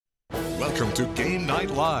Welcome to Game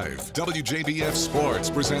Night Live. WJBF Sports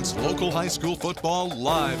presents local high school football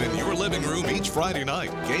live in your living room each Friday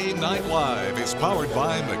night. Game Night Live is powered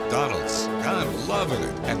by McDonald's. I'm loving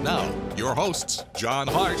it. And now, your hosts, John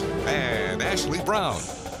Hart and Ashley Brown.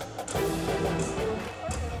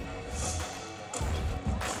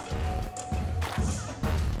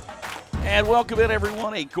 And welcome in,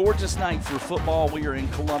 everyone. A gorgeous night for football. We are in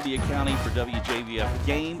Columbia County for WJBF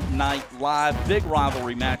Game Night Live. Big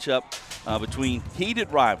rivalry matchup between heated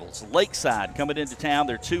rivals. Lakeside coming into town.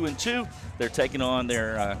 They're 2-2. They're taking on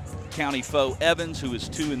their county foe, Evans, who is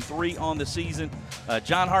 2-3 on the season.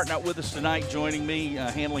 John Hart not with us tonight. Joining me,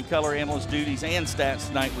 handling color analyst duties and stats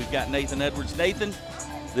tonight, we've got Nathan Edwards. Nathan,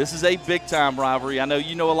 this is a big-time rivalry. I know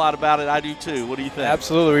you know a lot about it. I do, too. What do you think?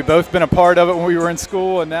 Absolutely. We've both been a part of it when we were in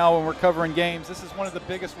school, and now when we're covering games. This is one of the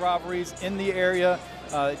biggest rivalries in the area.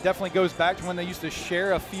 It definitely goes back to when they used to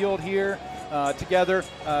share a field here together.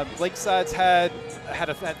 Lakeside's had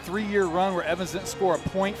a 3-year run where Evans didn't score a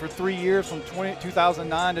point for 3 years, from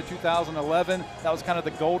 2009 to 2011. That was kind of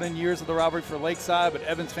the golden years of the rivalry for Lakeside, but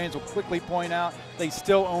Evans fans will quickly point out they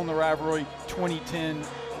still own the rivalry 2010-1.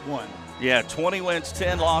 Yeah, 20 wins,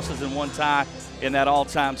 10 losses, and 1 tie in that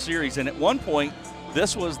all-time series. And at one point,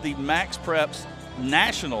 this was the Max Preps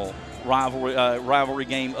national rivalry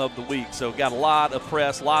game of the week. So got a lot of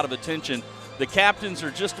press, a lot of attention. The captains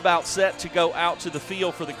are just about set to go out to the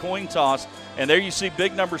field for the coin toss. And there you see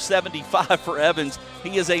big number 75 for Evans.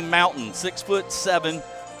 He is a mountain, 6'7",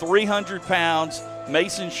 300 pounds.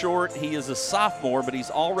 Mason Short, he is a sophomore, but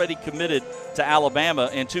he's already committed to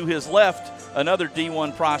Alabama. And to his left, another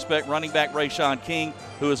D1 prospect, running back Rayshawn King,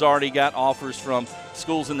 who has already got offers from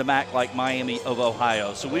schools in the MAC like Miami of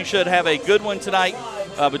Ohio. So we should have a good one tonight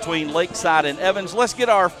between Lakeside and Evans. Let's get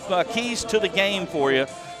our keys to the game for you,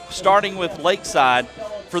 starting with Lakeside.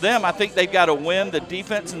 For them, I think they've got to win the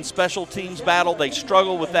defense and special teams battle. They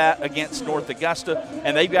struggle with that against North Augusta,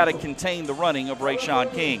 and they've got to contain the running of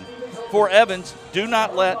Rayshawn King. For Evans, do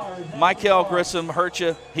not let Michael Grissom hurt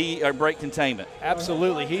you. He break containment.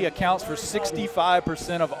 Absolutely. He accounts for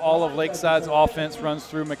 65% of all of Lakeside's offense runs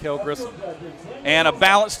through Michael Grissom. And a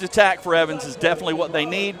balanced attack for Evans is definitely what they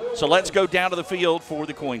need. So let's go down to the field for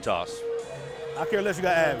the coin toss. I care less you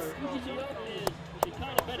got abs.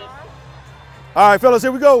 All right, fellas,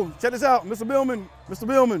 here we go. Check this out. Mr. Billman, Mr.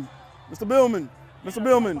 Billman, Mr. Billman, Mr.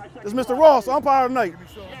 Billman. This is Mr. Ross, umpire tonight.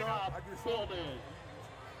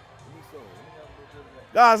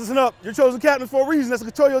 Guys, listen up. You're chosen captains for a reason. That's to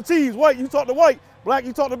control your teams. White, you talk to white. Black,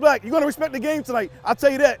 you talk to black. You're going to respect the game tonight. I'll tell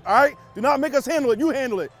you that, all right? Do not make us handle it. You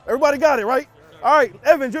handle it. Everybody got it, right? All right,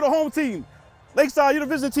 Evans, you're the home team. Lakeside, you're the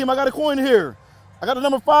visiting team. I got a coin here. I got the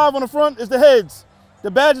number 5 on the front. It's the heads.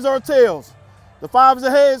 The badges are tails. The 5 is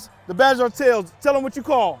the heads. The badges are tails. Tell them what you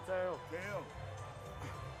call. Tails.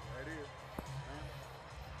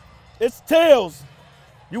 It's tails.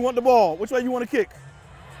 You want the ball. Which way you want to kick?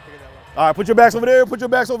 All right, put your backs over there, put your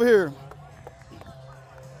backs over here.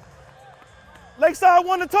 Lakeside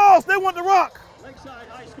won the toss, they want the rock. Lakeside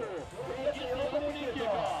High School.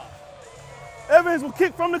 Evans will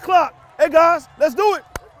kick from the clock. Hey guys, let's do it.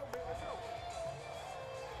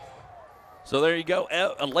 So there you go.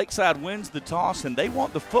 Lakeside wins the toss, and they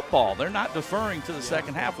want the football. They're not deferring to the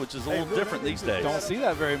second half, which is a little different these days. Don't see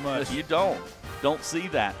that very much. You don't see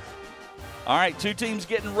that. All right, 2 teams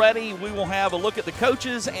getting ready. We will have a look at the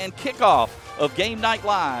coaches and kickoff of Game Night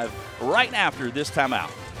Live right after this timeout.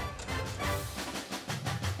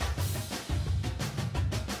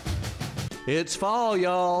 It's fall,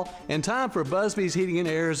 y'all, and time for Busby's Heating and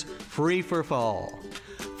Air's Free for Fall.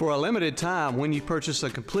 For a limited time, when you purchase a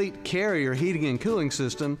complete Carrier heating and cooling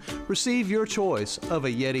system, receive your choice of a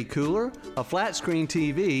Yeti cooler, a flat screen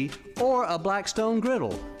TV, or a Blackstone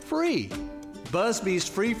griddle, free. Busby's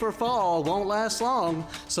Free for Fall won't last long,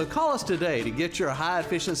 so call us today to get your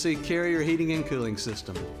high-efficiency Carrier heating and cooling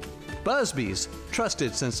system. Busby's,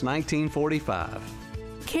 trusted since 1945.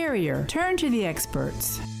 Carrier, turn to the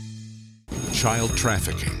experts. Child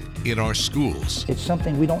trafficking in our schools. It's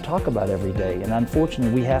something we don't talk about every day, and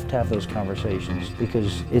unfortunately we have to have those conversations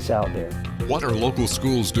because it's out there. What are local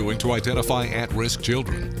schools doing to identify at-risk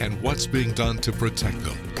children, and what's being done to protect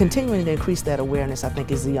them? Continuing to increase that awareness, I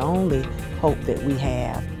think, is the only hope that we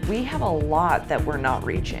have. We have a lot that we're not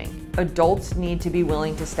reaching. Adults need to be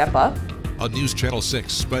willing to step up. A NewsChannel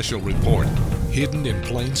 6 special report, Hidden in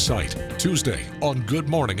Plain Sight, Tuesday on Good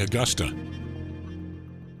Morning Augusta.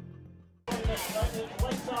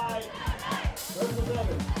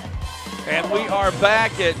 And we are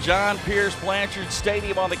back at John Pierce Blanchard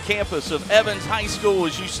Stadium on the campus of Evans High School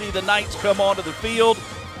as you see the Knights come onto the field.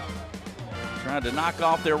 trying to knock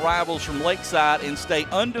off their rivals from Lakeside and stay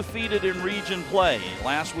undefeated in region play.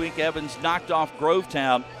 Last week, Evans knocked off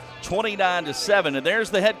Grovetown 29-7, and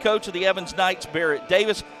there's the head coach of the Evans Knights, Barrett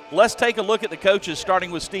Davis. Let's take a look at the coaches,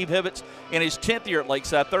 starting with Steve Hibbets in his 10th year at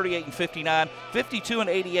Lakeside, 38-59,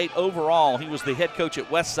 52-88 overall. He was the head coach at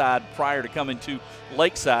Westside prior to coming to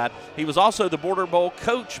Lakeside. He was also the Border Bowl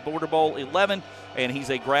coach, Border Bowl 11, and he's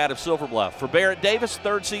a grad of Silver Bluff. For Barrett Davis,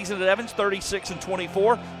 third season at Evans,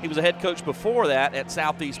 36-24. He was a head coach before that at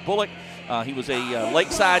Southeast Bullock. He was a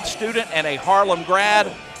Lakeside student and a Harlem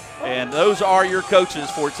grad. And those are your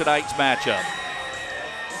coaches for tonight's matchup.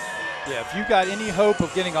 Yeah, if you've got any hope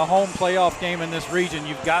of getting a home playoff game in this region,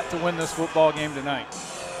 you've got to win this football game tonight.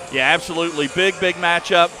 Yeah, absolutely. Big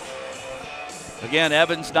matchup. Again,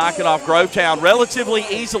 Evans knocking off Grovetown relatively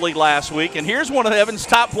easily last week. And here's one of Evans'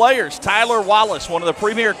 top players, Tyler Wallace, one of the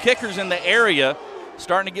premier kickers in the area,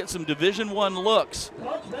 starting to get some Division I looks.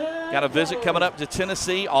 Got a visit coming up to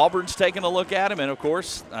Tennessee. Auburn's taking a look at him. And, of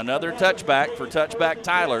course, another touchback for touchback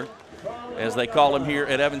Tyler, as they call him here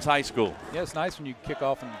at Evans High School. Yeah, it's nice when you kick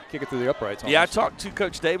off and kick it through the uprights. Yeah, I talked to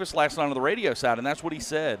Coach Davis last night on the radio side, and that's what he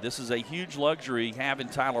said. This is a huge luxury having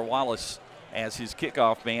Tyler Wallace as his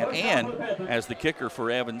kickoff man and as the kicker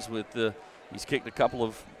for Evans. He's kicked a couple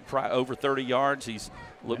of over 30 yards. He's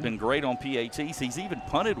been great on PATs. He's even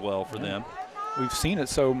punted well for them. We've seen it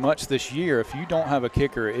so much this year. If you don't have a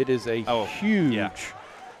kicker, it is a huge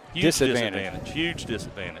disadvantage. Huge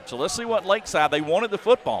disadvantage. So let's see what Lakeside, they wanted the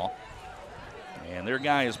football. And their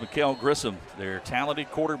guy is Mikhail Grissom, their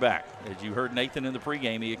talented quarterback. As you heard Nathan in the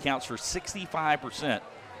pregame, he accounts for 65%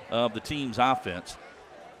 of the team's offense.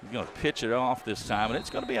 He's going to pitch it off this time, and it's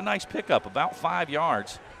going to be a nice pickup, about 5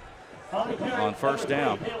 yards on first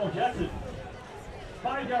down. 5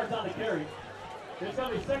 yards on the carry. It's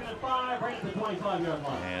going to be 2nd and 5, right at the 25-yard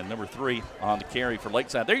line. And number 3 on the carry for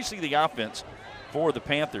Lakeside. There you see the offense for the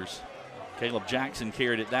Panthers. Caleb Jackson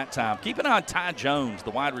carried it that time. Keep an eye on Ty Jones,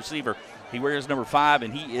 the wide receiver. He wears number 5,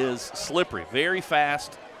 and he is slippery, very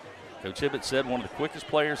fast. Coach Hibbett said one of the quickest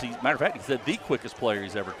players. Matter of fact, he said the quickest player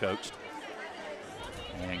he's ever coached.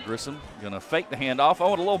 And Grissom going to fake the handoff.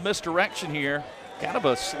 Oh, and a little misdirection here. Kind of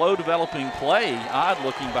a slow developing play, odd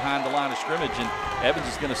looking behind the line of scrimmage, and Evans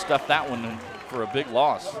is going to stuff that one for a big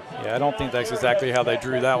loss. Yeah, I don't think that's exactly how they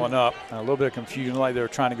drew that one up. A little bit of confusion, like they were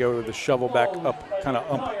trying to go with the shovel back up, kind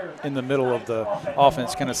of up in the middle of the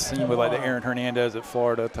offense, kind of seemed like the Aaron Hernandez at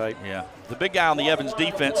Florida type. Yeah, the big guy on the Evans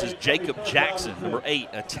defense is Jacob Jackson, number 8,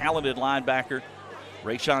 a talented linebacker.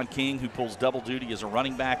 Rayshawn King, who pulls double duty as a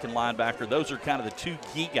running back and linebacker. Those are kind of the 2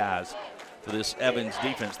 key guys for this Evans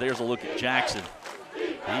defense. There's a look at Jackson.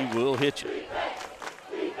 He will hit you.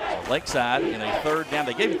 So Lakeside in a 3rd down.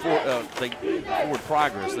 They gave him forward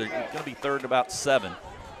progress. They're going to be 3rd and about 7.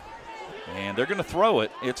 And they're going to throw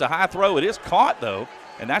it. It's a high throw. It is caught, though,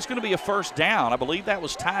 and that's going to be a first down. I believe that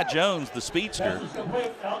was Ty Jones, the speedster.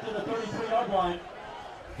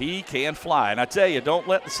 He can fly. And I tell you, don't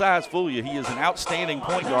let the size fool you. He is an outstanding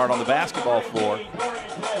point guard on the basketball floor. He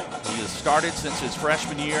has started since his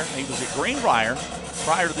freshman year. He was at Greenbrier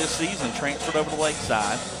prior to this season, transferred over to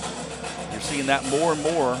Lakeside. You're seeing that more and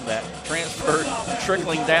more, that transfer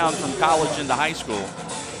trickling down from college into high school.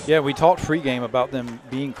 Yeah, we talked pregame about them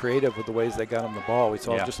being creative with the ways they got him the ball. We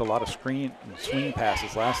saw just a lot of screen and swing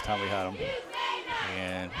passes last time we had them.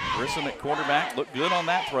 And Grissom at quarterback looked good on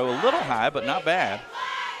that throw. A little high, but not bad.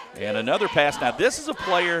 And another pass. Now, this is a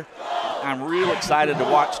player I'm real excited to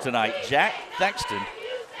watch tonight. Jack Thexton.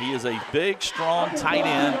 He is a big, strong tight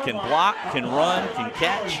end, can block, can run, can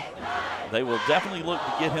catch. They will definitely look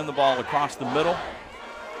to get him the ball across the middle.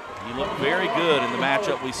 He looked very good in the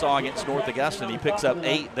matchup we saw against North Augusta. He picks up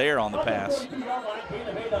 8 there on the pass.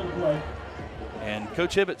 And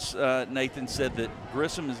Coach Hibbets, Nathan, said that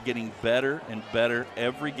Grissom is getting better and better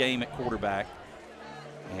every game at quarterback.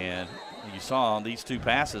 And you saw on these 2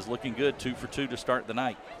 passes looking good, 2 for 2 to start the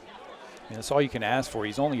night. And that's all you can ask for.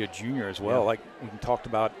 He's only a junior as well. Like we talked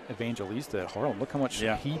about Evangelista at Harlem. Look how much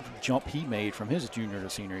jump he made from his junior to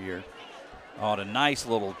senior year. On a nice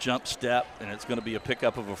little jump step, and it's going to be a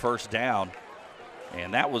pickup of a first down.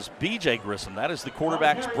 And that was B.J. Grissom. That is the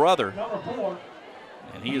quarterback's brother.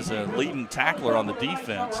 And he is a leading tackler on the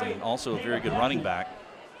defense and also a very good running back.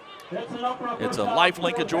 It's a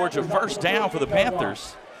Lifelink of Georgia first down for the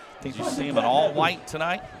Panthers. Did you see him in all white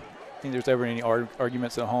tonight? I think there's ever any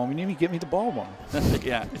arguments at home. You need to get me the ball one.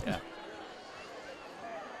 yeah.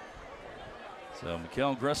 So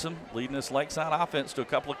Mikhail Grissom leading this Lakeside offense to a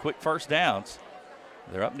couple of quick first downs.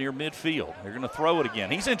 They're up near midfield. They're going to throw it again.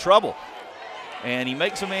 He's in trouble. And he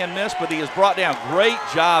makes a man miss, but he is brought down. Great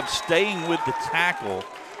job staying with the tackle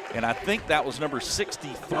And I think that was number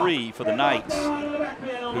 63 for the Knights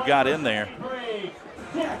who got in there.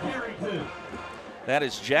 That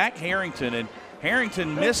is Jack Harrington, and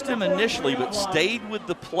Harrington missed him initially but stayed with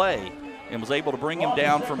the play and was able to bring him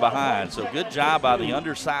down from behind. So good job by the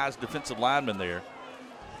undersized defensive lineman there.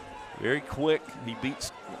 Very quick. He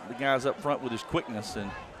beats the guys up front with his quickness and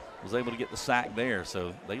was able to get the sack there.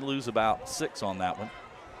 So they lose about 6 on that one.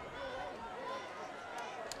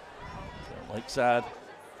 So Lakeside,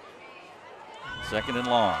 2nd and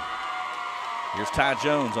long. Here's Ty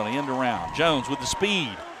Jones on the end around. Jones with the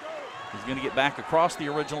speed. He's going to get back across the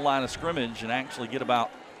original line of scrimmage and actually get about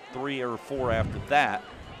 3 or 4 after that.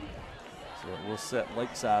 So we'll set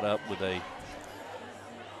Lakeside up with a,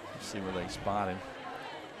 let's see where they spot him.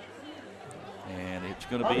 And it's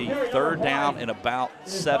going to be 3rd down and about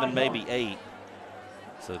 7, maybe 8.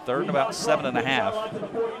 So 3rd and about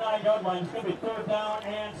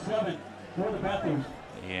 7.5.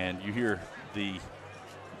 And you hear the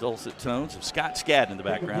dulcet tones of Scott Skadden in the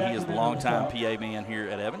background. He is the longtime PA man here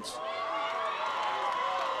at Evans.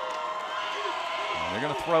 And they're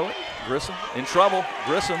going to throw it. Grissom in trouble.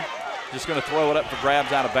 Grissom just going to throw it up for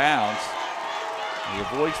grabs out of bounds. He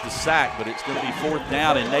avoids the sack, but it's going to be 4th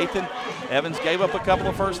down. And Nathan Evans gave up a couple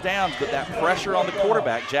of first downs, but that pressure on the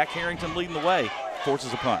quarterback, Jack Harrington leading the way,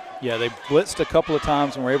 forces a punt. Yeah, they blitzed a couple of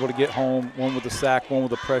times and were able to get home, one with the sack, one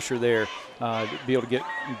with the pressure there, to be able to get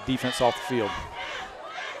defense off the field.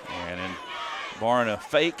 And in barring a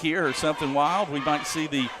fake here or something wild, we might see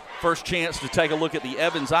the first chance to take a look at the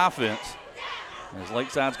Evans offense. As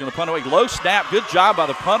Lakeside's going to punt away. Low snap, good job by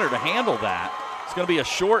the punter to handle that. It's going to be a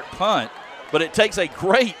short punt, but it takes a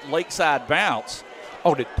great Lakeside bounce.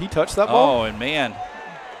 Oh, did he touch that ball? Oh, and man,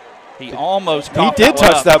 he almost caught He did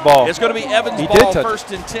touch that ball. It's going to be Evans' ball,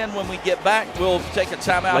 1st and 10 when we get back. We'll take a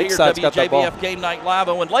timeout Lakeside's here at WJBF Game Night Live.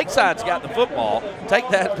 And when Lakeside's got the football, take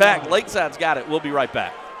that back. Lakeside's got it. We'll be right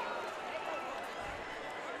back.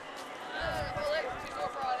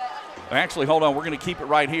 Actually, hold on. We're going to keep it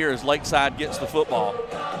right here as Lakeside gets the football.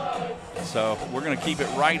 So we're going to keep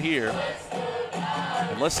it right here.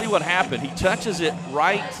 And let's see what happened. He touches it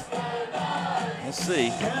right, let's see,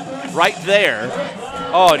 right there.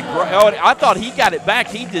 Oh, and I thought he got it back.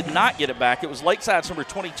 He did not get it back. It was Lakeside's number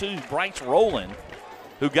 22, Bryce Rowland,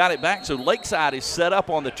 who got it back. So Lakeside is set up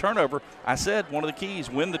on the turnover. I said one of the keys,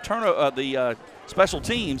 win the special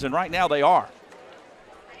teams, and right now they are.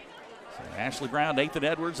 Ashley Brown, Nathan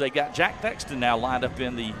Edwards, they got Jack Thexton now lined up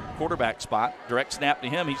in the quarterback spot. Direct snap to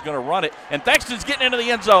him. He's going to run it. And Thexton's getting into the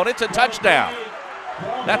end zone. It's a touchdown.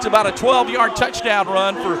 That's about a 12-yard touchdown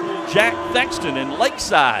run for Jack Thexton. And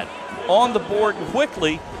Lakeside on the board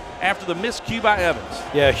quickly after the missed cue by Evans.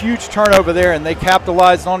 Yeah, huge turnover there, and they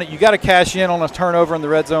capitalized on it. You got to cash in on a turnover in the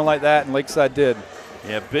red zone like that, and Lakeside did.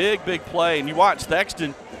 Yeah, big play. And you watch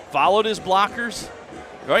Thexton followed his blockers.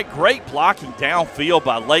 Great blocking downfield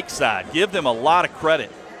by Lakeside. Give them a lot of credit.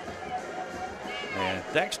 And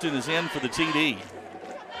Thexton is in for the TD.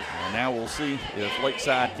 And now we'll see if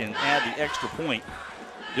Lakeside can add the extra point.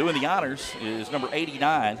 Doing the honors is number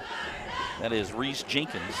 89. That is Reese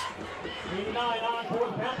Jenkins. 89 on for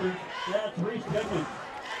the Panthers. That's Reese Jenkins.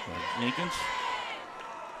 Jenkins.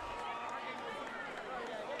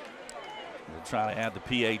 We'll try to add the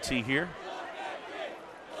PAT here.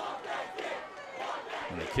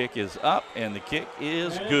 And the kick is up, and the kick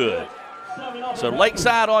is good. So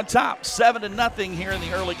Lakeside on top, 7-0 here in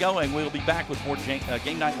the early going. We'll be back with more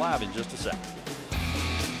Game Night Live in just a sec.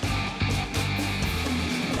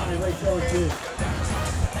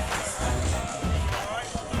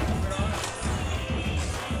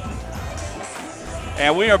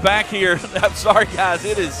 And we are back here. I'm sorry, guys.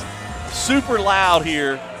 It is super loud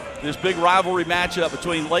here. This big rivalry matchup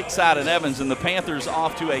between Lakeside and Evans, and the Panthers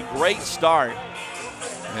off to a great start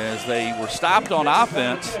as they were stopped on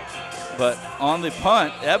offense, but on the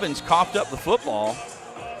punt, Evans coughed up the football,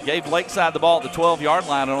 gave Lakeside the ball at the 12-yard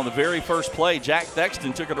line, and on the very first play, Jack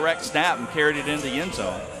Thexton took a direct snap and carried it into the end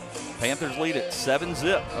zone. Panthers lead at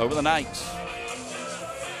 7-zip over the Knights.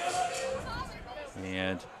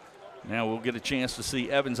 And now we'll get a chance to see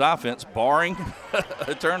Evans' offense, barring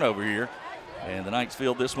a turnover here. And the Knights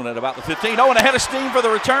field this one at about the 15. Oh, and a head of steam for the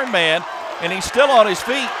return man, and he's still on his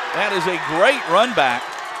feet. That is a great run back.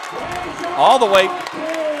 All the way,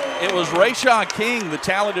 it was Rayshawn King, the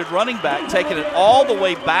talented running back, taking it all the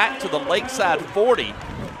way back to the Lakeside 40.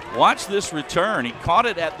 Watch this return. He caught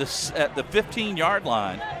it at the 15-yard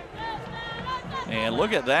line. And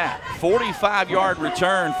look at that, 45-yard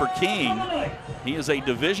return for King. He is a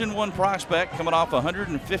Division I prospect coming off a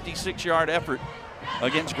 156-yard effort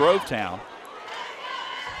against Grovetown.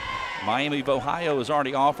 Miami of Ohio has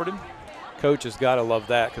already offered him. coach has got to love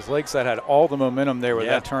that, because Lakeside had all the momentum there with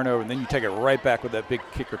Yeah. that turnover, and then you take it right back with that big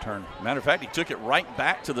kick return. Matter of fact, he took it right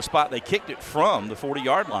back to the spot they kicked it from, the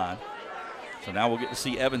 40-yard line. So now we'll get to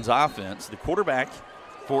see Evans' offense. The quarterback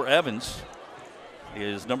for Evans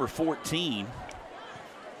is number 14.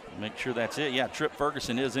 Make sure that's it. Yeah, Trip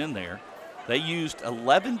Ferguson is in there. They used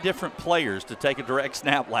 11 different players to take a direct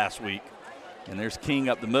snap last week. And there's King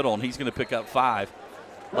up the middle, and he's going to pick up 5.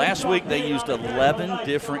 Last week they used 11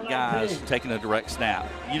 different guys taking a direct snap.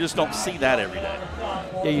 You just don't see that every day.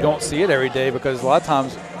 Yeah, you don't see it every day, because a lot of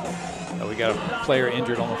times we got a player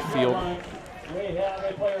injured on the field. We have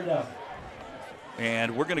a player down.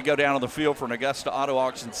 And we're going to go down on the field for an Augusta Auto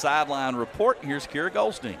Auction sideline report. Here's Kira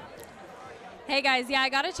Goldstein. Hey guys, yeah, I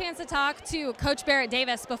got a chance to talk to Coach Barrett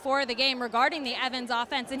Davis before the game regarding the Evans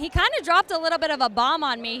offense, and he kind of dropped a little bit of a bomb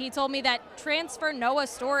on me. He told me that transfer Noah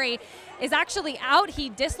Story is actually out. He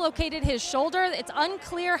dislocated his shoulder. It's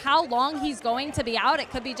unclear how long he's going to be out.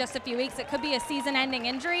 It could be just a few weeks. It could be a season-ending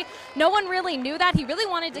injury. No one really knew that. He really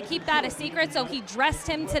wanted to keep that a secret, so he dressed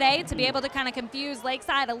him today to be able to kind of confuse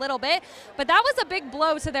Lakeside a little bit. But that was a big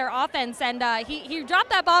blow to their offense, and he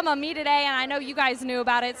dropped that bomb on me today, and I know you guys knew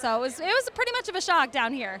about it, so it was pretty much of a shock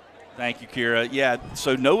down here. Thank you, Kira. Yeah,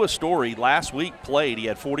 so Noah Story last week played. He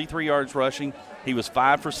had 43 yards rushing. He was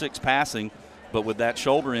 5 for 6 passing. But with that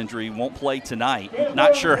shoulder injury, won't play tonight.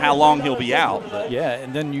 Not sure how long he'll be out. But. Yeah,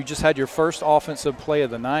 and then you just had your first offensive play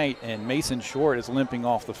of the night, and Mason Short is limping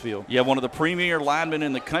off the field. Yeah, one of the premier linemen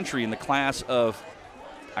in the country in the class of,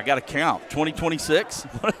 I got to count, 2026.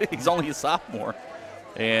 He's only a sophomore.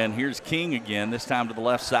 And here's King again, this time to the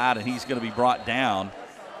left side, and he's going to be brought down.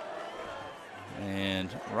 And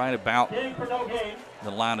right about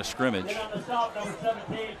the line of scrimmage.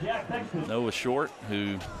 Noah Short,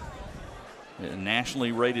 who – a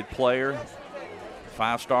nationally rated player,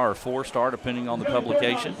 5-star or 4-star, depending on the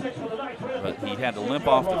publication. But he had to limp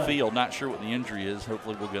off the field. Not sure what the injury is.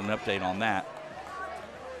 Hopefully we'll get an update on that.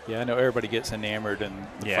 Yeah, I know everybody gets enamored in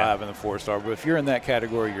the 5 and the 4-star, but if you're in that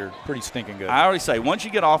category, you're pretty stinking good. I already say, once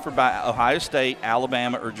you get offered by Ohio State,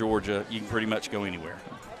 Alabama, or Georgia, you can pretty much go anywhere.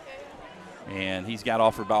 And he's got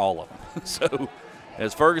offered by all of them. So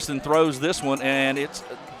as Ferguson throws this one, and it's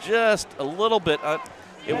just a little bit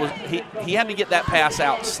he had to get that pass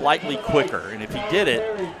out slightly quicker, and if he did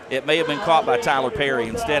it, it may have been caught by Tyler Perry.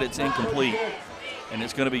 Instead, it's incomplete, and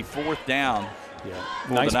it's going to be 4th down. Yeah,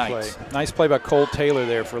 for nice the Knights. play. Nice play by Cole Taylor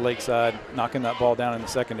there for Lakeside, knocking that ball down in the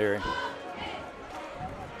secondary.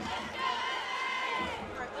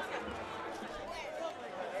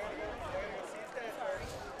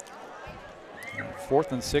 And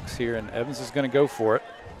 4th and 6 here, and Evans is going to go for it.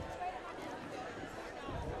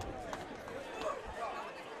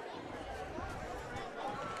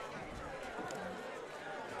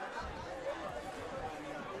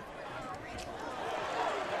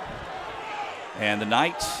 And the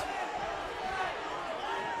Knights,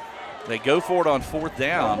 they go for it on 4th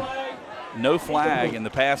down. No flag, and the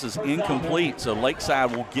pass is incomplete, so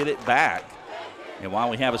Lakeside will get it back. And while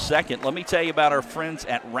we have a second, let me tell you about our friends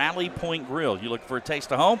at Rally Point Grill. You looking for a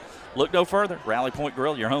taste of home? Look no further. Rally Point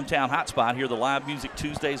Grill, your hometown hotspot. Hear the live music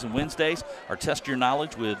Tuesdays and Wednesdays, or test your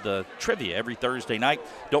knowledge with trivia every Thursday night.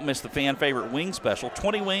 Don't miss the fan favorite wing special.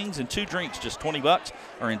 20 wings and 2 drinks, just $20.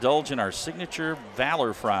 Or indulge in our signature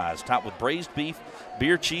Valor fries, topped with braised beef,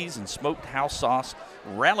 beer cheese, and smoked house sauce.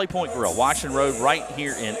 Rally Point Grill, Washington Road, right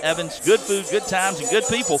here in Evans. Good food, good times, and good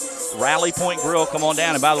people. Rally Point Grill, come on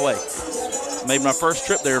down. And by the way, made my first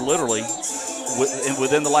trip there literally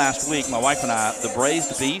within the last week. My wife and I, the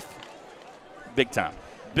braised beef, big time,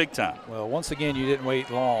 big time. Well, once again, you didn't wait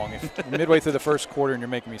long. Midway through the first quarter, and you're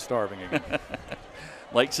making me starving again.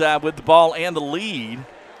 Lakeside with the ball and the lead.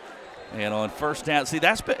 And on 1st down, see,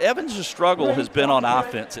 that's been, Evans' struggle has been on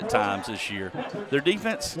offense at times this year. Their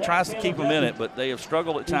defense tries to keep them in it, but they have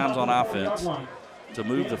struggled at times on offense to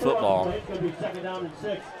move the football.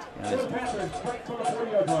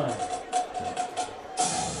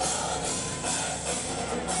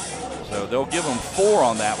 So they'll give them 4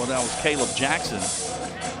 on that one. That was Caleb Jackson.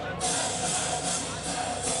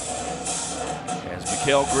 As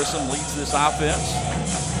Mikael Grissom leads this offense,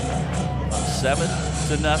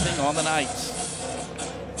 7-0 on the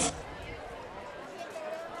Knights.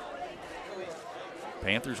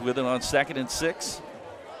 Panthers with it on 2nd and 6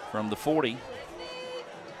 from the 40.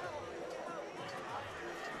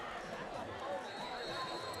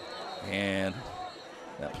 And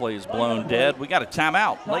that play is blown dead. We got a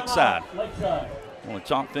timeout, Lakeside. Want to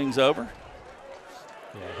talk things over?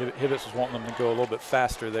 Yeah, Hibbets was wanting them to go a little bit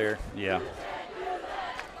faster there. Yeah.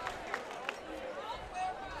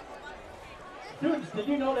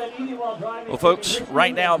 Well, folks,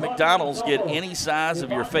 right now at McDonald's, get any size of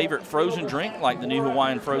your favorite frozen drink, like the new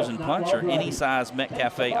Hawaiian Frozen Punch or any size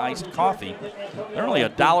McCafe iced coffee. They're only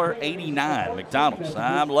 $1.89. McDonald's.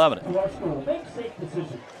 I'm loving it.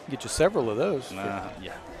 Get you several of those. Yeah.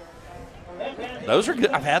 Those are good.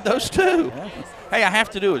 I've had those too. Yeah. Hey, I have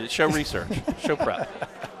to do it. It's show research, show prep.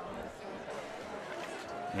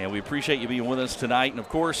 And we appreciate you being with us tonight. And, of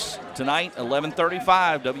course, tonight,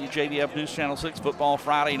 11:35, WJBF News Channel 6 Football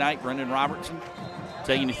Friday night. Brendan Robertson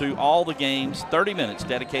taking you through all the games, 30 minutes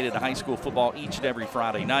dedicated to high school football each and every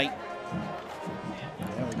Friday night.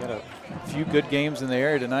 Yeah, we got a few good games in the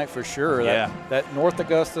area tonight for sure. Yeah. That North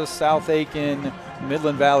Augusta, South Aiken,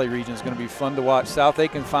 Midland Valley region is going to be fun to watch. South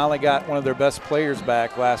Aiken finally got one of their best players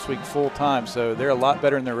back last week full time, so they're a lot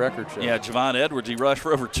better in their record show. Yeah, Javon Edwards, he rushed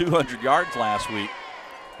for over 200 yards last week.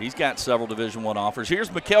 He's got several Division I offers.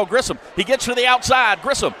 Here's Mikael Grissom. He gets to the outside.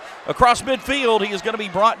 Grissom across midfield. He is going to be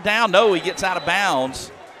brought down. No, he gets out of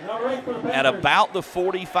bounds at about the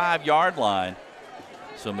 45-yard line.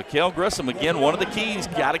 So Mikael Grissom, again, one of the keys.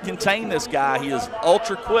 Got to contain this guy. He is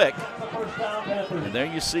ultra quick. And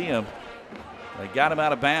there you see him. They got him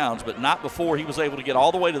out of bounds, but not before he was able to get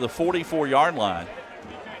all the way to the 44-yard line.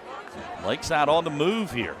 Lakeside on the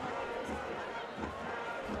move here.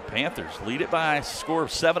 Panthers lead it by a score of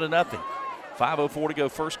 7-0. 5:04 to go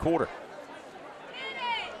first quarter.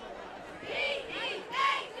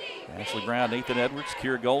 Ashley Brown, Nathan Edwards,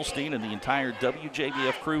 Kira Goldstein, and the entire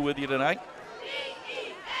WJBF crew with you tonight.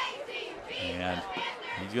 And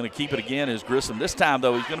he's going to keep it again as Grissom. This time,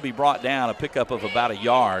 though, he's going to be brought down, a pickup of about a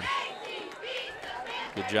yard.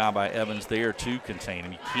 Good job by Evans there to contain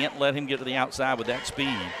him. You can't let him get to the outside with that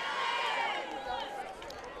speed.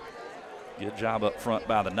 Good job up front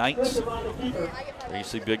by the Knights. There you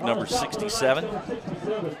see big number 67,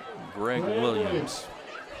 Greg Williams.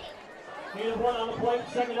 He is one on the plate,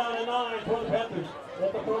 2nd down and 9 for the Panthers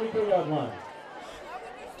at the 33-yard line.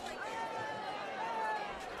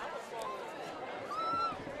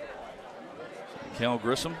 Kel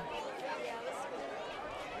Grissom,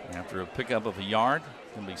 after a pickup of a yard,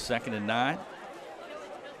 going to be 2nd and 9.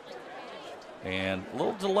 And a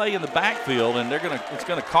little delay in the backfield, and it's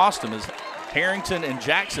going to cost them as Harrington and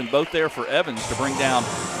Jackson both there for Evans to bring down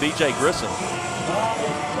B.J. Grissom.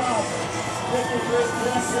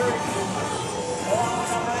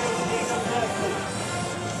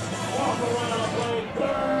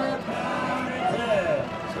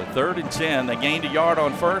 So 3rd and 10. They gained a yard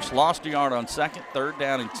on first, lost a yard on second, 3rd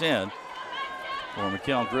down and 10 for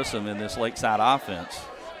Mikael Grissom in this Lakeside offense.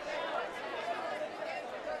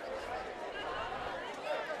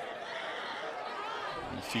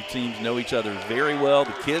 These two teams know each other very well.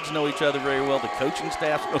 The kids know each other very well. The coaching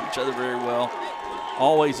staffs know each other very well.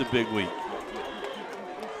 Always a big week.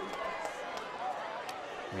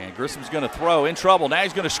 And Grissom's going to throw, in trouble. Now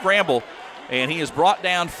he's going to scramble, and he is brought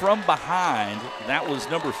down from behind. That was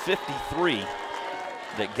number 53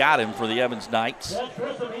 that got him for the Evans Knights.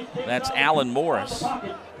 That's Alan Morris,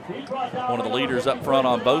 one of the leaders up front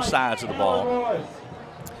on both sides of the ball.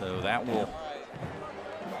 So that will...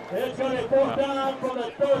 About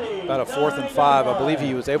a 4th and 5. I believe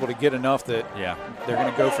he was able to get enough that they're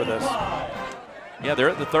going to go for this. Yeah, they're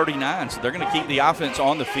at the 39, so they're going to keep the offense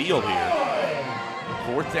on the field here.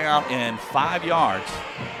 4th down and 5 yards.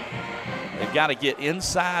 They've got to get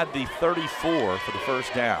inside the 34 for the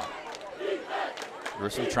first down.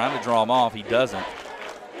 Grissom trying to draw him off. He doesn't.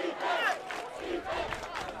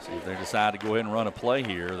 See if they decide to go ahead and run a play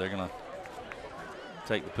here. They're going to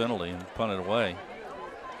take the penalty and punt it away.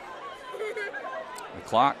 The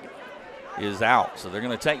clock is out, so they're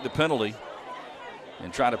going to take the penalty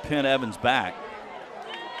and try to pin Evans back.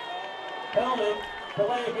 A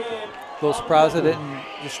little surprised they didn't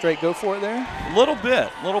just straight go for it there? A little bit.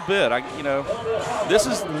 I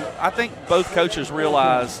think both coaches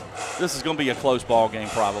realize this is going to be a close ball game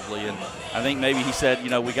probably, and I think maybe he said,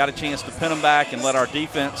 we got a chance to pin them back and let our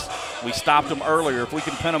defense, we stopped them earlier. If we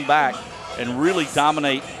can pin them back and really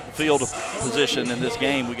dominate field position in this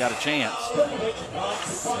game, we got a chance.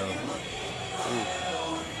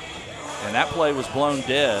 And that play was blown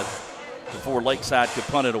dead before Lakeside could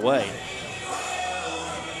punt it away.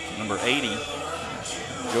 Number 80,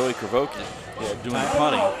 Joey Kravokin, doing the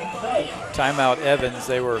punting. Timeout Evans.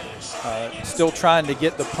 They were still trying to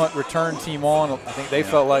get the punt return team on. I think they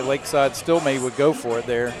felt like Lakeside still maybe would go for it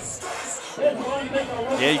there.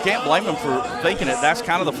 Yeah, you can't blame them for thinking it. That's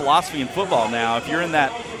kind of the philosophy in football now. If you're in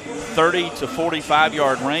that 30 to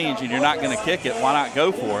 45-yard range and you're not going to kick it, why not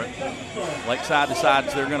go for it? Lakeside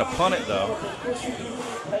decides they're going to punt it, though.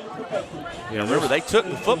 You know, remember, they took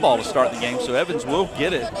the football to start the game, so Evans will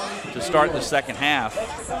get it to start the second half.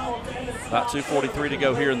 About 2:43 to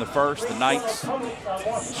go here in the first. The Knights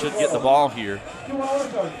should get the ball here.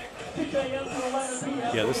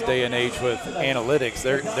 Yeah, this day and age with analytics,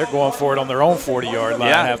 they're going for it on their own 40-yard line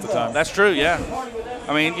half the time. That's true, yeah.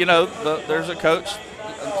 I mean, you know, there's a coach,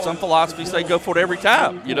 some philosophies say go for it every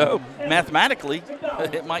time. You know, mathematically,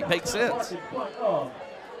 it might make sense.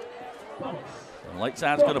 And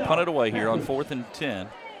Lakeside's going to punt it away here on 4th and 10.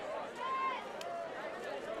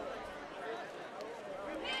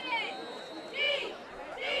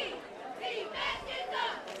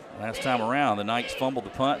 Last time around, the Knights fumbled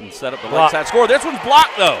the punt and set up the Lakeside score. This one's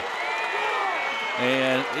blocked, though.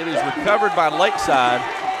 And it is recovered by Lakeside,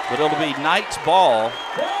 but it'll be Knights ball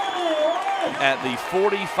at the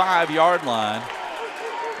 45-yard line.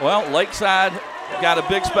 Well, Lakeside got a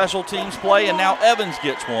big special teams play, and now Evans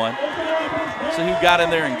gets one. So who got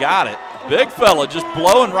in there and got it? Big fella just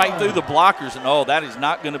blowing right through the blockers, and oh, that is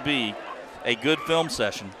not going to be a good film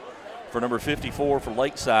session for number 54 for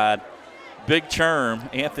Lakeside. Big Churm,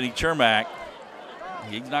 Anthony Chermak.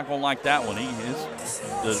 He's not going to like that one.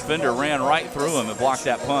 The defender ran right through him and blocked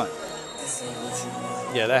that punt.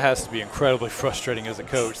 Yeah, that has to be incredibly frustrating as a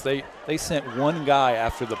coach. They sent one guy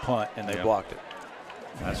after the punt, and they blocked it.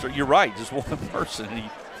 That's right. You're right, just one person, and he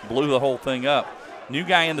blew the whole thing up. New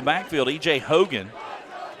guy in the backfield, E.J. Hogan.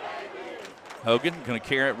 Hogan going to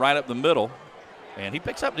carry it right up the middle, and he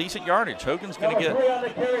picks up decent yardage. Hogan's going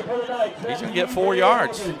to get 4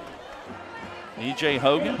 yards. E.J.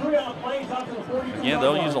 Hogan. Again,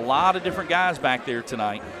 they'll use a lot of different guys back there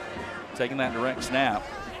tonight, taking that direct snap.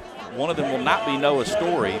 One of them will not be Noah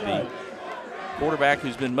Story, the quarterback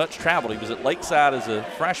who's been much traveled. He was at Lakeside as a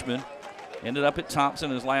freshman, ended up at Thompson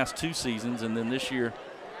his last 2 seasons, and then this year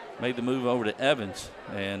made the move over to Evans,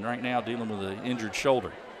 and right now dealing with an injured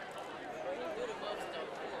shoulder.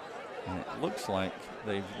 And it looks like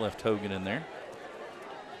they've left Hogan in there.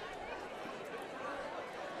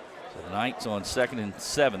 So the Knights on 2nd and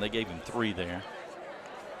 7. They gave him 3 there.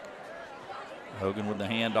 Hogan with the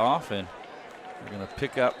handoff, and they're going to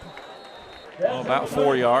pick up about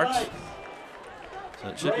 4 yards. So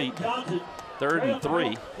it should be 3rd and 3.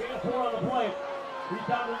 He's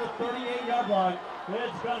down to the 38-yard line.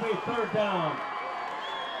 It's going to be 3rd down.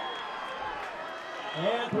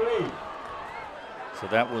 And 3. So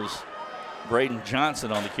that was Braden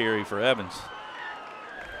Johnson on the carry for Evans.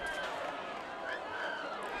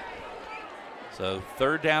 So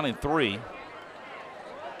 3rd down and 3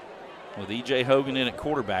 with E.J. Hogan in at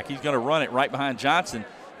quarterback. He's going to run it right behind Johnson,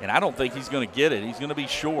 and I don't think he's going to get it. He's going to be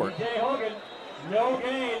short. E.J. Hogan, no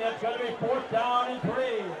gain. That's going to be 4th down and 3.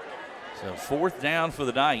 So 4th down for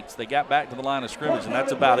the Knights. They got back to the line of scrimmage, and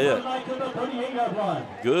that's about it.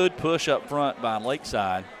 Good push up front by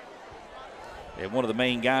Lakeside. And one of the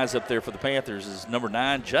main guys up there for the Panthers is number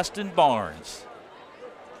 9, Justin Barnes.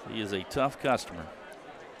 He is a tough customer.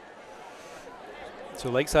 So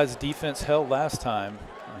Lakeside's defense held last time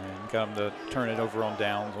and got them to turn it over on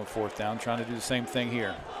downs on 4th down, trying to do the same thing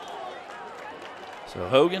here. So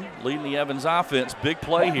Hogan leading the Evans offense. Big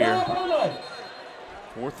play here.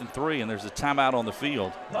 4th and 3, and there's a timeout on the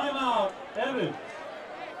field. Timeout, Evans.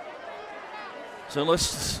 So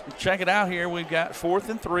let's check it out here. We've got 4th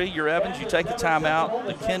and 3. You're Evans. You take the timeout.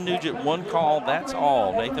 The Ken Nugent 1 call. That's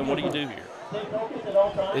all. Nathan, what do you do here?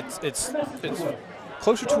 It's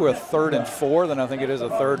closer to a 3rd and 4 than I think it is a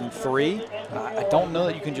 3rd and 3. I don't know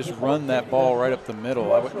that you can just run that ball right up the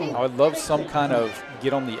middle. I would love some kind of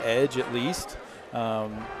get on the edge at least.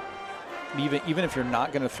 Even if you're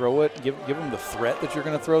not going to throw it, give him the threat that you're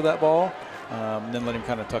going to throw that ball, then let him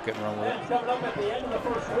kind of tuck it and run with it. Coming up at the end of the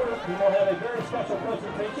first quarter, we will have a very special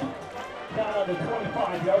presentation down on the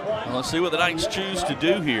 25-yard line. Well, let's see what the Knights choose to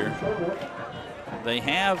do here. They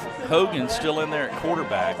have Hogan still in there at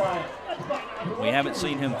quarterback. We haven't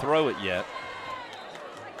seen him throw it yet.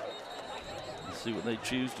 Let's see what they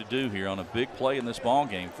choose to do here on a big play in this ball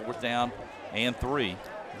game. 4th down and 3.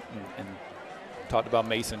 And talked about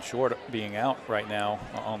Mason Short being out right now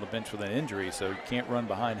on the bench with an injury, so you can't run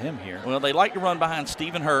behind him here. Well, they like to run behind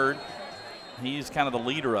Stephen Hurd. He's kind of the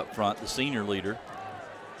leader up front, the senior leader.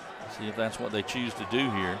 Let's see if that's what they choose to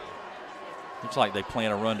do here. Looks like they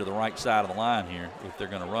plan to run to the right side of the line here if they're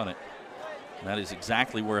going to run it. And that is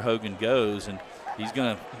exactly where Hogan goes, and he's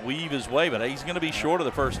going to weave his way, but he's going to be short of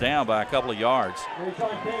the 1st down by a couple of yards.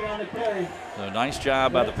 So nice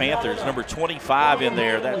job by the Panthers. Number 25 in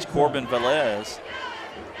there, that's Corbin Velez.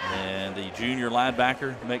 And the junior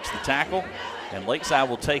linebacker makes the tackle, and Lakeside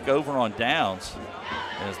will take over on downs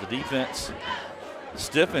as the defense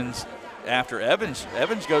stiffens after Evans.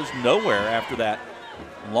 Evans goes nowhere after that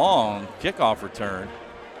long kickoff return.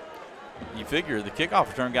 You figure the kickoff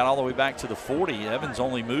return got all the way back to the 40. Evans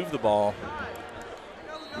only moved the ball.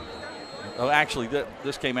 Oh, actually,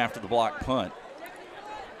 this came after the block punt.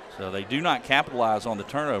 So they do not capitalize on the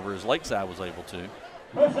turnover as Lakeside was able to.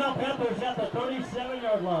 First down, Panthers at the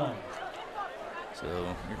 37-yard line.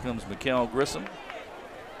 So here comes Mikhail Grissom.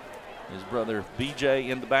 His brother BJ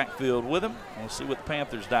in the backfield with him. We'll see what the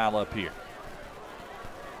Panthers dial up here.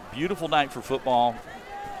 Beautiful night for football.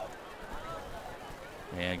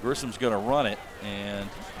 And Grissom's going to run it, and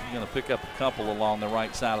he's going to pick up a couple along the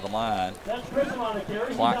right side of the line.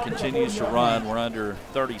 Clock continues to run. We're under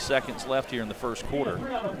 30 seconds left here in the first quarter.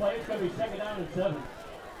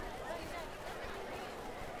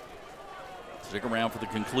 Stick around for the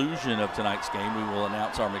conclusion of tonight's game. We will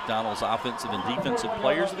announce our McDonald's offensive and defensive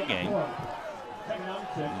players of the game.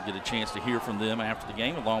 We'll get a chance to hear from them after the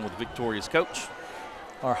game, along with the victorious coach.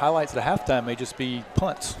 Our highlights at halftime may just be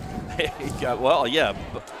punts. Well, yeah,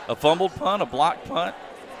 a fumbled punt, a blocked punt.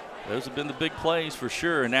 Those have been the big plays for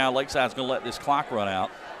sure. And now Lakeside's going to let this clock run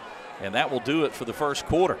out, and that will do it for the first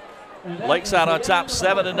quarter. Lakeside on top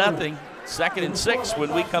 7-0. 2nd and 6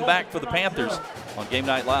 when we come back for the Panthers on Game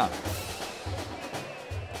Night Live.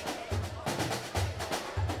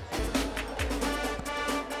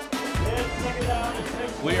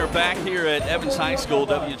 We are back here at Evans High School,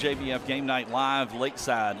 WJBF Game Night Live.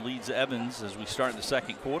 Lakeside leads Evans as we start the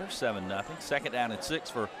second quarter, 7-0. 2nd down and 6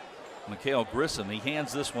 for Mikhail Grissom. He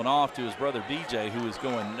hands this one off to his brother BJ, who is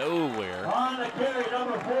going nowhere. And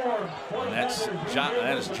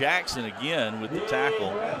that is Jackson again with the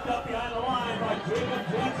tackle.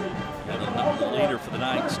 And the leader for the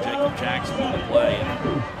Knights, Jacob Jackson, on the play.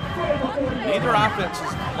 And neither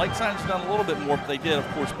offenses, Lakeside's done a little bit more, but they did, of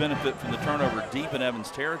course, benefit from the turnover deep in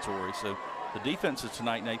Evans territory. So the defenses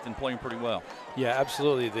tonight, Nathan, playing pretty well. Yeah,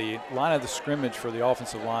 absolutely. The line of the scrimmage for the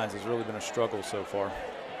offensive lines has really been a struggle so far.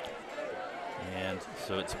 And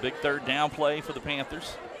so it's a big 3rd down play for the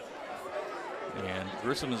Panthers. And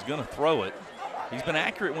Grissom is going to throw it. He's been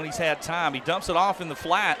accurate when he's had time. He dumps it off in the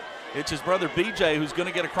flat. It's his brother BJ who's going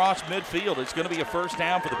to get across midfield. It's going to be a 1st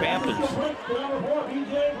down for the Panthers.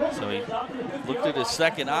 So he looked at his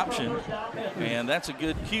second option, and that's a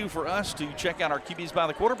good cue for us to check out our QBs by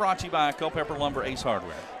the quarter, brought to you by Culpeper Lumber Ace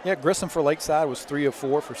Hardware. Yeah, Grissom for Lakeside was 3 of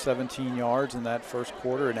 4 for 17 yards in that first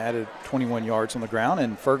quarter and added 21 yards on the ground,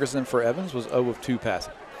 and Ferguson for Evans was 0 of 2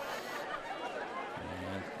 passing.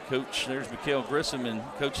 And Coach, there's Mikhail Grissom, and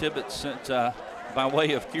Coach Hibbett sent, by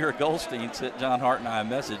way of Kira Goldstein, sent John Hart and I a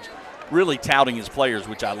message, really touting his players,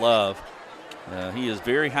 which I love. He is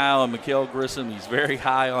very high on Mikhail Grissom. He's very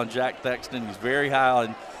high on Jack Thexton. He's very high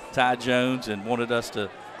on Ty Jones, and wanted us to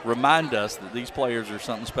remind us that these players are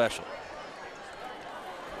something special.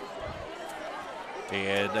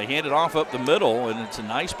 And they hand it off up the middle, and it's a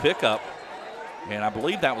nice pickup. And I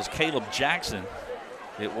believe that was Caleb Jackson.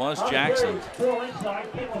 It was Jackson.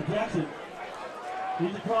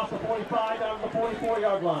 He's across the 45 down to the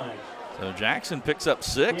 44-yard line. So Jackson picks up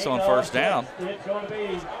 6 on 1st down. It's going to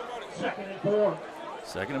be 2nd and 4.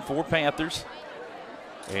 2nd and 4 Panthers.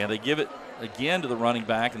 And they give it again to the running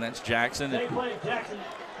back, and that's Jackson.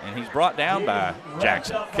 And he's brought down by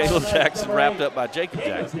Jackson. Caleb Jackson wrapped up by Jacob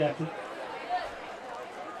Jackson.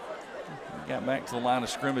 Got back to the line of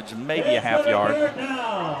scrimmage and maybe a half yard.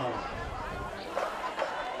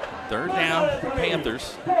 3rd down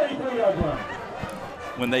Panthers.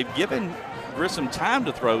 When they've given Grissom time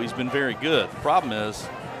to throw, he's been very good. The problem is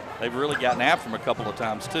they've really gotten after him a couple of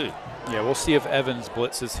times too. Yeah, we'll see if Evans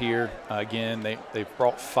blitzes here. Again, they've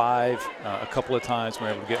brought 5 a couple of times when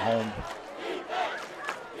they were able to get home.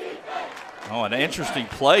 Oh, an interesting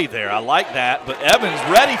play there. I like that, but Evans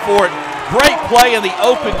ready for it. Great play in the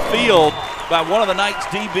open field by one of the Knights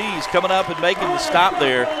DBs. Coming up and making the stop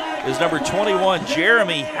there is number 21,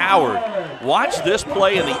 Jeremy Howard. Watch this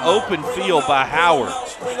play in the open field by Howard.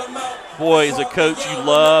 Boy, as a coach, you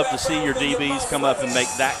love to see your DBs come up and make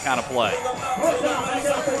that kind of play.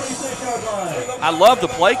 I love the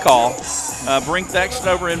play call. Bring Thexton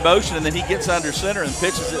over in motion, and then he gets under center and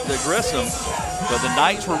pitches it to Grissom. So the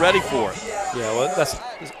Knights were ready for it. Yeah, well,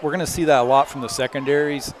 we're going to see that a lot from the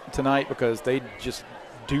secondaries tonight, because they just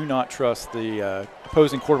do not trust the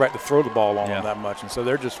opposing quarterback to throw the ball on them that much, and so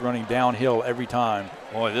they're just running downhill every time.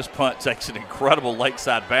 Boy, this punt takes an incredible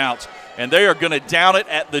Lakeside bounce, and they are going to down it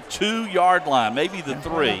at the 2-yard line, maybe the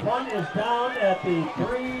 3.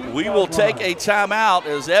 We will take a timeout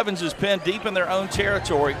as Evans is pinned deep in their own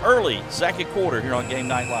territory early 2nd quarter here on Game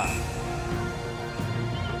Night Live.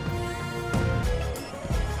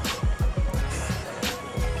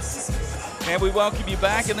 And we welcome you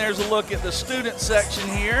back, and there's a look at the student section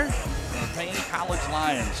here. Champaign College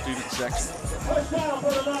Lions student section.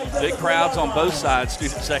 Big crowds on both sides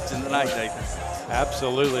student section tonight, Nathan.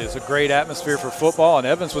 Absolutely. It's a great atmosphere for football. And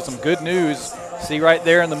Evans with some good news. See right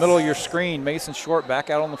there in the middle of your screen, Mason Short back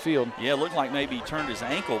out on the field. Yeah, it looked like maybe he turned his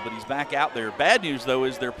ankle, but he's back out there. Bad news, though,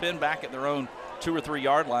 is they're pinned back at their own 2 or 3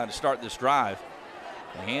 yard line to start this drive.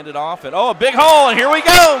 They hand it off, and a big hole, and here we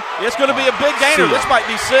go. It's going to be a big gainer. This might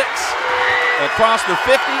be 6. Across the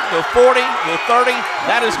 50, the 40, the 30.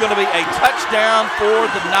 That is going to be a touchdown for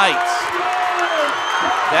the Knights.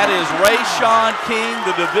 That is Rayshawn King,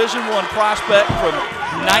 the Division I prospect from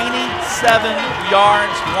 97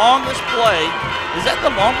 yards. Longest play. Is that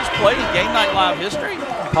the longest play in Game Night Live history?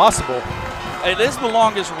 Possible. It is the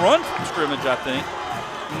longest run from scrimmage, I think.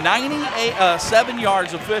 97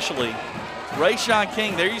 yards officially. Rayshawn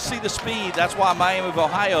King, there you see the speed. That's why Miami of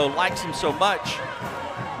Ohio likes him so much.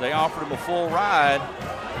 They offered him a full ride.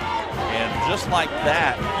 And just like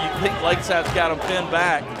that, you think Lakeside's got him pinned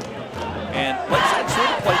back. And Lakeside sort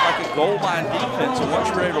of played like a goal line defense, and once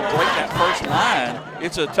you're able to break that first line,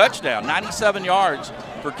 it's a touchdown, 97 yards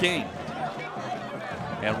for King.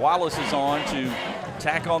 And Wallace is on to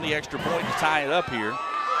tack on the extra point to tie it up here.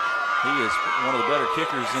 He is one of the better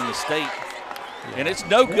kickers in the state. And it's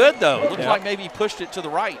no good, though. It looks like maybe he pushed it to the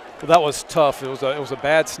right. Well, that was tough. It was a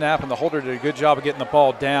bad snap, and the holder did a good job of getting the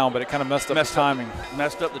ball down, but it kind of messed up the timing.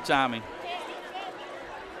 Messed up the timing.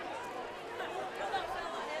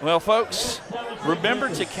 Well, folks, remember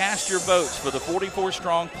to cast your votes for the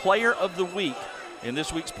 44-strong Player of the Week in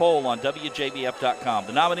this week's poll on WJBF.com.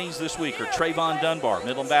 The nominees this week are Trayvon Dunbar,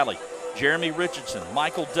 Midland Valley, Jeremy Richardson,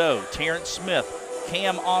 Michael Doe, Terrence Smith,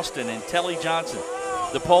 Cam Austin, and Telly Johnson.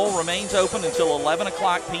 The poll remains open until 11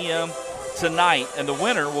 o'clock p.m. tonight, and the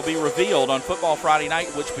winner will be revealed on Football Friday night,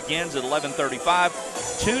 which begins at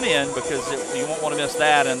 11:35. Tune in because you won't want to miss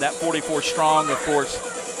that. And that 44 strong, of course,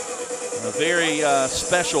 a very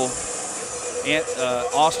special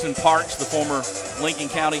Austin Parks, the former Lincoln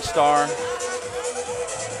County star,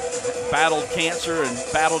 battled cancer and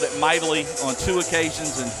battled it mightily on 2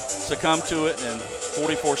 occasions and succumbed to it, and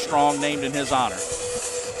 44 strong named in his honor.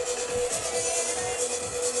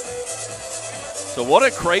 So what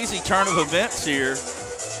a crazy turn of events here.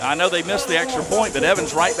 I know they missed the extra point, but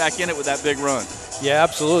Evans right back in it with that big run. Yeah,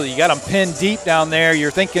 absolutely. You got them pinned deep down there.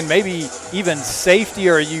 You're thinking maybe even safety,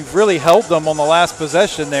 or you've really held them on the last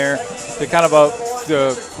possession there to kind of a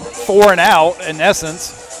 4 and out in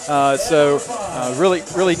essence.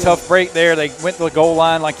 Really tough break there. They went to the goal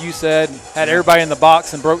line, like you said, had everybody in the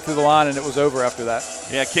box and broke through the line, and it was over after that.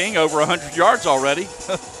 Yeah, King over 100 yards already,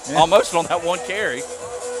 almost on that one carry.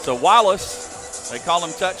 So Wallace, they call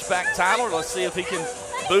him touchback Tyler. Let's see if he can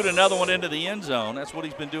boot another one into the end zone. That's what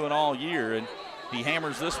he's been doing all year, and he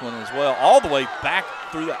hammers this one as well, all the way back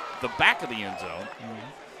through the back of the end zone.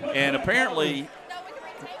 And apparently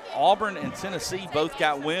Auburn and Tennessee both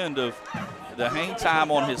got wind of the hang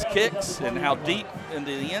time on his kicks and how deep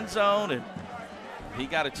into the end zone, and he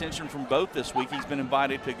got attention from both this week. He's been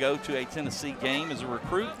invited to go to a Tennessee game as a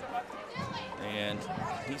recruit, and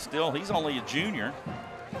he's only a junior.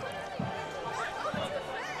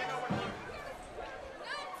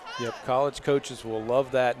 Yep, college coaches will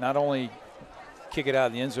love that. Not only kick it out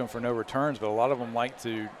of the end zone for no returns, but a lot of them like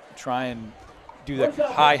to try and do the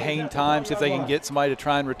high hang times if they can get somebody to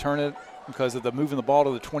try and return it, because of the moving the ball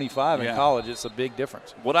to the 25 in college. It's a big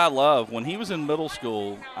difference. What I love, when he was in middle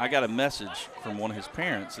school, I got a message from one of his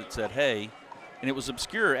parents that said, hey, and it was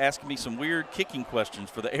obscure, asking me some weird kicking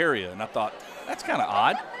questions for the area. And I thought, that's kind of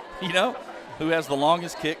odd, you know? Who has the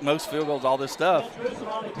longest kick, most field goals, all this stuff.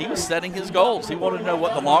 He was setting his goals. He wanted to know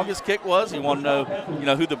what the longest kick was. He wanted to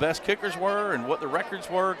know, who the best kickers were and what the records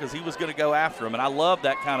were, because he was going to go after them. And I love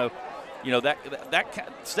that kind of,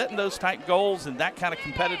 setting those type goals and that kind of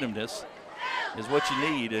competitiveness is what you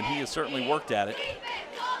need, and he has certainly worked at it.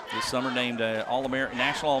 This summer named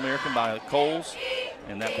National All-American by Coles,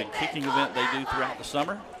 and that big kicking event they do throughout the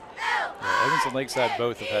summer. Yeah, Evans and Lakeside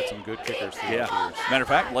both have had some good kickers through the years. Matter of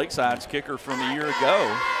fact, Lakeside's kicker from a year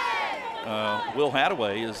ago, Will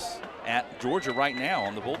Hadaway, is at Georgia right now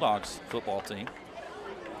on the Bulldogs football team.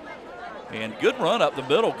 And good run up the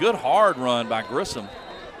middle, good hard run by Grissom.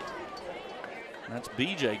 That's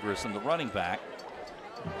B.J. Grissom, the running back.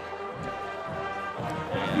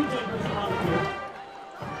 And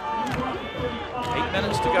 8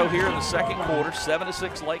 minutes to go here in the second quarter,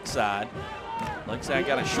 7-6 Lakeside. Lakeside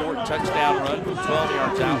got a short touchdown run from 12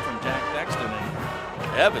 yards out from Jack Dexton,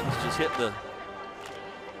 and Evans just hit the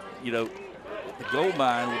goal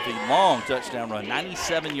line with the long touchdown run,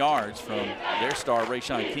 97 yards from their star,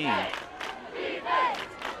 Rayshawn King.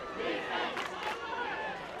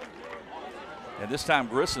 And this time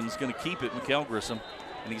Grissom's going to keep it, Mikael Grissom,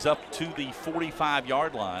 and he's up to the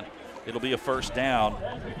 45-yard line. It'll be a first down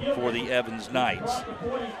for the Evans Knights.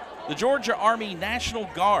 The Georgia Army National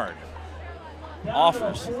Guard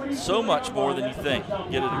offers so much more than you think.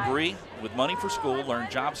 Get a degree with money for school, learn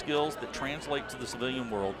job skills that translate to the civilian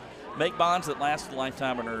world, make bonds that last a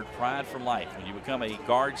lifetime, and earn pride for life. When you become a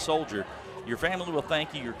Guard soldier, your family will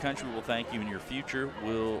thank you, your country will thank you, and your future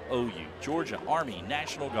will owe you. Georgia Army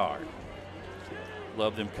National Guard.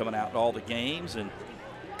 Love them coming out to all the games and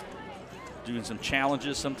doing some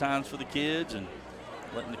challenges sometimes for the kids and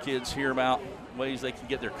letting the kids hear about ways they can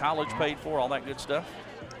get their college paid for, all that good stuff.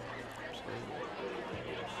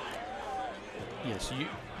 Yes, you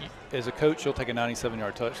as a coach, you'll take a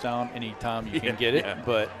 97-yard touchdown anytime you can get it,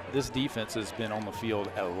 but this defense has been on the field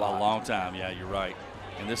a long time. Yeah, you're right.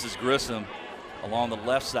 And this is Grissom along the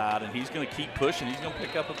left side, and he's going to keep pushing. He's going to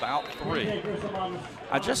pick up about 3.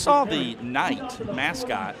 I just saw the Knight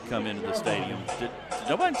mascot come into the stadium. Did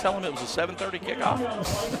nobody tell him it was a 7:30 kickoff?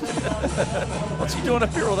 What's he doing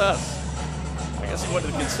up here with us? I guess he went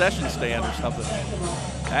to the concession stand or something.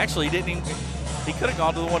 Actually, he didn't even, he could have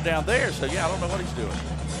gone to the one down there, so yeah, I don't know what he's doing.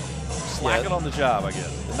 Slacking on the job, I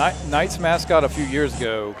guess. The Knights mascot a few years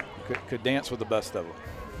ago could dance with the best of them.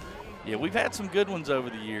 Yeah, we've had some good ones over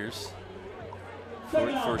the years,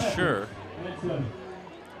 for sure.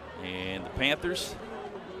 And the Panthers,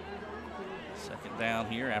 second down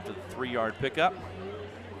here after the 3-yard pickup.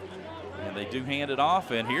 And they do hand it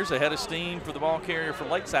off, and here's a head of steam for the ball carrier for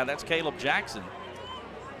Lakeside. That's Caleb Jackson.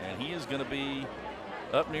 And he is going to be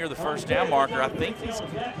up near the first down marker. I think he's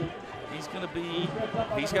going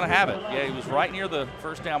to have it. Yeah, he was right near the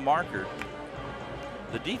first down marker.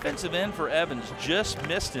 The defensive end for Evans just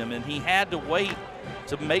missed him, and he had to wait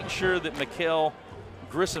to make sure that Mikael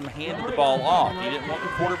Grissom handed the ball off. He didn't want the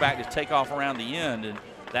quarterback to take off around the end, and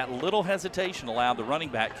that little hesitation allowed the running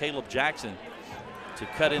back, Caleb Jackson, to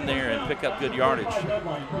cut in there and pick up good yardage.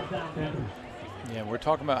 Yeah, we're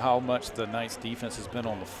talking about how much the Knights defense has been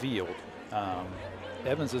on the field.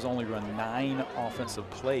 Evans has only run 9 offensive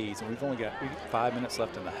plays, and we've only got 5 minutes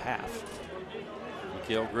left in the half.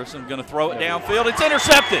 Mikael Grissom going to throw it downfield. It's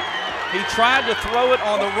intercepted. He tried to throw it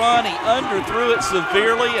on the run. He underthrew it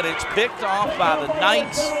severely, and it's picked off by the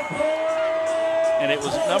Knights. And it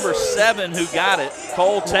was number 7 who got it,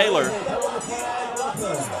 Cole Taylor.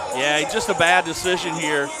 Yeah, just a bad decision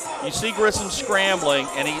here. You see Grissom scrambling,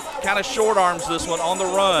 and he kind of short arms this one on the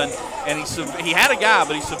run, and he had a guy,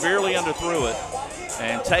 but he severely underthrew it.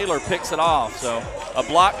 And Taylor picks it off. So a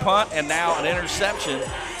block punt and now an interception.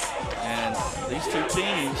 And these two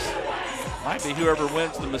teams might be whoever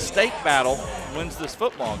wins the mistake battle wins this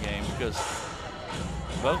football game, because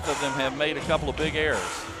both of them have made a couple of big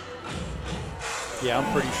errors. Yeah,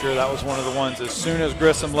 I'm pretty sure that was one of the ones. As soon as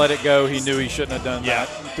Grissom let it go, he knew he shouldn't have done that.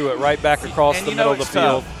 Threw it right back across the middle of the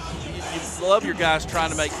field. You love your guys trying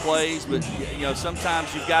to make plays, but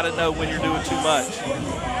sometimes you've got to know when you're doing too much.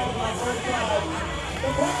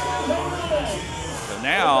 So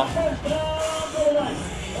now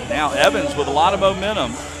Evans with a lot of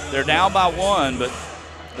momentum. They're down by 1, but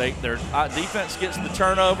their defense gets the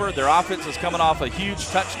turnover. Their offense is coming off a huge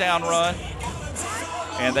touchdown run.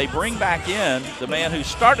 And they bring back in the man who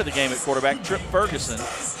started the game at quarterback, Trip Ferguson.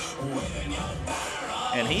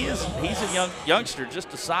 And he's a youngster,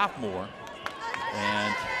 just a sophomore.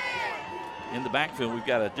 And in the backfield, we've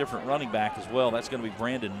got a different running back as well. That's going to be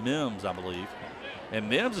Brandon Mims, I believe. And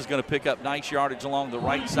Mims is going to pick up nice yardage along the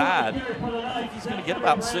right side. I think he's going to get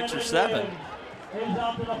about 6 or 7.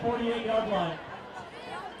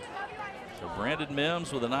 So Brandon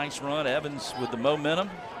Mims with a nice run. Evans with the momentum,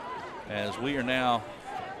 as we are now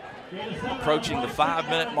approaching the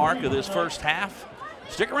 5-minute mark of this first half.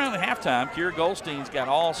 Stick around at halftime. Kira Goldstein's got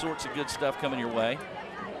all sorts of good stuff coming your way.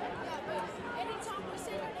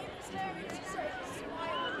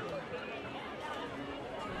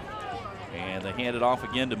 And they hand it off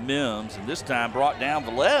again to Mims, and this time brought down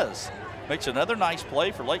Velez. Makes another nice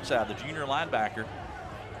play for Lakeside, the junior linebacker.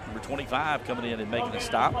 Number 25 coming in and making a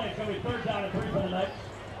stop.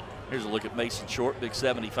 Here's a look at Mason Short, big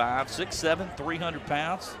 75, 6'7", 300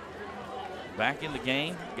 pounds. Back in the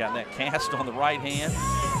game, got that cast on the right hand.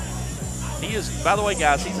 He is, by the way,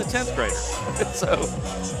 guys, he's a 10th grader. So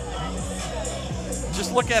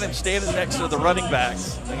just look at him standing next to the running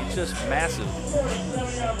backs. He's just massive.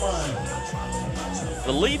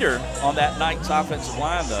 The leader on that Knights offensive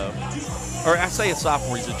line, though, or I say a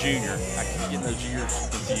sophomore, he's a junior. I keep getting those years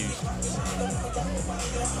confused.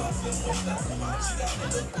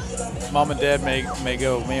 Mom and Dad may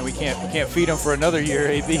go, man, we can't feed him for another year,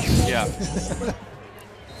 AB. Yeah.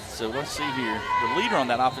 So let's see here. The leader on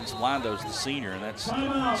that offensive line, though, is the senior, and that's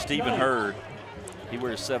Stephen Hurd. He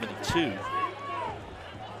wears 72.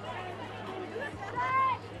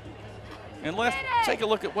 And let's take a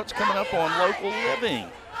look at what's coming up on Local Living.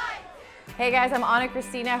 Hey guys, I'm Anna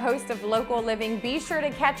Christina, host of Local Living. Be sure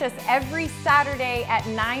to catch us every Saturday at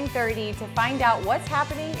 9:30 to find out what's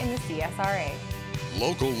happening in the CSRA.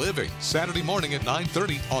 Local Living, Saturday morning at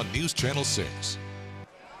 9:30 on News Channel 6.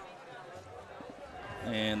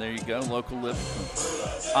 And there you go, Local Living.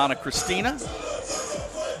 Anna Christina.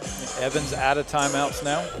 Evans out of timeouts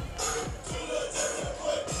now.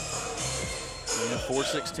 And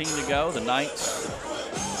 4:16 to go. The Knights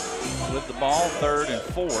with the ball, 3rd and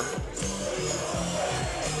 4.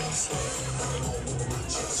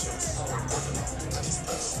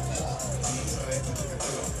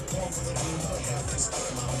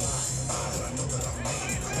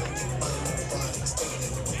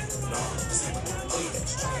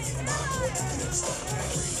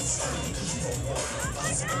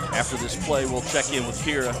 After this play, we'll check in with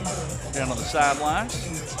Kira down on the sidelines.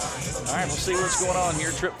 All right, we'll see what's going on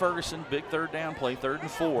here. Trip Ferguson, big 3rd down play, 3rd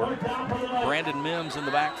and 4. Brandon Mims in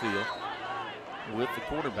the backfield with the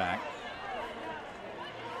quarterback.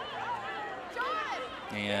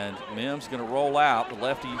 And Mims going to roll out. The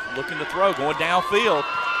lefty looking to throw, going downfield.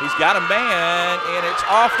 He's got a man, and it's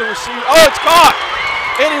off the receiver. Oh, it's caught.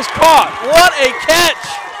 It is caught. What a catch.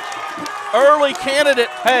 Early candidate.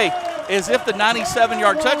 Hey, as if the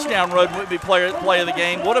 97-yard touchdown run would be play of the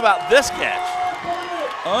game. What about this catch?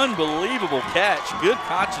 Unbelievable catch. Good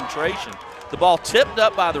concentration. The ball tipped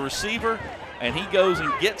up by the receiver, and he goes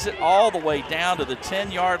and gets it all the way down to the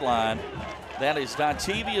 10-yard line. That is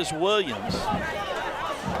Dontavius Williams.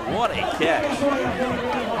 What a catch.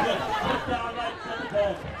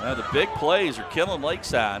 Now the big plays are killing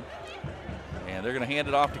Lakeside. And they're going to hand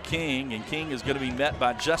it off to King, and King is going to be met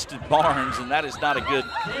by Justin Barnes, and that is not a good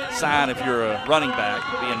sign if you're a running back,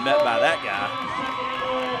 being met by that guy.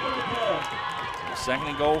 2nd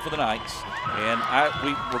and goal for the Knights. And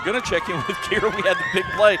we're going to check in with Kira. We had the big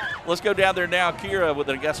play. Let's go down there now, Kira, with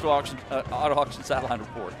the Auto Auction sideline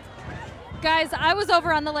report. Guys, I was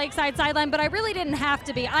over on the Lakeside sideline, but I really didn't have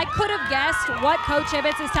to be. I could have guessed what Coach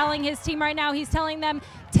Ibbets is telling his team right now. He's telling them,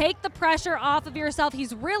 take the pressure off of yourself.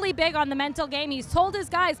 He's really big on the mental game. He's told his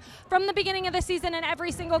guys from the beginning of the season in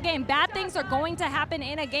every single game, bad things are going to happen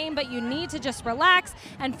in a game, but you need to just relax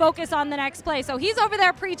and focus on the next play. So he's over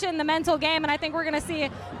there preaching the mental game, and I think we're going to see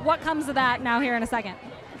what comes of that now here in a second.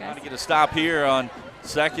 Trying to get a stop here on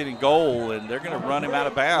 2nd and goal, and they're going to run him out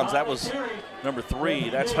of bounds. That was number 3.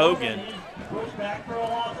 That's Hogan.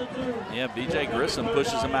 Yeah, B.J. Grissom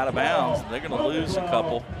pushes him out of bounds. They're going to lose a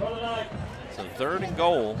couple. So 3rd and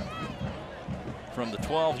goal from the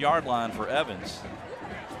 12-yard line for Evans.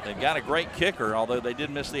 They've got a great kicker, although they did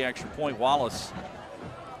miss the extra point. Wallace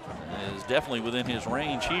is definitely within his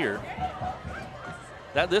range here.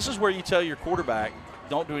 This is where you tell your quarterback,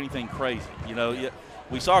 don't do anything crazy. You know,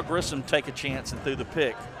 we saw Grissom take a chance and threw the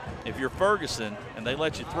pick. If you're Ferguson and they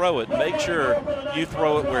let you throw it, make sure you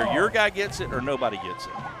throw it where your guy gets it or nobody gets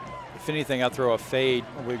it. If anything, I throw a fade.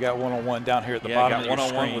 We've got one-on-one down here at the bottom of your screen.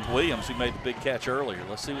 Yeah, got one-on-one with Williams, who made the big catch earlier.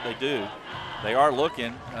 Let's see what they do. They are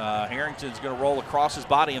looking. Harrington's going to roll across his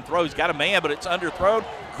body and throw. He's got a man, but it's underthrown.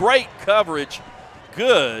 Great coverage.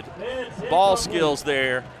 Good ball skills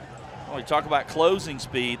there. When we talk about closing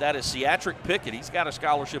speed, that is Seatric Pickett. He's got a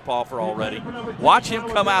scholarship offer already. Watch him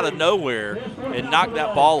come out of nowhere and knock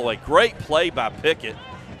that ball away. Great play by Pickett.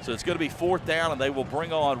 So it's going to be 4th down, and they will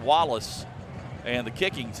bring on Wallace and the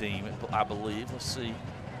kicking team, I believe. Let's see.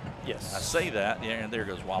 Yes. I say that. Yeah, and there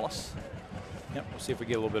goes Wallace. Yep, we'll see if we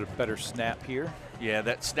get a little bit of better snap here. Yeah,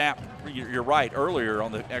 that snap, you're right. Earlier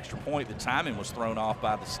on the extra point, the timing was thrown off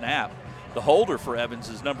by the snap. The holder for Evans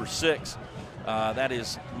is number 6. That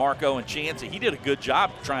is Marco and Chansey. He did a good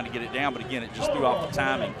job trying to get it down, but again, it just threw off the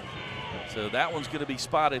timing. So that one's going to be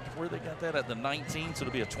spotted. Where they got that at the 19, so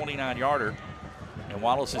it'll be a 29-yarder. And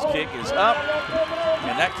Wallace's kick is up,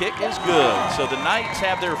 and that kick is good. So the Knights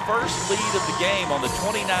have their first lead of the game on the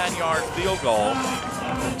 29-yard field goal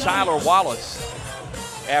from Tyler Wallace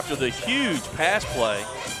after the huge pass play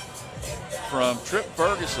from Trip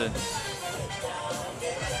Ferguson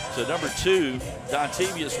to number 2,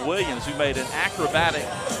 Dontavius Williams, who made an acrobatic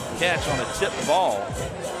catch on a tipped ball.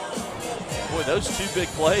 Boy, those 2 big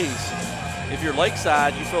plays. If you're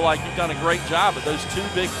Lakeside, you feel like you've done a great job, but those 2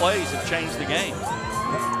 big plays have changed the game.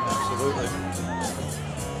 Absolutely.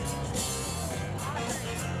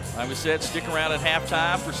 Like we said, stick around at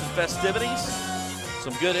halftime for some festivities,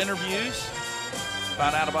 some good interviews,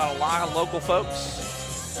 find out about a lot of local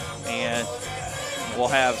folks, and We'll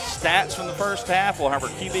have stats from the first half. We'll have our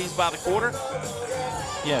QBs by the quarter.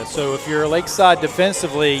 Yeah, so if you're Lakeside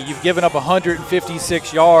defensively, you've given up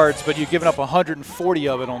 156 yards, but you've given up 140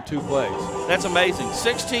 of it on 2 plays. That's amazing.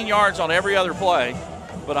 16 yards on every other play,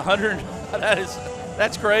 but 100,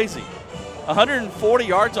 that's crazy. 140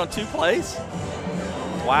 yards on 2 plays?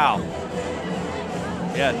 Wow.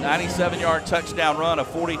 Yeah, 97-yard touchdown run, a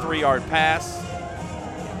 43-yard pass.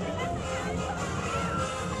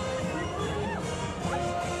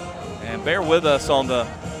 And bear with us on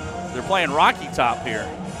they're playing Rocky Top here.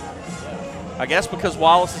 I guess because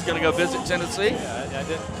Wallace is going to go visit Tennessee. Yeah,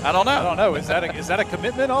 I don't know. I don't know. Is that a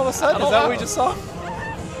commitment all of a sudden? Is that what we just saw?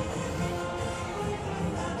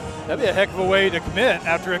 That'd be a heck of a way to commit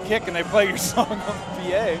after a kick and they play your song on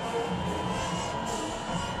the PA.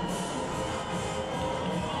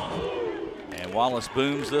 And Wallace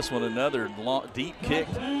booms this one, another deep kick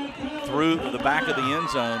through the back of the end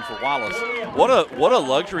zone for Wallace. What a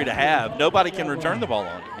luxury to have. Nobody can return the ball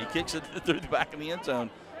on it. He kicks it through the back of the end zone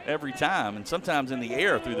every time, and sometimes in the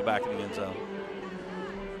air through the back of the end zone.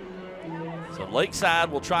 So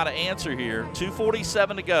Lakeside will try to answer here.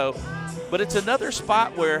 2:47 to go. But it's another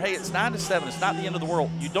spot where, hey, it's 9-7. It's not the end of the world.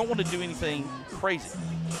 You don't want to do anything crazy.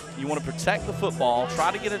 You want to protect the football,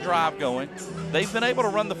 try to get a drive going. They've been able to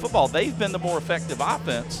run the football. They've been the more effective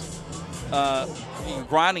offense,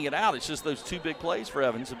 grinding it out. It's just those 2 big plays for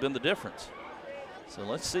Evans have been the difference. So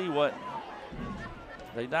let's see what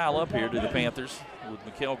they dial up here to the Panthers with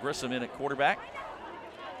Mikael Grissom in at quarterback.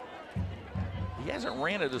 He hasn't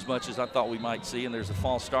ran it as much as I thought we might see, and there's a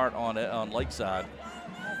false start on Lakeside.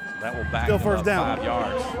 So that will back them first up down. 5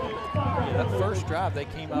 yards. Yeah, that first drive, they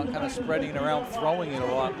came out kind of spreading it around, throwing it a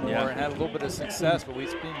lot more, and had a little bit of success, but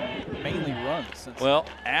we've been mainly runs since. Well,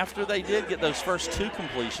 after they did get those first 2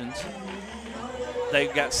 completions, they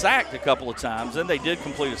got sacked a couple of times. Then they did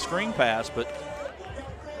complete a screen pass, but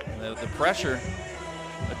the pressure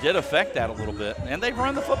did affect that a little bit. And they've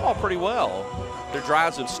run the football pretty well. Their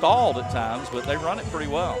drives have stalled at times, but they run it pretty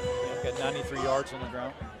well. Got 93 yards on the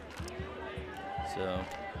ground. So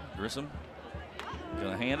Grissom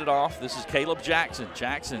going to hand it off. This is Caleb Jackson.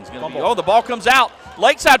 Jackson's going to be, oh, the ball comes out.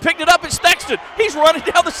 Lakeside picked it up. It's Thexton. He's running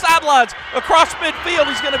down the sidelines across midfield.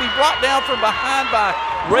 He's going to be brought down from behind by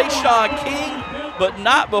Rayshawn King, but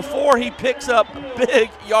not before he picks up big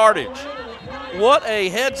yardage. What a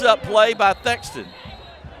heads-up play by Thexton.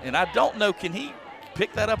 And I don't know, can he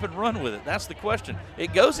pick that up and run with it? That's the question.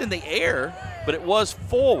 It goes in the air, but it was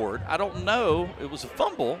forward. I don't know. It was a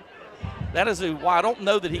fumble. That is why I don't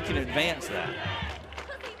know that he can advance that.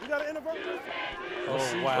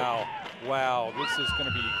 Oh, wow. Wow, this is going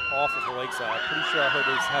to be awful for Lakeside. I'm pretty sure I heard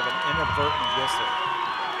they have an inadvertent whistle.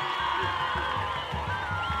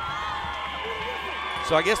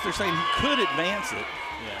 So I guess they're saying he could advance it.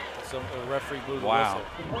 Yeah, so the referee blew the wow. whistle.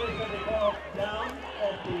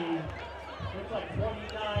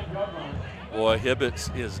 Boy, Hibbets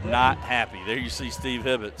is not happy. There you see Steve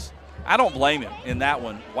Hibbets. I don't blame him in that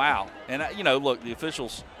one. Wow. And, you know, look, the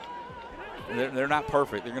officials, they're not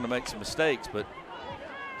perfect. They're going to make some mistakes, but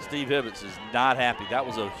Steve Hibbets is not happy. That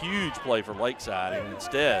was a huge play for Lakeside, and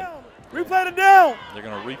instead, replay it down. They're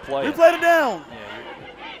going to replay it. Replay it down.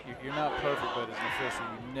 Yeah, you're not perfect, but as an official,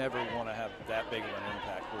 you never want to have that big of an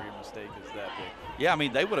impact where your mistake is that big. Yeah, I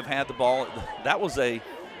mean, they would have had the ball. That was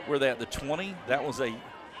were they at the 20? That was a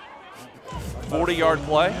 40-yard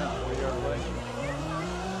play. Yeah, 40-yard play.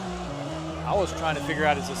 I was trying to figure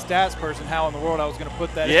out as a stats person how in the world I was going to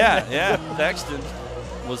put that in. Yeah. Thexton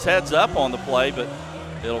was heads up on the play, but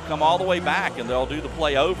it'll come all the way back, and they'll do the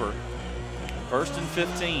play over. 1st and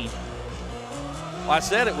 15. Well, I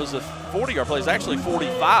said it was a 40-yard play. It's actually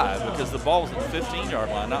 45 because the ball was at the 15-yard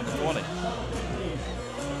line, not the 20.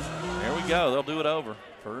 There we go. They'll do it over.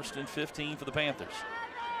 1st and 15 for the Panthers.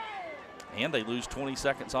 And they lose 20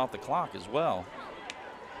 seconds off the clock as well.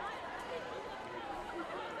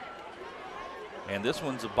 And this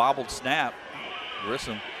one's a bobbled snap.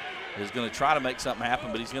 Grissom is going to try to make something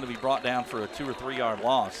happen, but he's going to be brought down for a 2 or 3 yard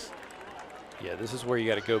loss. Yeah, this is where you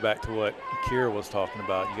got to go back to what Kira was talking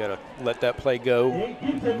about. You got to let that play go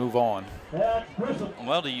and move on.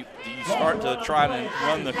 Well, do you start to try to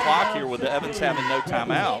run the clock here with the Evans having no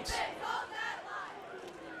timeouts?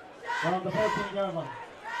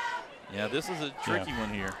 Yeah, this is a tricky one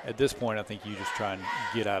here. At this point, I think you just try and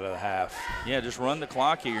get out of the half. Yeah, just run the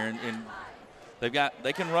clock here, and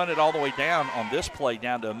they can run it all the way down on this play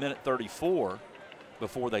down to a minute 34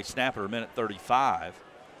 before they snap it, or a minute 35.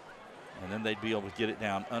 And then they'd be able to get it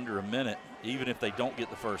down under a minute, even if they don't get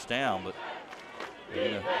the first down. But they're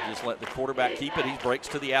going to just let the quarterback keep it. He breaks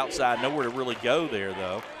to the outside. Nowhere to really go there,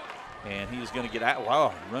 though. And he's going to get out. Wow,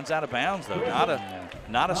 he runs out of bounds, though.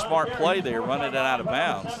 Not a smart play there, running it out of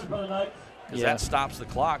bounds. Because that stops the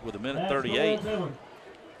clock with 1:38.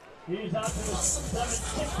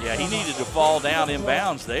 Yeah, he needed to fall down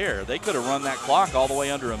inbounds there. They could have run that clock all the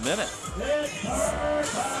way under a minute.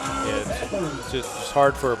 It's just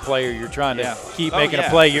hard for a player. You're trying to keep making a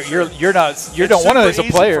play. You don't want to as a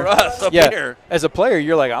player. For us up here. As a player,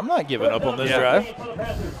 you're like, I'm not giving up on this drive.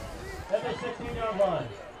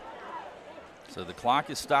 So the clock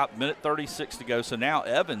is stopped, 1:36 to go. So now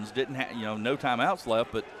Evans didn't have, no timeouts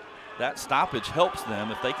left, but that stoppage helps them.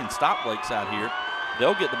 If they can stop Lakeside here,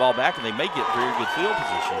 they'll get the ball back, and they may get very good field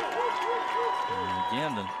position. And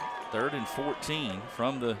again, the 3rd and 14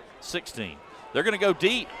 from the 16. They're going to go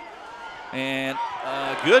deep, and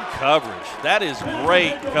good coverage. That is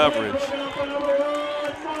great coverage.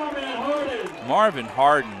 Norman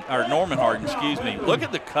Harden, excuse me. Look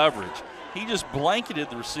at the coverage. He just blanketed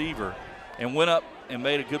the receiver and went up and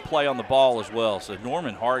made a good play on the ball as well. So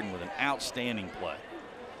Norman Harden with an outstanding play.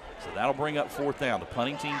 So that'll bring up 4th down. The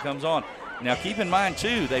punting team comes on. Now keep in mind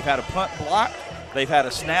too, they've had a punt block. They've had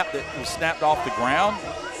a snap that was snapped off the ground.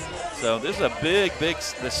 So this is a big,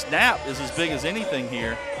 the snap is as big as anything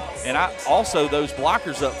here. And also those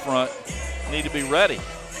blockers up front need to be ready.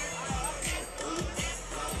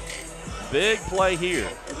 Big play here.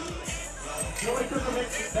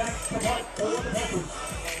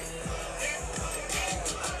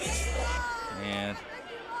 And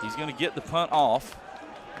he's going to get the punt off.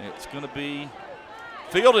 It's going to be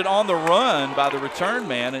fielded on the run by the return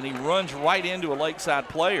man, and he runs right into a Lakeside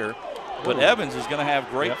player. But Evans is going to have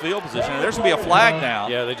great field position. And there's going to be a flag now.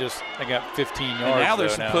 Yeah, they got 15 yards. And now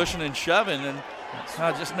there's some pushing and shoving, and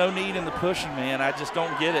just no need in the pushing, man. I just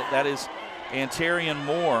don't get it. That is Antarian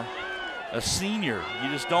Moore, a senior. You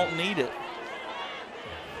just don't need it.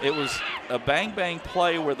 It was a bang-bang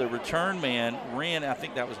play where the return man ran, I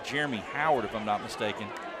think that was Jeremy Howard, if I'm not mistaken.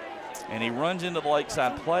 And he runs into the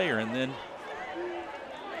Lakeside player, and then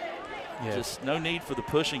just no need for the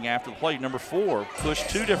pushing after the play. Number 4 pushed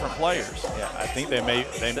 2 different players. Yeah, I think they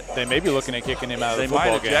may be looking at kicking him out of the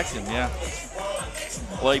football game. They might eject him, yeah.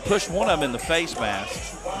 Well, he pushed one of them in the face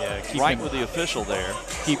mask. Yeah, right with the official there.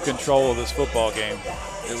 Keep control of this football game.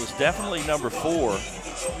 It was definitely number 4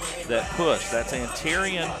 that pushed. That's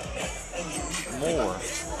Antarian Moore.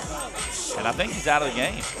 And I think he's out of the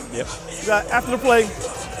game. Yep. After the play,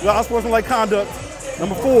 we got unsportsmanlike conduct.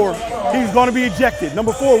 Number 4, he's going to be ejected.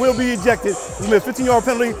 Number 4 will be ejected. It's going to be a 15-yard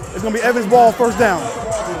penalty. It's going to be Evans' ball, 1st down.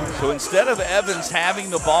 So instead of Evans having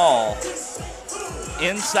the ball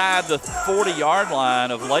inside the 40-yard line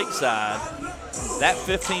of Lakeside, that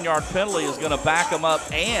 15-yard penalty is going to back him up,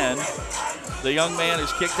 and the young man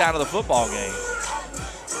is kicked out of the football game.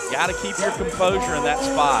 Got to keep your composure in that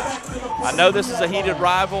spot. I know this is a heated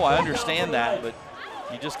rival. I understand that, but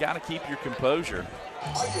you just got to keep your composure.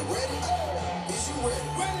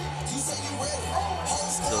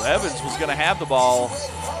 So Evans was going to have the ball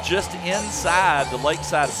just inside the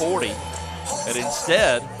Lakeside 40, and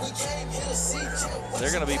instead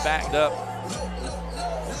they're going to be backed up.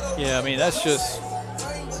 Yeah, I mean, that's just,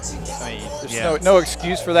 there's no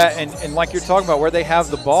excuse for that. And like you're talking about, where they have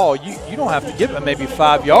the ball, you don't have to give them maybe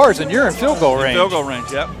 5 yards, and you're in field goal range. Field goal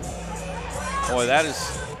range, yep. Boy, that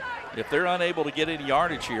is, if they're unable to get any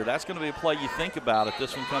yardage here, that's going to be a play you think about if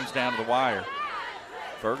this one comes down to the wire.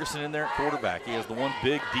 Ferguson in there at quarterback. He has the one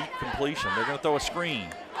big, deep completion. They're going to throw a screen.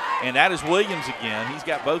 And that is Williams again. He's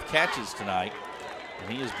got both catches tonight.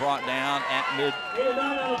 And he is brought down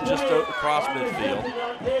at just across midfield.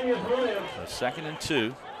 So 2nd and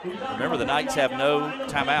 2. Remember, the Knights have no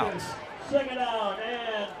timeouts. The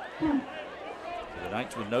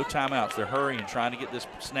Knights with no timeouts. They're hurrying, trying to get this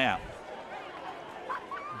snap.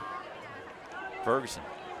 Ferguson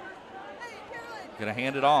going to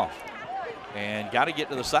hand it off. And got to get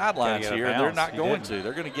to the sidelines here, and they're not going to.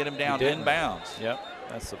 They're going to get him down inbounds. Yep,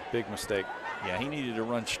 that's a big mistake. Yeah, he needed to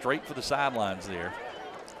run straight for the sidelines there.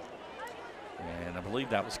 And I believe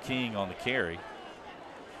that was King on the carry.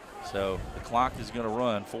 So the clock is going to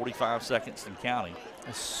run 45 seconds and counting.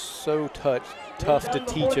 It's so tough to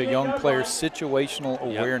teach a young player situational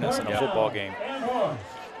awareness in a football game.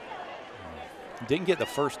 Didn't get the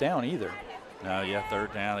 1st down either. No,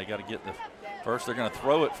 3rd down. They got to get the first. They're going to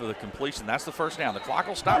throw it for the completion. That's the 1st down. The clock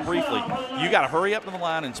will stop briefly. You got to hurry up to the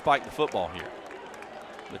line and spike the football here.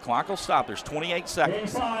 The clock will stop. There's 28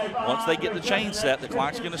 seconds. Once they get the chain set, the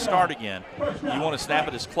clock's going to start again. You want to snap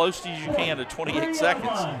it as close as you can to 28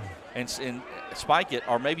 seconds and spike it,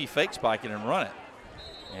 or maybe fake spike it and run it.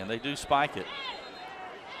 And they do spike it.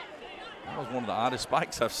 That was one of the oddest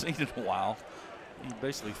spikes I've seen in a while. He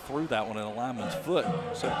basically threw that one in a lineman's foot.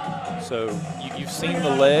 So you've seen the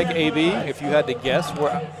leg, AB. If you had to guess,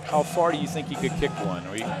 how far do you think he could kick one?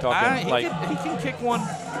 Are you talking he can kick one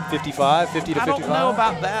 55, 50 to 55? I don't know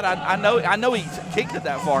about that. I know he's kicked it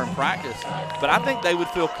that far in practice, but I think they would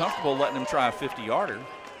feel comfortable letting him try a 50-yarder.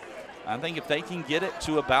 I think if they can get it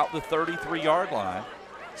to about the 33-yard line,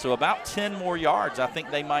 so about 10 more yards, I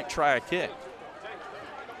think they might try a kick.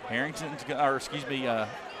 Ferguson's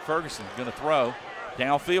going to throw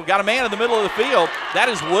downfield. Got a man in the middle of the field. That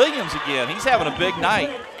is Williams again. He's having a big night.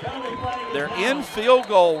 They're in field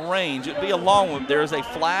goal range. It'd be a long one. There is a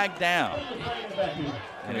flag down.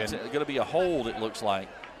 And it's going to be a hold, it looks like.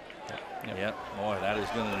 Yep. Boy, that is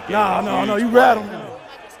going to get No, you rattled him.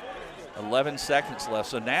 11 seconds left.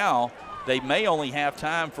 So now they may only have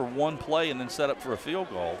time for one play and then set up for a field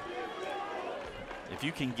goal. If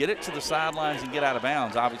you can get it to the sidelines and get out of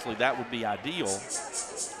bounds, obviously that would be ideal.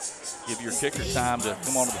 Give your kicker time to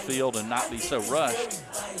come onto the field and not be so rushed.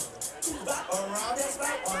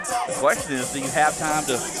 The question is, do you have time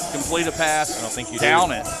to complete a pass? I don't think you down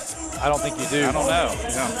do. it. I don't think you do. I don't know.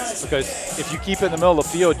 Yeah. Because if you keep it in the middle of the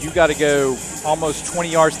field, you got to go almost 20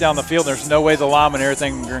 yards down the field. There's no way the lineman and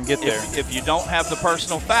everything are going to get there. If you don't have the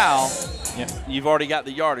personal foul, you've already got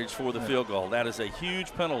the yardage for the field goal. That is a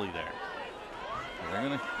huge penalty there. They're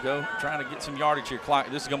going to go trying to get some yardage here.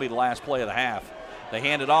 This is going to be the last play of the half. They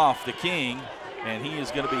hand it off to King, and he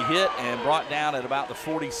is going to be hit and brought down at about the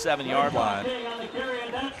 47-yard line.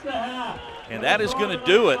 And that is going to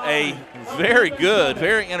do it. A very good,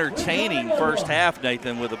 very entertaining first half,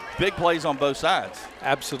 Nathan, with big plays on both sides.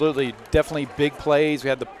 Absolutely. Definitely big plays. We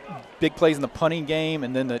had the big plays in the punting game,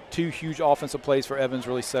 and then the two huge offensive plays for Evans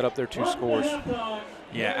really set up their two scores.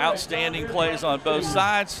 Yeah, outstanding plays on both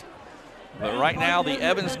sides. But right now, the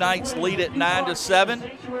Evans Knights lead at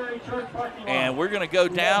 9-7. And we're going to go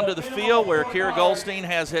down to the field where Kira Goldstein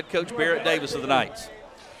has head coach Barrett Davis of the Knights.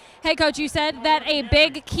 Hey, Coach, you said that a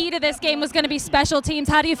big key to this game was going to be special teams.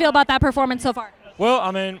 How do you feel about that performance so far? Well,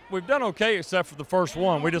 I mean, we've done okay except for the first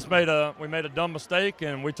one. We just made a dumb mistake,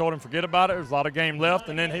 and we told him forget about it. There's a lot of game left,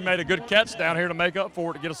 and then he made a good catch down here to make up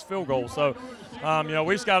for it to get us a field goal. So,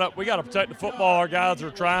 we just got to protect the football. Our guys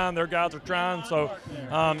are trying, their guys are trying. So,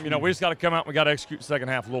 we just got to come out and we got to execute the second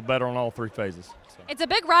half a little better on all three phases. So. It's a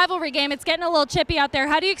big rivalry game. It's getting a little chippy out there.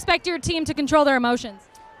 How do you expect your team to control their emotions?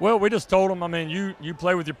 Well, we just told them, I mean, you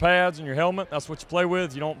play with your pads and your helmet. That's what you play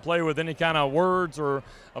with. You don't play with any kind of words or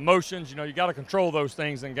emotions. You got to control those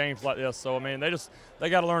things in games like this. So, I mean, they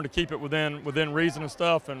got to learn to keep it within reason and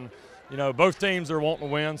stuff. And, both teams are wanting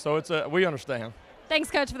to win. So we understand. Thanks,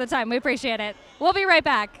 Coach, for the time. We appreciate it. We'll be right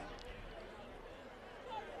back.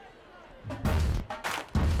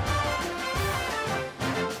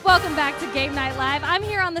 Welcome back to Game Night Live. I'm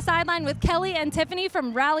here on the sideline with Kelly and Tiffany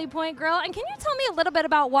from Rally Point Grill. And can you tell me a little bit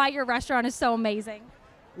about why your restaurant is so amazing?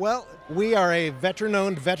 Well, we are a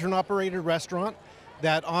veteran-owned, veteran-operated restaurant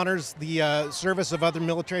that honors the service of other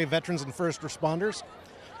military veterans and first responders.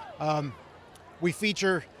 We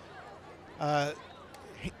feature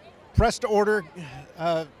press-to-order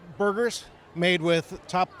burgers made with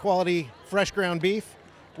top-quality fresh ground beef.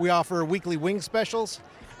 We offer weekly wing specials.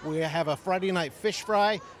 We have a Friday night fish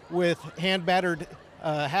fry with hand-battered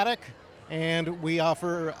haddock, and we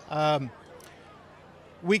offer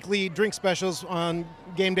weekly drink specials on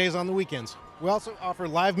game days on the weekends. We also offer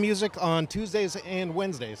live music on Tuesdays and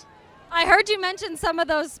Wednesdays. I heard you mention some of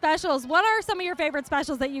those specials. What are some of your favorite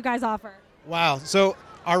specials that you guys offer? Wow, so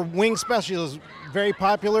our wing special is very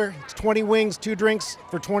popular. It's 20 wings, 2 drinks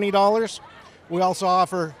for $20. We also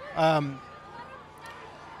offer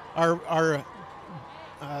our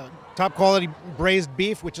top quality braised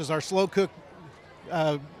beef, which is our slow cooked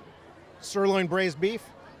sirloin braised beef,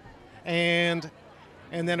 and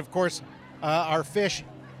then of course our fish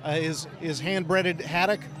is hand breaded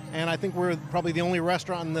haddock, and I think we're probably the only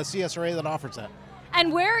restaurant in the CSRA that offers that.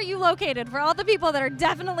 And where are you located for all the people that are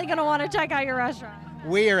definitely going to want to check out your restaurant?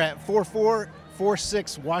 We are at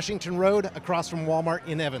 4446 Washington Road, across from Walmart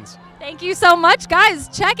in Evans. Thank you so much, guys.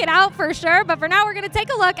 Check it out for sure. But for now, we're going to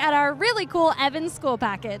take a look at our really cool Evans school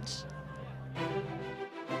package.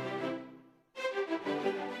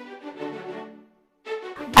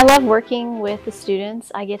 I love working with the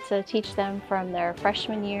students. I get to teach them from their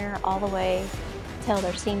freshman year all the way till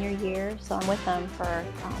their senior year. So I'm with them for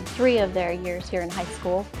 3 of their years here in high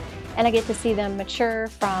school. And I get to see them mature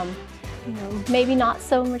from maybe not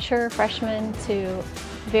so mature freshmen to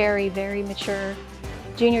very, very mature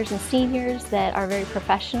juniors and seniors that are very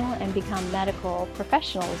professional and become medical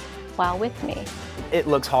professionals while with me. It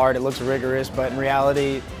looks hard, it looks rigorous, but in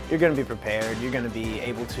reality, you're going to be prepared. You're going to be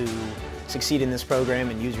able to succeed in this program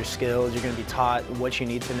and use your skills. You're going to be taught what you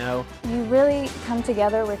need to know. You really come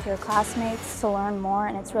together with your classmates to learn more,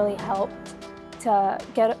 and it's really helped to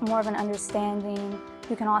get more of an understanding.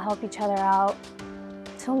 You can all help each other out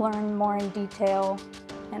to learn more in detail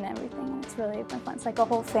and everything. It's really been fun. It's like a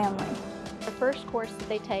whole family. The first course that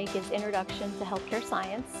they take is Introduction to Healthcare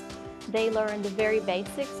Science. They learn the very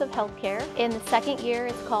basics of healthcare. In the second year,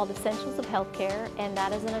 it's called Essentials of Healthcare, and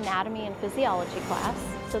that is an anatomy and physiology class.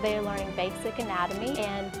 So they are learning basic anatomy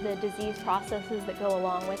and the disease processes that go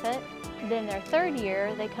along with it. Then their third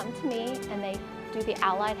year, they come to me and they do the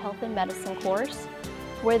Allied Health and Medicine course,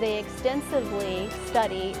 where they extensively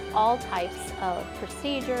study all types of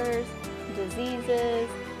procedures, diseases.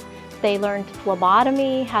 They learn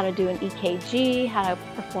phlebotomy, how to do an EKG, how to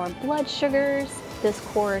perform blood sugars. This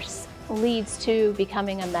course leads to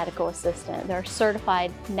becoming a medical assistant. They're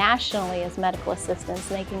certified nationally as medical assistants,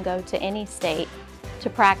 and they can go to any state to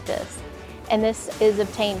practice. And this is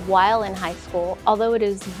obtained while in high school. Although it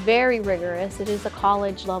is very rigorous, it is a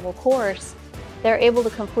college level course, they're able to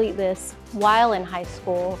complete this while in high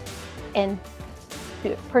school and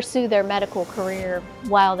pursue their medical career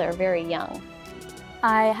while they're very young.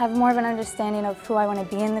 I have more of an understanding of who I want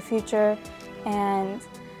to be in the future, and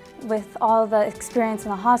with all the experience in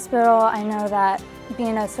the hospital, I know that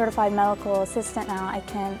being a certified medical assistant now, I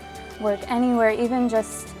can work anywhere, even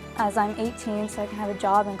just as I'm 18, so I can have a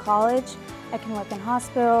job in college. I can work in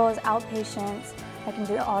hospitals, outpatients. I can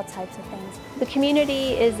do all types of things. The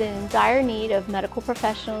community is in dire need of medical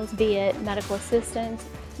professionals, be it medical assistants,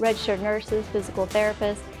 registered nurses, physical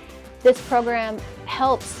therapists. This program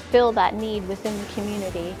helps fill that need within the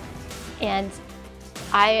community, and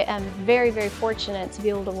I am very, very fortunate to be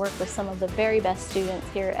able to work with some of the very best students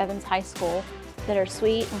here at Evans High School that are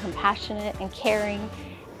sweet and compassionate and caring,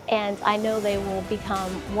 and I know they will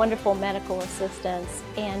become wonderful medical assistants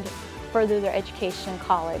and further their education in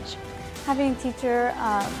college. Having a teacher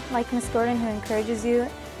like Ms. Gordon who encourages you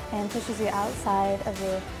and pushes you outside of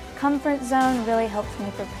your comfort zone really helps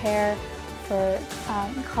me prepare for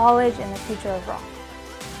college and the future overall.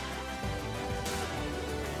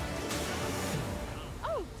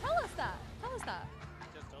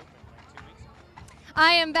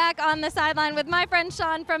 I am back on the sideline with my friend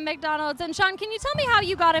Sean from McDonald's. And Sean, can you tell me how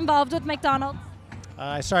you got involved with McDonald's?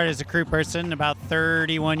 I started as a crew person about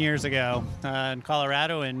 31 years ago in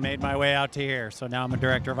Colorado and made my way out to here. So now I'm a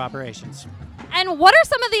director of operations. And what are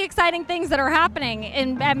some of the exciting things that are happening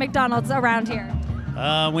at McDonald's around here?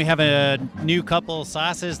 We have a new couple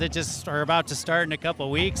sauces that just are about to start in a couple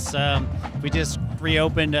weeks. We just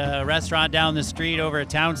reopened a restaurant down the street over at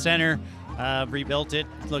Town Center. Rebuilt it.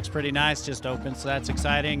 Looks pretty nice, just opened, so that's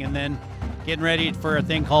exciting. And then getting ready for a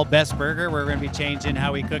thing called Best Burger. We're going to be changing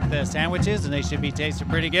how we cook the sandwiches, and they should be tasting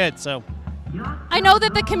pretty good. So I know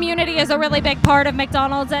that the community is a really big part of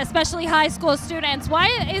McDonald's, especially high school students. Why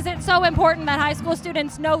is it so important that high school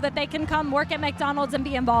students know that they can come work at McDonald's and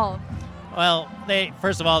be involved? Well,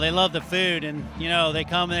 first of all, they love the food, and they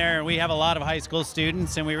come there, and we have a lot of high school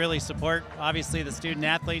students, and we really support obviously the student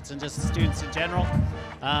athletes and just the students in general.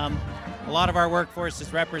 A lot of our workforce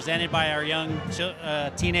is represented by our young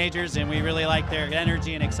teenagers, and we really like their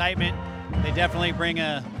energy and excitement. They definitely bring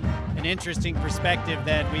an interesting perspective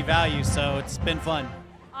that we value, so it's been fun.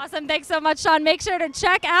 Awesome. Thanks so much, Sean. Make sure to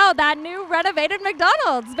check out that new renovated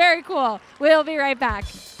McDonald's. Very cool. We'll be right back.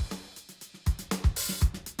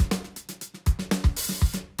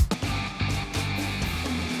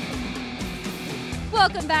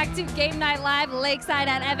 Welcome back to Game Night Live, Lakeside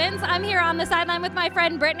at Evans. I'm here on the sideline with my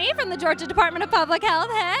friend Brittany from the Georgia Department of Public Health.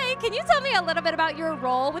 Hey, can you tell me a little bit about your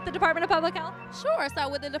role with the Department of Public Health? Sure. So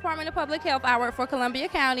with the Department of Public Health, I work for Columbia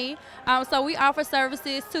County. So we offer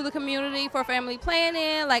services to the community for family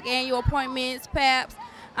planning, like annual appointments, PAPs,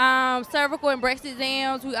 cervical and breast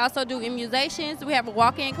exams. We also do immunizations. We have a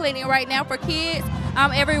walk-in clinic right now for kids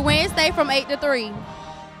every Wednesday from 8 to 3.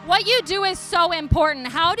 What you do is so important.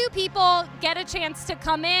 How do people get a chance to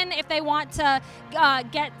come in if they want to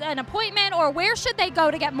get an appointment, or where should they go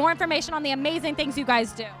to get more information on the amazing things you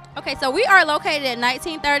guys do? Okay, so we are located at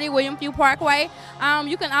 1930 William Few Parkway.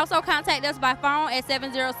 You can also contact us by phone at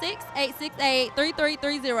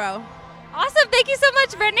 706-868-3330. Awesome. Thank you so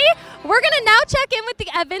much, Brittany. We're going to now check in with the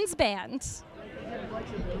Evans Band.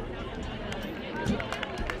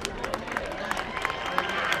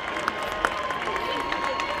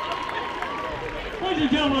 Ladies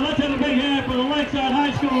and gentlemen, let's have a big hand for the Lakeside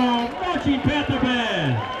High School Marching Panther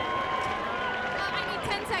Band. I need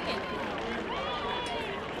 10 seconds.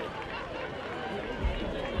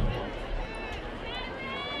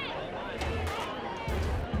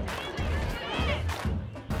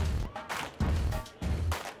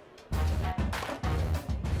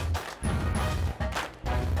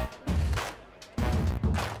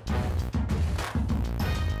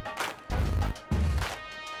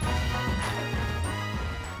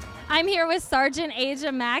 I'm here with Sergeant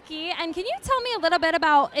Aja Mackey, and can you tell me a little bit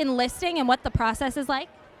about enlisting and what the process is like?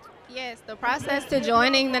 Yes, the process to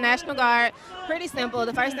joining the National Guard, pretty simple.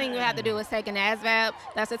 The first thing you have to do is take an ASVAB.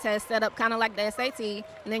 That's a test set up kind of like the SAT,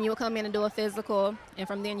 and then you'll come in and do a physical, and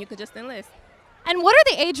from then you could just enlist. And what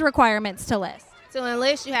are the age requirements to enlist? To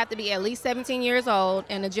enlist, you have to be at least 17 years old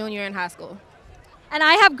and a junior in high school. And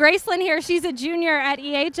I have Gracelyn here. She's a junior at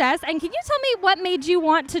EHS. And can you tell me what made you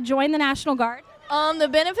want to join the National Guard? The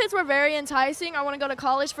benefits were very enticing. I want to go to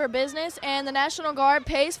college for business, and the National Guard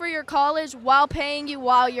pays for your college while paying you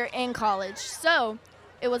while you're in college. So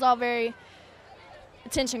it was all very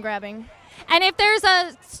attention-grabbing. And if there's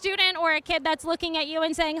a student or a kid that's looking at you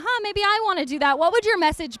and saying, maybe I want to do that, what would your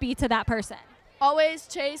message be to that person? Always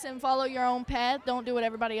chase and follow your own path. Don't do what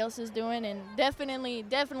everybody else is doing, and definitely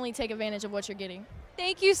take advantage of what you're getting.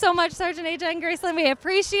 Thank you so much, Sergeant Aja and Gracelyn. We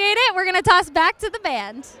appreciate it. We're going to toss back to the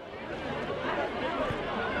band.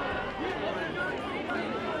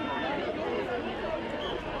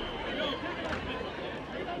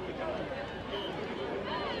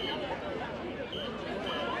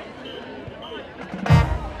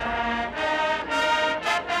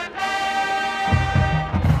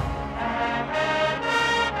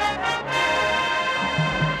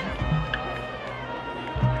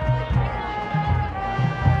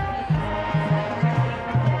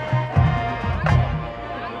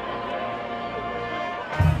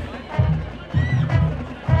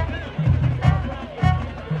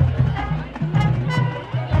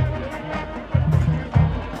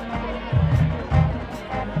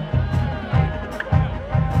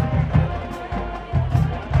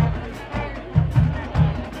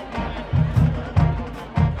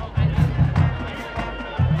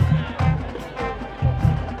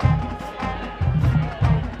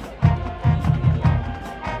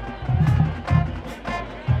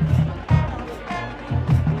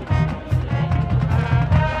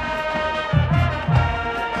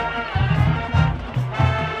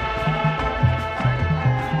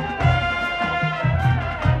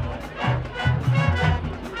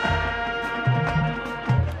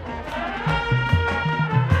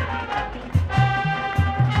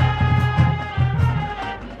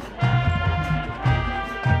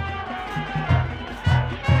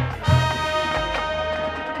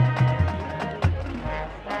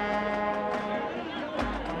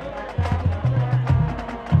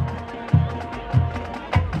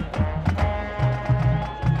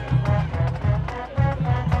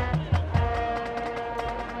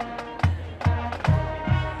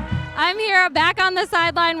 I'm here back on the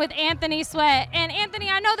sideline with Anthony Sweat. And Anthony,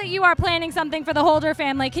 I know that you are planning something for the Holder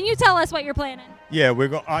family. Can you tell us what you're planning? Yeah, we're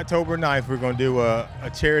going October 9th. We're going to do a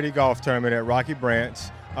charity golf tournament at Rocky Branch.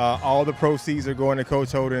 All the proceeds are going to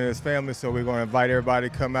Coach Holder and his family, so we're going to invite everybody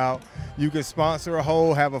to come out. You can sponsor a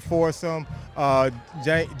hole, have a foursome.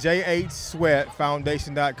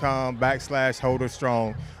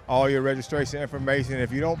 jhsweatfoundation.com/HolderStrong. All your registration information.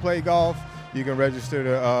 If you don't play golf, you can register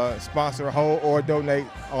to sponsor a hole or donate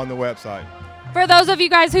on the website. For those of you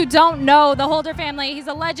guys who don't know the Holder family, he's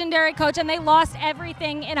a legendary coach and they lost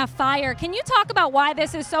everything in a fire. Can you talk about why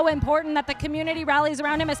this is so important that the community rallies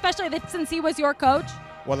around him, especially since he was your coach?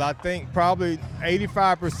 Well, I think probably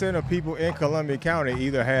 85% of people in Columbia County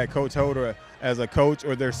either had Coach Holder as a coach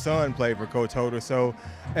or their son played for Coach Holder. So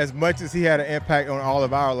as much as he had an impact on all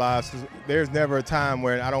of our lives, there's never a time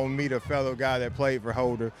when I don't meet a fellow guy that played for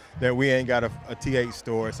Holder that we ain't got a TH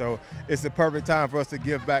store. So it's the perfect time for us to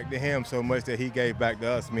give back to him so much that he gave back to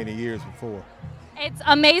us many years before. It's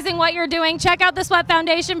amazing what you're doing. Check out the Sweat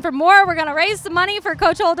Foundation for more. We're going to raise some money for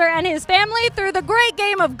Coach Holder and his family through the great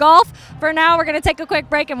game of golf. For now, we're going to take a quick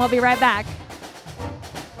break and we'll be right back.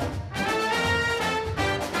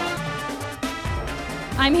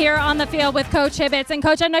 I'm here on the field with Coach Hibbets. And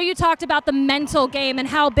Coach, I know you talked about the mental game and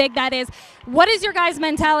how big that is. What is your guys'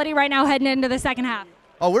 mentality right now heading into the second half?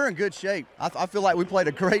 Oh, we're in good shape. I feel like we played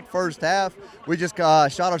a great first half. We just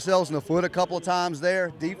shot ourselves in the foot a couple of times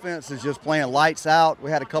there. Defense is just playing lights out.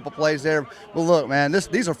 We had a couple plays there. But look, man,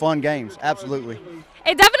 these are fun games, absolutely.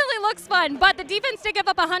 It definitely looks fun, but the defense did give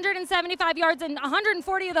up 175 yards, and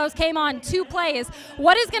 140 of those came on 2 plays.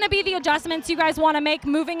 What is going to be the adjustments you guys want to make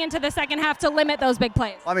moving into the second half to limit those big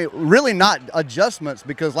plays? I mean, really not adjustments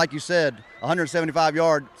because, like you said, 175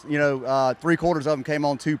 yards, 3/4 of them came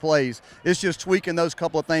on 2 plays. It's just tweaking those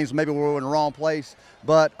couple of things. Maybe we're in the wrong place,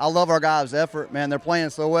 but I love our guys' effort, man. They're playing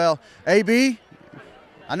so well. AB,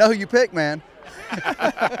 I know who you picked, man. All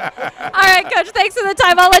right, Coach, thanks for the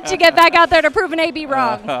time. I'll let you get back out there to prove an AB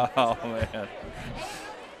wrong. Oh, man.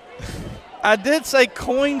 I did say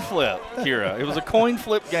coin flip, Kira. It was a coin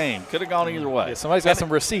flip game. Could have gone either way. Yeah, somebody's got some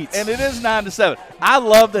receipts. And it is 9-7. I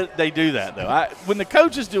love that they do that, though. When the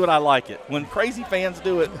coaches do it, I like it. When crazy fans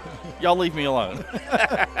do it, y'all leave me alone.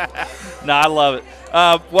 No, I love it.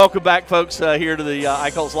 Welcome back, folks, here to the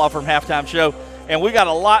Eichholtz Law Firm Halftime Show. And we got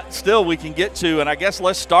a lot still we can get to, and I guess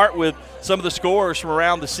let's start with some of the scores from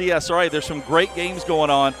around the CSRA. There's some great games going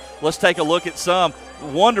on. Let's take a look at some.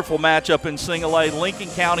 Wonderful matchup in Single A, Lincoln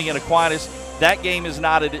County and Aquinas. That game is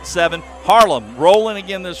knotted at 7. Harlem rolling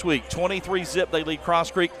again this week, 23-zip. They lead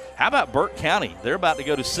Cross Creek. How about Burke County? They're about to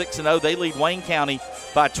go to 6-0. They lead Wayne County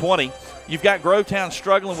by 20. You've got Grovetown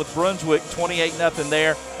struggling with Brunswick, 28-0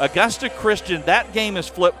 there. Augusta Christian, that game is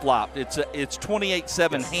flip-flopped. It's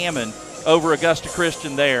 28-7 Hammond over Augusta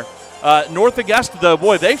Christian there. North Augusta, though,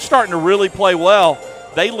 boy, they're starting to really play well.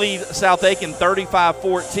 They lead South Aiken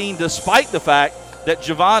 35-14, despite the fact that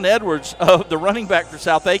Javon Edwards, the running back for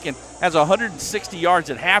South Aiken, has 160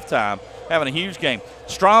 yards at halftime, having a huge game.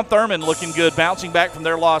 Strom Thurmond looking good, bouncing back from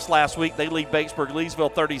their loss last week. They lead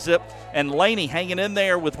Batesburg-Leesville 30-zip. And Laney hanging in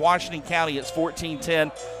there with Washington County. It's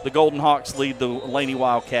 14-10. The Golden Hawks lead the Laney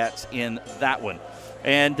Wildcats in that one.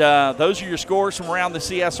 And those are your scores from around the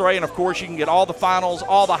CSRA. And, of course, you can get all the finals,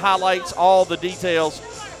 all the highlights, all the details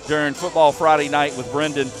during Football Friday night with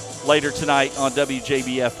Brendan later tonight on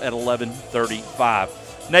WJBF at 11:35.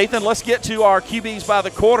 Nathan, let's get to our QBs by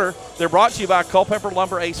the quarter. They're brought to you by Culpeper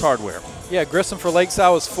Lumber Ace Hardware. Yeah, Grissom for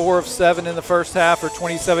Lakeside was 4 of 7 in the first half for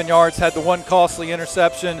 27 yards, had the one costly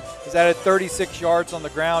interception. He's added 36 yards on the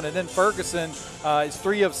ground. And then Ferguson is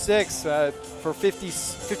 3 of 6 for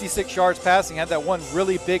 56 yards passing, had that one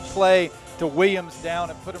really big play to Williams down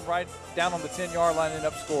and put him right down on the 10-yard line and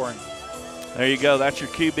ended up scoring. There you go. That's your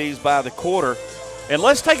QBs by the quarter. And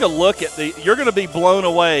let's take a look at you're going to be blown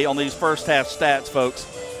away on these first half stats, folks.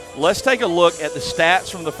 Let's take a look at the stats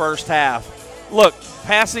from the first half. Look,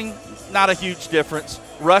 passing, not a huge difference.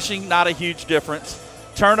 Rushing, not a huge difference.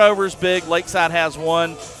 Turnovers, big. Lakeside has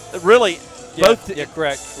 1. Really, both. Yeah,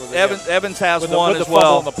 correct. Evans has 1 as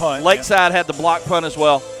well. Punt, Lakeside had the block punt as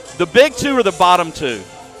well. The big 2 are the bottom 2.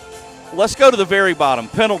 Let's go to the very bottom.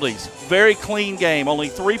 Penalties. Very clean game. Only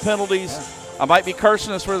 3 penalties. I might be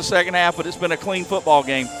cursing us for the second half, but it's been a clean football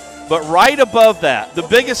game. But right above that, the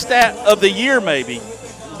biggest stat of the year maybe,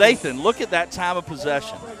 Nathan, look at that time of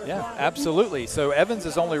possession. Yeah, absolutely. So Evans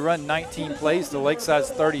has only run 19 plays to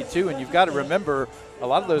Lakeside's 32, and you've got to remember a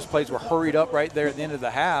lot of those plays were hurried up right there at the end of the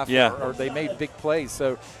half, or they made big plays.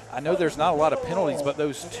 So I know there's not a lot of penalties, but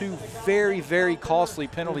those 2 very, very costly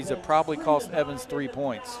penalties have probably cost Evans 3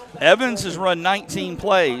 points. Evans has run 19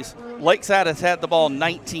 plays. Lakeside has had the ball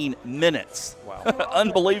 19 minutes. Wow.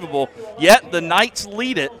 Unbelievable. Yet the Knights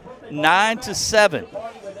lead it 9-7.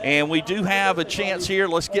 And we do have a chance here.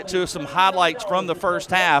 Let's get to some highlights from the first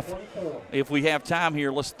half. If we have time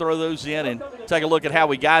here, let's throw those in and take a look at how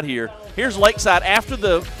we got here. Here's Lakeside after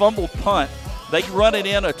the fumbled punt. They run it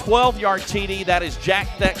in, a 12-yard TD. That is Jack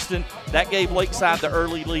Dexton. That gave Lakeside the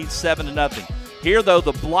early lead 7-0. Here, though,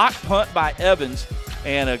 the block punt by Evans,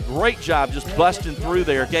 and a great job just busting through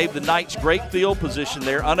there. Gave the Knights great field position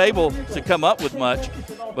there, unable to come up with much.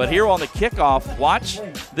 But here on the kickoff, watch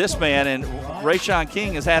this man, and Rayshawn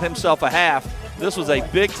King has had himself a half. This was a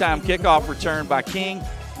big-time kickoff return by King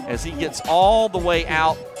as he gets all the way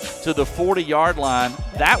out to the 40-yard line.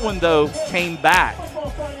 That one, though, came back.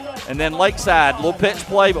 And then Lakeside, little pitch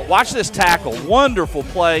play, but watch this tackle. Wonderful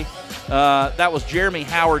play. That was Jeremy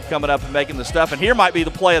Howard coming up and making the stuff. And here might be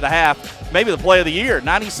the play of the half, maybe the play of the year.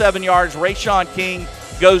 97 yards, Rayshawn King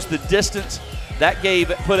goes the distance. That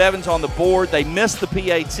put Evans on the board. They missed the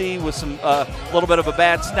PAT with some little bit of a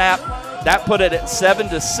bad snap. That put it at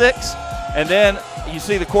 7-6. And then you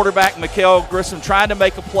see the quarterback, Mikael Grissom, trying to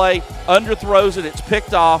make a play, underthrows it. It's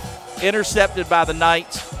picked off, intercepted by the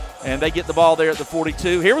Knights, and they get the ball there at the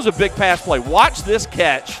 42. Here was a big pass play. Watch this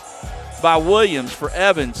catch by Williams for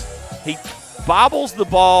Evans. He bobbles the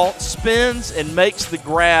ball, spins, and makes the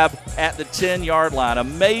grab at the 10-yard line.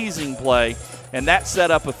 Amazing play. And that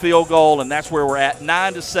set up a field goal, and that's where we're at,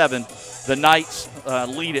 9-7. The Knights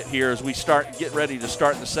lead it here as we get ready to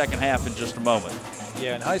start the second half in just a moment.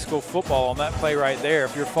 Yeah, in high school football, on that play right there,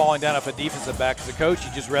 if you're falling down off a defensive back as a coach,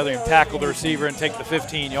 you just rather him tackle the receiver and take the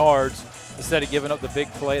 15 yards instead of giving up the big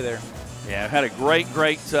play there. Yeah, had a great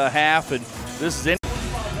half, and this is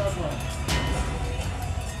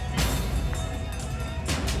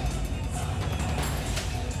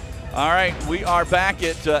All right, we are back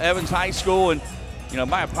at Evans High School, and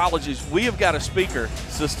my apologies. We have got a speaker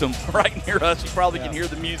system right near us. You probably can hear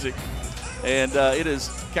the music, and it is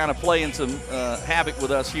kind of playing some havoc with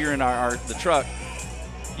us here in the truck.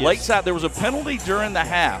 Yes. Lakeside, there was a penalty during the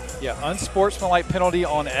half. Yeah, unsportsmanlike penalty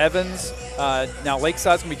on Evans. Now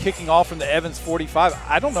Lakeside's going to be kicking off from the Evans 45.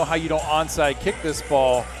 I don't know how you don't onside kick this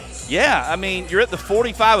ball. Yeah, I mean, you're at the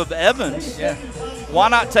 45 of Evans. Yeah. Why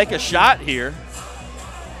not take a shot here?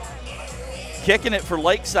 Kicking it for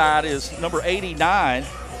Lakeside is number 89.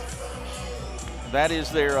 That is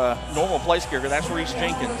their normal place kicker. That's Reese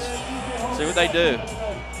Jenkins. See what they do.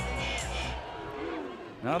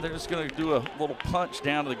 Now they're just going to do a little punch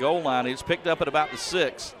down to the goal line. It's picked up at about the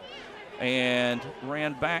 6 and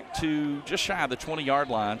ran back to just shy of the 20-yard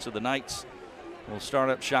line. So the Knights will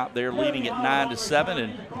start up shop there, leading at 9-7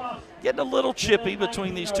 and getting a little chippy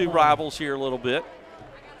between these two rivals here a little bit.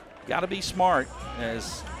 Got to be smart,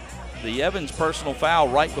 as the Evans personal foul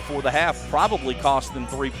right before the half probably cost them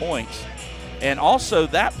 3 points. And also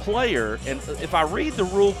that player, and if I read the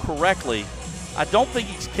rule correctly, I don't think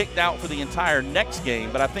he's kicked out for the entire next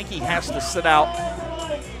game, but I think he has to sit out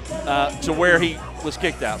to where he was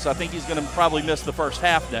kicked out. So I think he's going to probably miss the first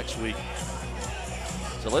half next week.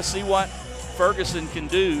 So let's see what Ferguson can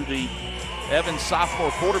do, the Evans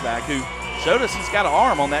sophomore quarterback, who showed us he's got an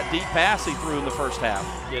arm on that deep pass he threw in the first half.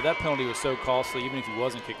 Yeah, that penalty was so costly. Even if he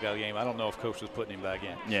wasn't kicked out of the game, I don't know if Coach was putting him back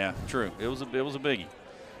in. Yeah, true. It was a biggie.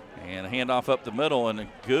 And a handoff up the middle and a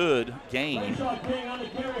good gain.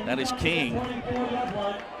 That is King.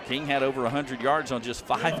 King had over 100 yards on just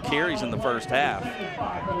 5 carries in the first half.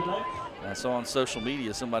 I saw on social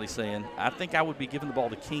media somebody saying, I think I would be giving the ball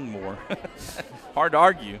to King more. Hard to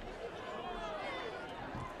argue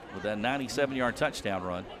with that 97-yard touchdown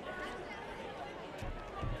run.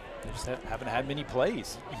 They just haven't had many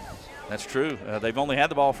plays. That's true. They've only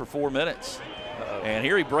had the ball for 4 minutes. And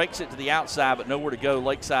here he breaks it to the outside, but nowhere to go.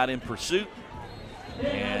 Lakeside in pursuit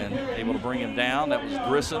and able to bring him down. That was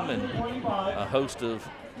Grissom and a host of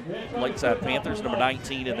Lakeside Panthers. Number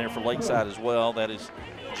 19 in there for Lakeside as well. That is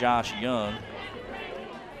Josh Young.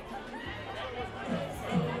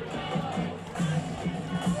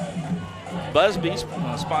 Busby's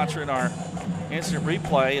sponsoring our instant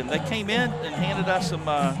replay, and they came in and handed us some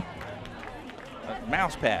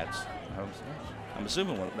mouse pads. I'm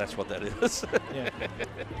assuming that's what that is. Yeah.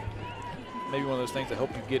 Maybe one of those things that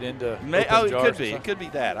help you get into oh, it could be. It could be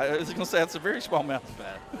that. I was going to say it's a very small mouse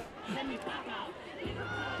pad.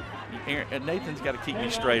 And Nathan's got to keep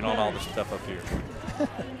me straight on all this stuff up here.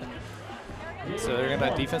 So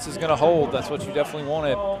that defense is going to hold. That's what you definitely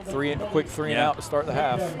wanted. A quick three and out to start the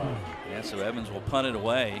half. Yeah, so Evans will punt it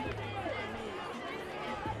away.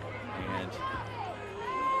 And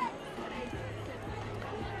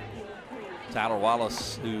Tyler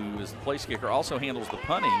Wallace, who is the place kicker, also handles the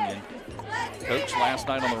punting. And Coach last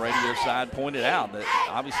night on the radio side pointed out that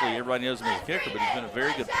obviously everybody knows him as a kicker, but he's been a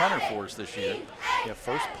very good punter for us this year. Yeah,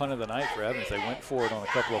 first punt of the night for Evans. They went for it on a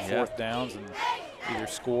couple of fourth downs and either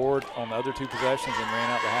scored on the other 2 possessions and ran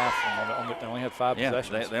out the half. They only had 5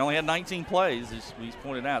 possessions. They only had 19 plays, as he's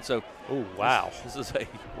pointed out. So, oh, wow. This is a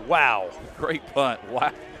great punt.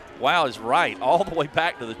 Wow is right, all the way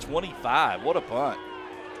back to the 25. What a punt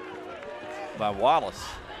by Wallace.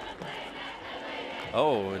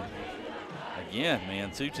 Oh, and again,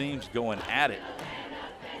 man, 2 teams going at it.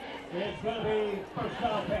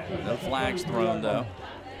 No flags thrown, though.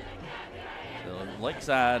 So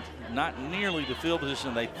Lakeside not nearly the field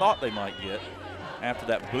position they thought they might get after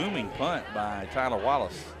that booming punt by Tyler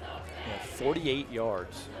Wallace. Yeah, 48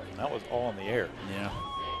 yards. And that was all in the air.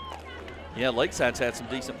 Yeah, Lakeside's had some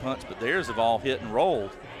decent punts, but theirs have all hit and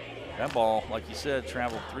rolled. That ball, like you said,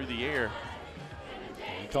 traveled through the air.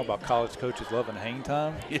 You talk about college coaches loving hang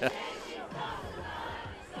time? Yeah.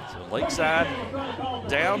 So Lakeside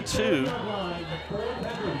down 2.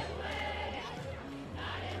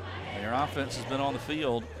 Their offense has been on the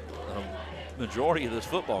field the majority of this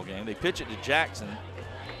football game. They pitch it to Jackson,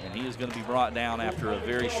 and he is going to be brought down after a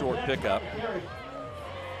very short pickup.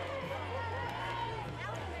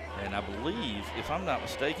 And I believe, if I'm not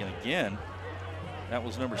mistaken, again, that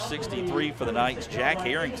was number 63 for the Knights, Jack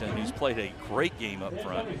Harrington, who's played a great game up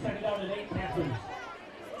front.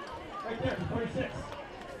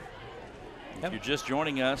 If you're just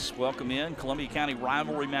joining us, welcome in. Columbia County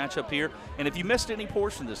rivalry matchup here. And if you missed any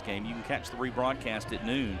portion of this game, you can catch the rebroadcast at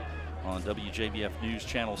noon on WJBF News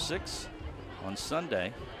Channel 6 on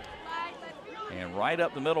Sunday. And right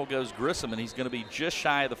up the middle goes Grissom, and he's going to be just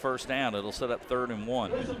shy of the first down. It'll set up 3rd and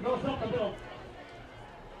 1.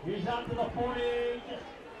 He's out to the 40,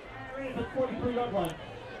 the 43-yard line.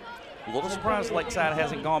 A little surprised Lakeside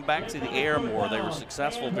hasn't gone back to the air more. They were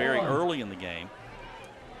successful very early in the game.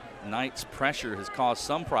 Knights' pressure has caused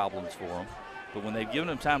some problems for them, but when they've given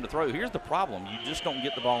him time to throw, here's the problem. You just don't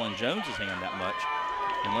get the ball in Jones's hand that much.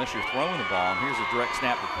 unless you're throwing the ball. And here's a direct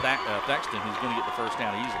snap to Thexton, who's going to get the first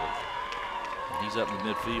down easily. And he's up in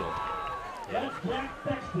the midfield.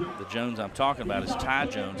 The Jones I'm talking about is Ty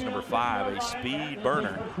Jones, number 5, a speed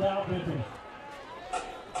burner.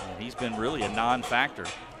 And he's been really a non-factor.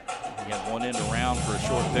 He had one end around for a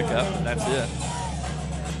short pickup, but that's it.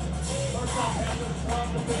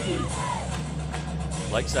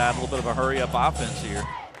 Lakeside, a little bit of a hurry-up offense here.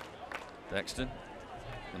 Thexton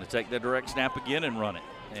going to take the direct snap again and run it.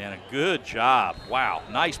 And a good job. Wow,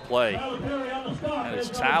 nice play. That is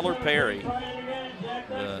Tyler Perry,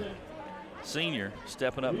 the senior,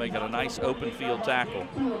 stepping up, making a nice open field tackle.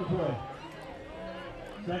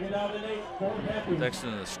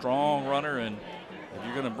 Thexton is a strong runner, and if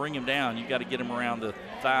you're going to bring him down, you got to get him around the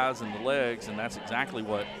thighs and the legs, and that's exactly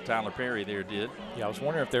what Tyler Perry there did. Yeah, I was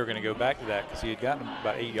wondering if they were going to go back to that because he had gotten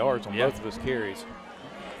about 8 yards on both of his carries.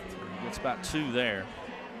 It's about 2 there.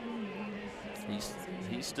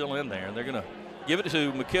 He's still in there. They're going to give it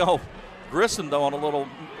to Mikael Grissom, though, on a little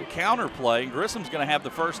counter play. Grissom's going to have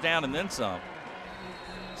the first down and then some.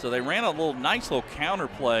 So they ran a nice little counter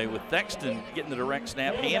play with Thexton getting the direct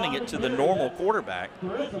snap, handing it to the normal quarterback.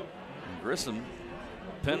 And Grissom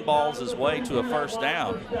pinballs his way to a first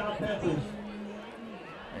down.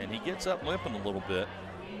 And he gets up limping a little bit.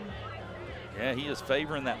 Yeah, he is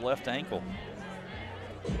favoring that left ankle.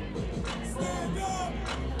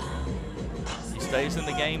 He stays in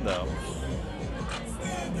the game, though.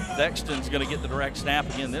 Thexton's going to get the direct snap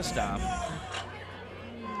again this time.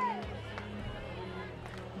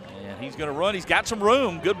 And he's going to run. He's got some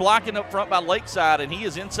room. Good blocking up front by Lakeside, and he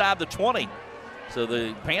is inside the 20. So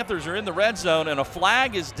the Panthers are in the red zone, and a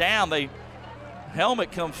flag is down.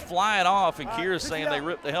 Helmet comes flying off, and Kira's saying they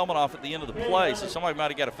ripped the helmet off at the end of the play, so somebody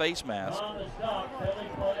might have got a face mask.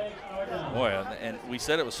 Boy, and we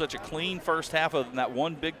said it was such a clean first half other than that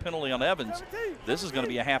one big penalty on Evans. This is going to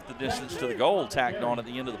be a half the distance to the goal tacked on at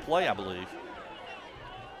the end of the play, I believe.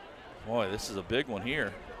 Boy, this is a big one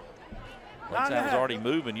here. Lakeside was already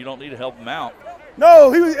moving. You don't need to help him out.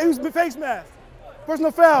 No, he was face mask.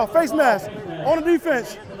 Personal foul, face mask on the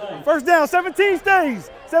defense. First down, 17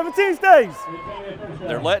 stays. 17 stays.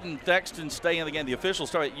 They're letting Thexton stay in the game. The officials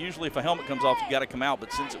start, usually if a helmet comes off, you got to come out,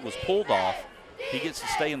 but since it was pulled off, he gets to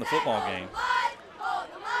stay in the football game.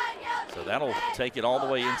 So that'll take it all the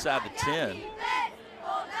way inside the 10.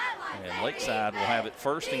 And Lakeside will have it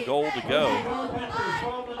first and goal to go.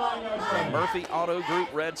 The Murphy Auto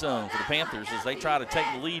Group red zone for the Panthers as they try to take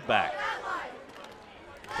the lead back.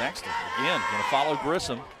 Thexton, again, going to follow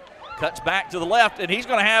Grissom. Cuts back to the left, and he's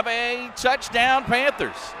going to have a touchdown,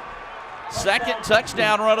 Panthers. Second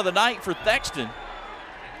touchdown run of the night for Thexton.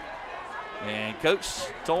 And Coach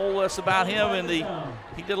told us about him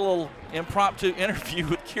he did a little impromptu interview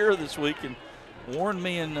with Kira this week and warned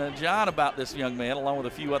me and John about this young man along with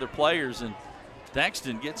a few other players. And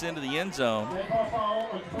Thexton gets into the end zone.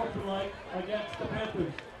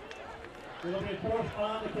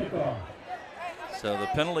 So the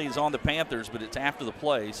penalty is on the Panthers, but it's after the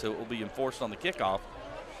play, so it will be enforced on the kickoff.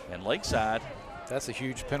 And Lakeside. That's a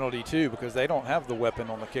huge penalty, too, because they don't have the weapon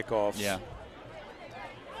on the kickoffs. Yeah.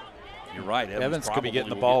 You're right. Evans could be getting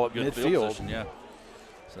the ball at midfield. Yeah.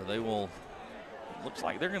 So they will, looks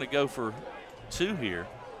like they're going to go for 2 here.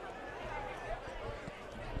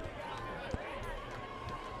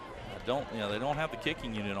 They don't have the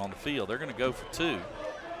kicking unit on the field. They're going to go for 2.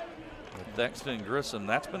 With Thexton and Grissom,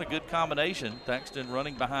 that's been a good combination. Thexton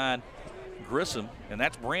running behind Grissom, and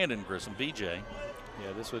that's Brandon Grissom, BJ.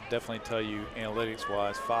 Yeah, this would definitely tell you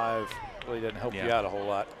analytics-wise, 5 really doesn't help you out a whole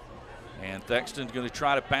lot. And Thexton's going to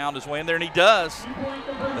try to pound his way in there, and he does.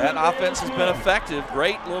 That offense has been effective.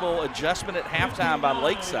 Great little adjustment at halftime by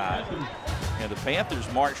Lakeside. And the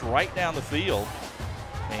Panthers march right down the field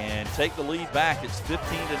and take the lead back. It's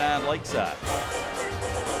 15-9 Lakeside.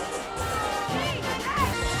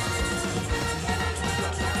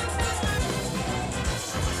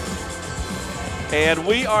 And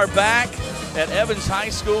we are back at Evans High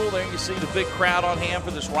School. There you see the big crowd on hand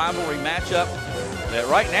for this rivalry matchup that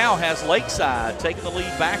right now has Lakeside taking the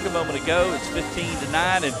lead back a moment ago. It's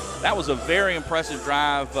 15-9, and that was a very impressive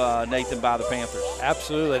drive, Nathan, by the Panthers.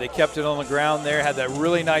 Absolutely. They kept it on the ground there, had that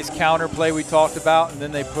really nice counter play we talked about, and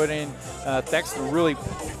then they put in Thexton really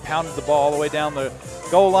pounded the ball all the way down the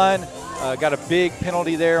goal line. Got a big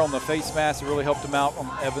penalty there on the face mask. It really helped him out on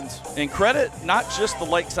Evans. And credit not just the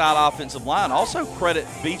Lakeside offensive line, also credit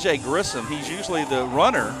BJ Grissom. He's usually the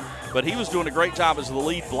runner, but he was doing a great job as the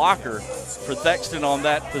lead blocker for Thexton on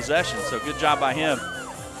that possession. So good job by him.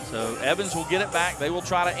 So Evans will get it back. They will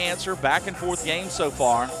try to answer. Back and forth game so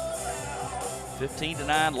far.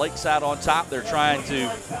 15-9, Lakeside on top. They're trying to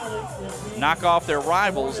knock off their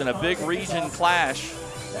rivals in a big region clash.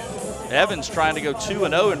 Evans trying to go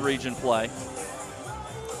 2-0 in region play.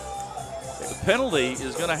 The penalty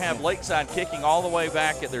is going to have Lakeside kicking all the way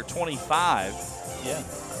back at their 25. Yeah.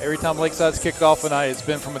 Every time Lakeside's kicked off tonight, it's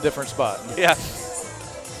been from a different spot. Yeah.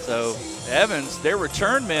 So Evans, their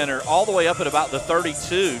return men are all the way up at about the 32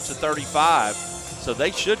 to 35. So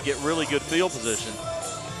they should get really good field position.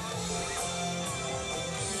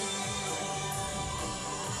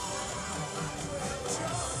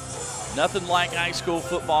 Nothing like high school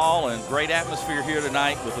football, and great atmosphere here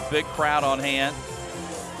tonight with a big crowd on hand.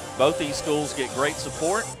 Both these schools get great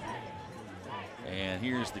support. And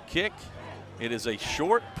here's the kick. It is a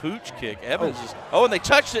short pooch kick. Evans is, and they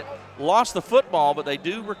touched it, lost the football, but they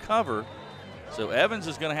do recover. So Evans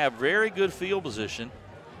is going to have very good field position.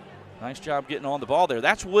 Nice job getting on the ball there.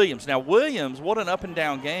 That's Williams. Now Williams, what an up and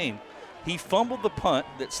down game. He fumbled the punt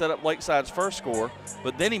that set up Lakeside's first score,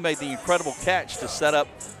 but then he made the incredible catch to set up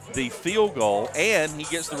the field goal, and he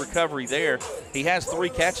gets the recovery there. He has 3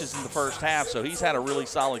 catches in the first half, so he's had a really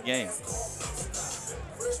solid game.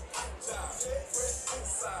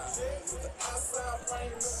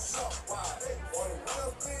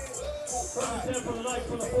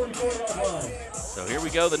 So here we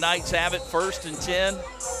go. The Knights have it, 1st and 10.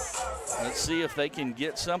 Let's see if they can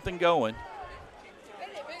get something going.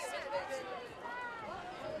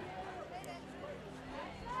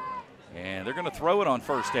 And they're going to throw it on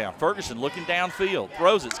 1st down. Ferguson looking downfield,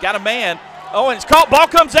 throws it. It's got a man. Oh, and it's caught. Ball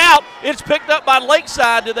comes out. It's picked up by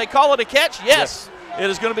Lakeside. Did they call it a catch? Yes. It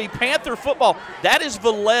is going to be Panther football. That is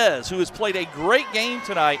Velez, who has played a great game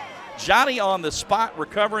tonight. Johnny on the spot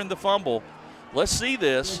recovering the fumble. Let's see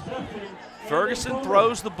this. Ferguson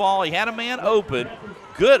throws the ball. He had a man open.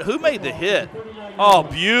 Good. Who made the hit? Oh,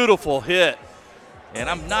 beautiful hit. And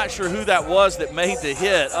I'm not sure who that was that made the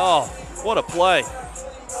hit. Oh, what a play.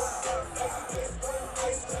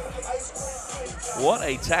 What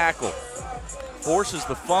a tackle. Forces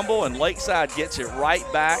the fumble, and Lakeside gets it right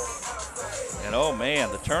back. And, oh,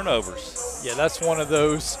 man, the turnovers. Yeah, that's one of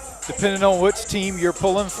those, depending on which team you're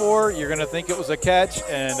pulling for, you're going to think it was a catch,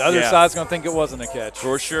 and the other side's going to think it wasn't a catch.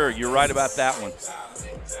 For sure. You're right about that one.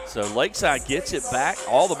 So Lakeside gets it back.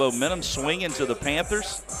 All the momentum swinging to the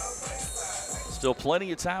Panthers. Still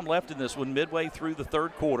plenty of time left in this one, midway through the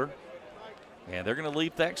 3rd quarter. And they're going to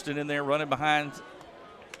leave Thexton in there running behind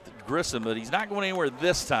Grissom, but he's not going anywhere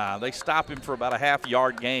this time. They stop him for about a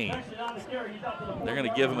half-yard gain. They're going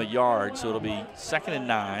to give him a yard, so it'll be 2nd and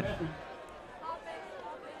 9.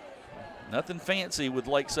 Nothing fancy with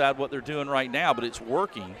Lakeside what they're doing right now, but it's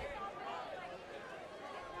working.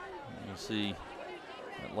 You see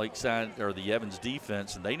Lakeside, or the Evans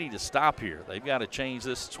defense, and they need to stop here. They've got to change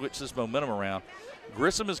this, switch this momentum around.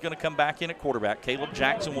 Grissom is going to come back in at quarterback. Caleb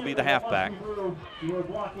Jackson will be the halfback.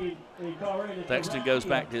 Thexton goes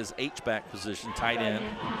back to his H-back position, tight end.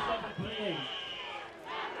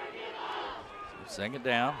 2nd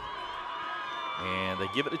down. And they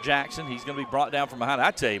give it to Jackson. He's going to be brought down from behind.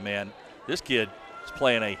 I tell you, man, this kid is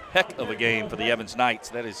playing a heck of a game for the Evans Knights.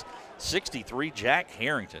 That is 63, Jack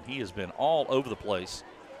Harrington. He has been all over the place.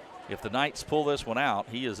 If the Knights pull this one out,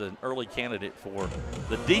 he is an early candidate for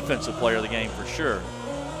the defensive player of the game for sure.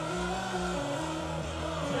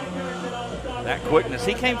 That quickness.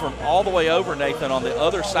 He came from all the way over, Nathan, on the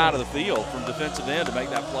other side of the field from defensive end to make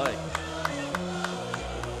that play.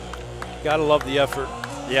 Got to love the effort.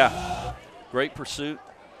 Yeah. Great pursuit.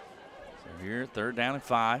 So here, 3rd down and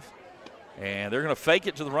 5. And they're going to fake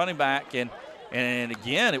it to the running back. And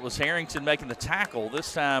again, it was Harrington making the tackle.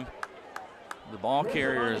 This time, the ball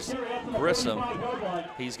carrier is Grissom.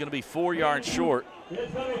 He's going to be 4 yards short. So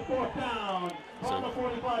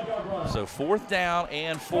 4th down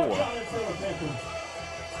and 4.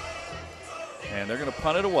 And they're going to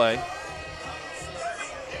punt it away.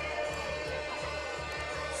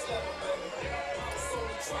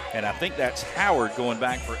 And I think that's Howard going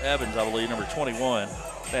back for Evans, I believe, number 21.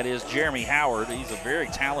 That is Jeremy Howard. He's a very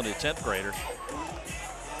talented 10th grader.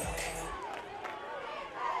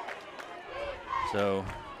 So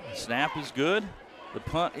the snap is good. The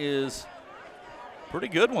punt is pretty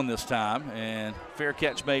good one this time, and fair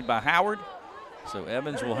catch made by Howard. So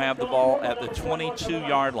Evans will have the ball at the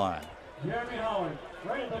 22-yard line. Jeremy Howard,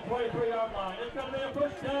 right at the 23-yard line. It's going to be a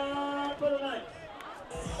first down for the Knights.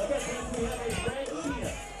 Again, we have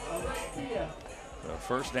a red Kia.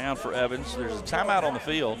 So 1st down for Evans. There's a timeout on the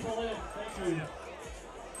field.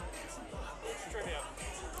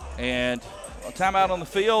 And a timeout on the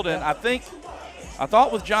field, and I think I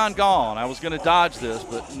thought with John gone, I was going to dodge this,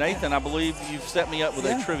 but Nathan, I believe you've set me up with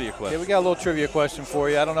a trivia question. Yeah, we got a little trivia question for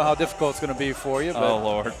you. I don't know how difficult it's going to be for you. But oh,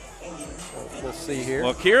 Lord. We'll see here.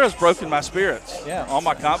 Well, Kira's broken my spirits. Yeah. All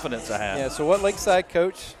my confidence I have. Yeah, so what Lakeside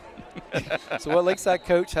coach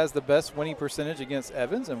has the best winning percentage against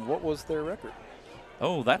Evans, and what was their record?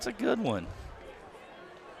 Oh, that's a good one.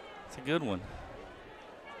 That's a good one.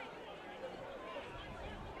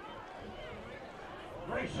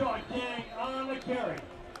 Rayshawn King on the carry.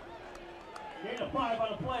 Gain of 5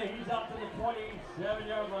 on the play. He's out to the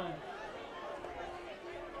 27-yard line.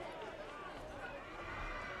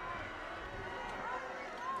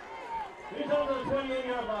 He's out to the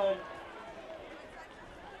 28-yard line.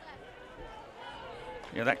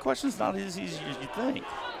 Yeah, that question's not as easy as you think.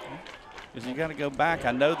 Because you got to go back.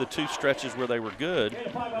 I know the 2 stretches where they were good.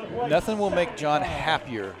 Nothing will make John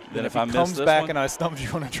happier than if I he miss comes this back one. and I stumped you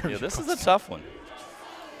on a trivia. Yeah, this is a tough one.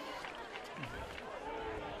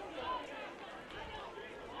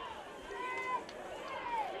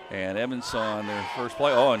 And Evans on their first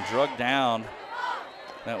play. Oh, and drug down.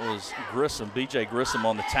 That was Grissom, B.J. Grissom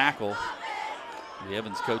on the tackle. The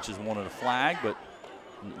Evans coaches wanted a flag, but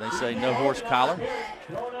they say no horse collar.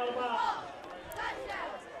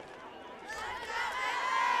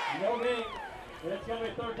 No game. It's going to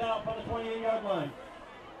be 3rd down for the 28-yard line.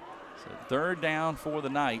 So 3rd down for the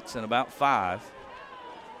Knights and about 5.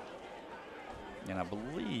 And I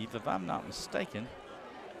believe, if I'm not mistaken,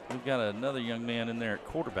 we've got another young man in there at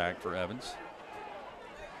quarterback for Evans.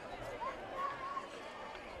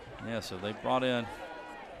 Yeah, so they brought in,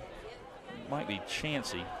 might be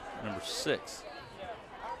Chansey, number 6.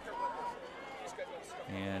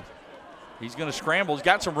 And he's going to scramble. He's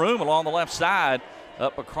got some room along the left side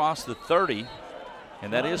up across the 30.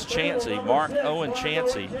 And that is Chansey, Mark Owen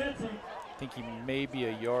Chansey. I think he may be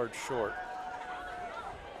a yard short.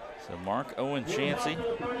 So Mark Owen Chansey.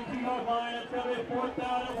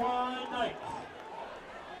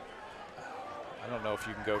 I don't know if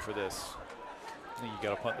you can go for this. I think you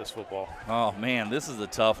got to punt this football. Oh, man, this is a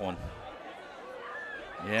tough one.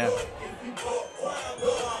 Yeah.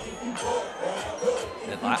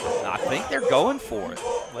 And I think they're going for it.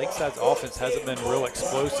 Lakeside's offense hasn't been real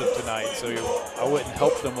explosive tonight, so I wouldn't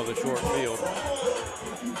help them with a short field.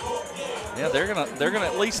 Yeah, they're gonna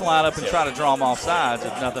at least line up and try to draw them off sides,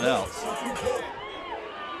 if nothing else.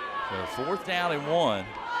 So 4th down and 1,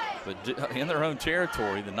 but in their own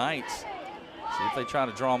territory, the Knights, see if they try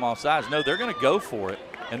to draw them off sides. No, they're going to go for it,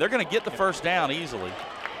 and they're going to get the 1st down easily.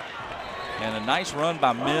 And a nice run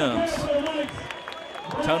by Mims.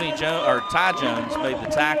 Ty Jones made the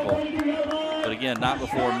tackle, but again, not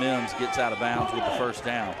before Mims gets out of bounds with the 1st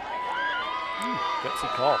down. Gutsy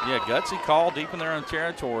call. Yeah, gutsy call deep in their own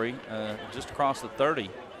territory, just across the 30.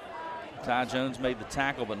 Ty Jones made the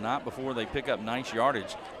tackle, but not before they pick up nice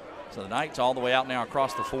yardage. So the Knights all the way out now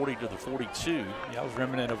across the 40 to the 42. Yeah, I was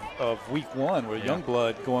remnant of week 1 with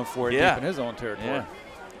Youngblood going for it deep in his own territory. Yeah.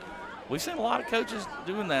 We've seen a lot of coaches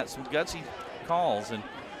doing that, some gutsy calls. And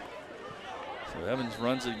so Evans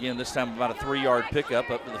runs it again, this time about a 3-yard pickup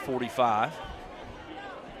up to the 45.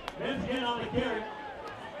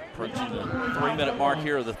 Approaching the 3-minute mark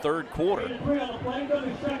here of the 3rd quarter.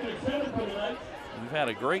 We've had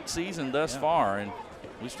a great season thus far, and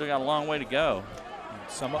we still got a long way to go.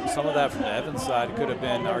 Some of that from the Evans side could have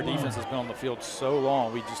been our defense has been on the field so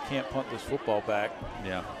long, we just can't punt this football back.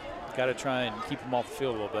 Yeah. Got to try and keep them off the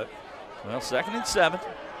field a little bit. Well, 2nd and 7.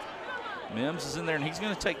 Mims is in there, and he's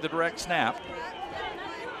going to take the direct snap.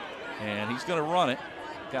 And he's going to run it.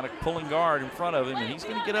 Got a pulling guard in front of him, and he's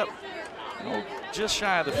going to get up just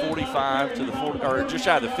shy of the 45 to the 40, or just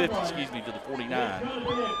shy of the 50, excuse me, to the 49.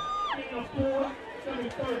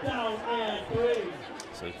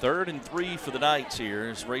 So 3rd and 3 for the Knights here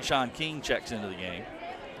as Rayshawn King checks into the game.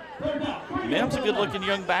 Mims a good-looking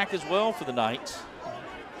young back as well for the Knights.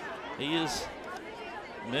 He is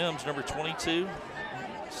Mims, number 22,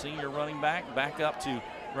 senior running back up to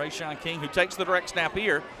Rayshawn King, who takes the direct snap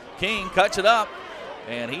here. King cuts it up,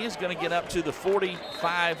 and he is going to get up to the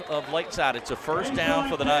 45 of Lakeside. It's a 1st down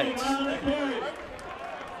for the Knights.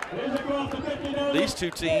 These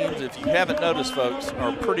 2 teams, if you haven't noticed, folks,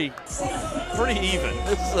 are pretty even.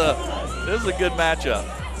 This is a good matchup.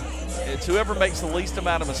 It's whoever makes the least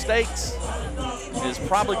amount of mistakes is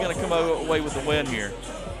probably going to come away with the win here.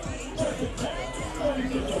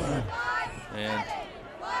 And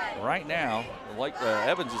right now,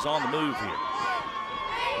 Evans is on the move here.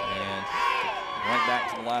 And right back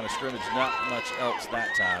to the line of scrimmage, not much else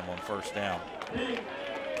that time on 1st down.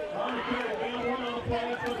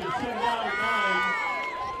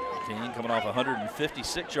 King coming off a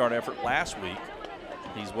 156-yard effort last week.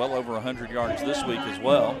 He's well over 100 yards this week as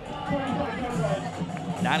well.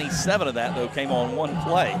 97 of that, though, came on one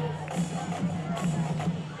play.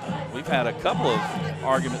 We've had a couple of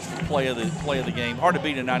arguments for play of the game. Hard to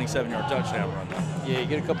beat a 97-yard touchdown run, though. Yeah, you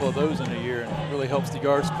get a couple of those in a year, and it really helps the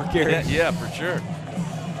yards per carry. Yeah, for sure.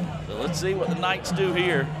 So let's see what the Knights do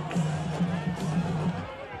here.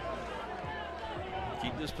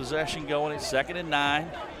 Keep this possession going. It's 2nd and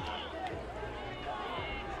 9.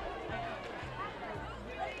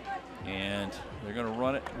 And they're going to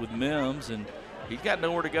run it with Mims, and he's got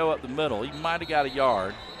nowhere to go up the middle. He might have got a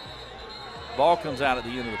yard. Ball comes out at the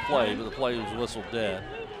end of the play, but the play was whistled dead.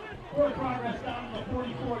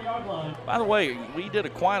 By the way, we did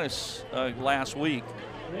Aquinas last week,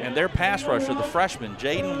 and their pass rusher, the freshman,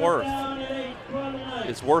 Jaden Worth,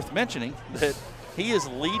 it's worth mentioning that he is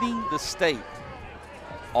leading the state,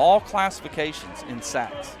 all classifications in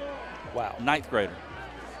sacks. Wow. 9th grader.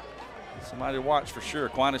 Somebody to watch for sure.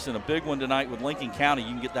 Aquinas in a big one tonight with Lincoln County. You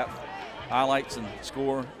can get that highlights and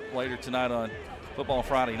score later tonight on Football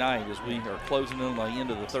Friday night as we are closing in on the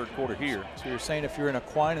end of the 3rd quarter here. So you're saying if you're an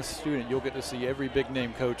Aquinas student, you'll get to see every big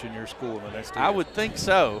name coach in your school in the next 2 years? I would think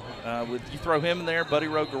so. You throw him in there, Buddy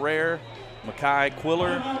Roguerre, Mackay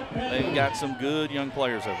Quiller, they've got some good young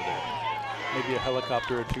players over there. Maybe a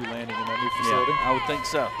helicopter or 2 landing in that new facility? Yeah, I would think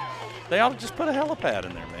so. They ought to just put a helipad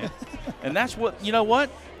in there, man. And that's what, you know what?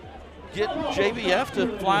 Get JBF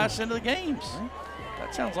to fly us into the games.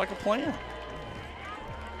 That sounds like a plan.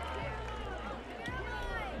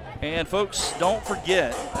 And folks, don't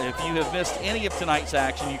forget, if you have missed any of tonight's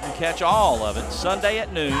action, you can catch all of it Sunday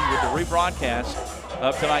at noon with the rebroadcast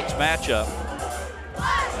of tonight's matchup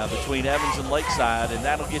between Evans and Lakeside, and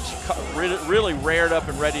that'll get you really rared up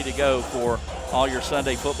and ready to go for all your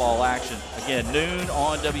Sunday football action. Again, noon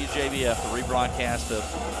on WJBF, the rebroadcast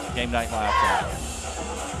of Game Night Live tonight.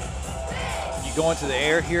 You going to the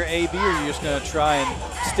air here, AB, or are you just going to try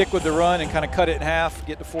and stick with the run and kind of cut it in half,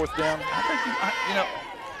 get the 4th down?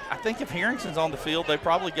 I think if Harrington's on the field, they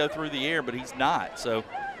probably go through the air, but he's not. So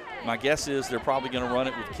my guess is they're probably going to run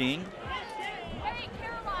it with King.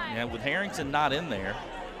 Yeah, with Harrington not in there.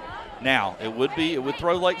 Now, it would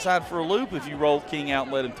throw Lakeside for a loop if you rolled King out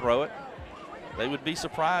and let him throw it. They would be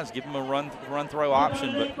surprised, give him a run-throw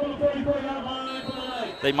option, but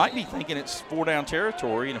they might be thinking it's 4-down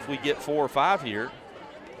territory, and if we get 4 or 5 here,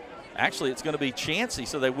 actually it's going to be Chansey,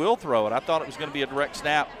 so they will throw it. I thought it was going to be a direct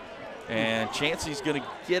snap. And Chansey's going to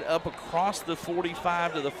get up across the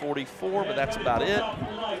 45 to the 44, but that's about it.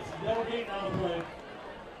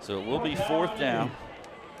 So it will be 4th down.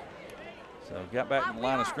 So got back in the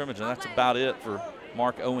line of scrimmage, and that's about it for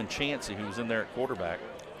Mark Owen Chansey, who was in there at quarterback.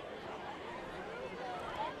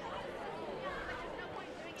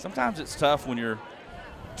 Sometimes it's tough when you're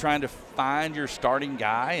trying to find your starting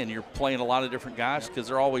guy and you're playing a lot of different guys because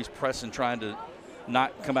they're always pressing, trying to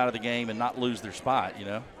not come out of the game and not lose their spot, you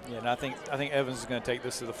know? Yeah, and I think Evans is going to take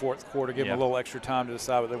this to the 4th quarter, give them a little extra time to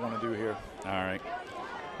decide what they want to do here. All right.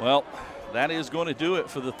 Well, that is going to do it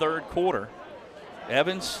for the 3rd quarter.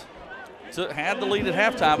 Evans had the lead at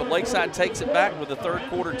halftime, but Lakeside takes it back with a 3rd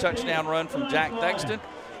quarter touchdown run from Jack Thexton.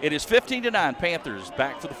 It is 15-9 Panthers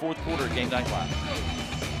back for the 4th quarter of Game Night Live.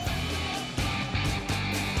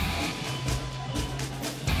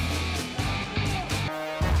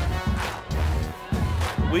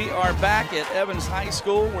 We are back at Evans High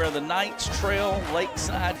School where the Knights trail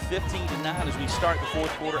Lakeside 15-9 as we start the 4th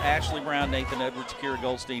quarter. Ashley Brown, Nathan Edwards, Kira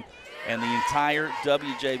Goldstein, and the entire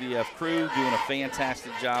WJBF crew doing a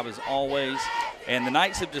fantastic job as always. And the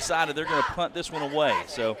Knights have decided they're going to punt this one away.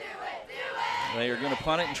 So they are going to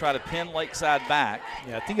punt it and try to pin Lakeside back.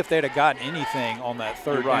 Yeah, I think if they'd have gotten anything on that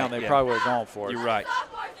 3rd down, they probably would have gone for it. You're right.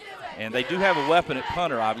 And they do have a weapon at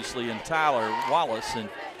punter, obviously, in Tyler Wallace. And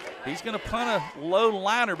he's going to punt a low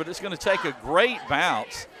liner, but it's going to take a great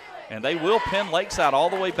bounce. And they will pin Lakeside all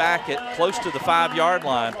the way back at close to the 5-yard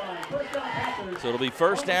line. So it'll be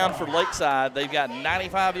 1st down for Lakeside. They've got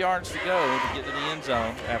 95 yards to go to get to the end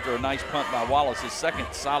zone after a nice punt by Wallace, his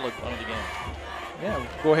 2nd solid punt of the game. Yeah,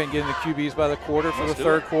 we'll go ahead and get into QBs by the quarter for the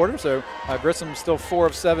 3rd quarter. So Grissom's still 4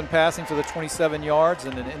 of 7 passing for the 27 yards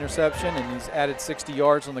and an interception, and he's added 60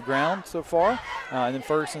 yards on the ground so far. And then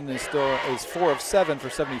Ferguson is 4 of 7 for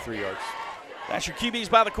 73 yards. That's your QBs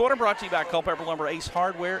by the quarter, brought to you by Culpeper Lumber Ace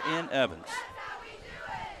Hardware in Evans.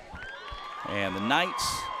 And the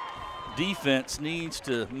Knights defense needs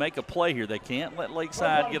to make a play here. They can't let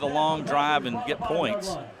Lakeside get a long drive and get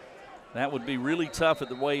points. That would be really tough at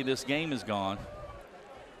the way this game has gone.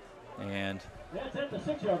 And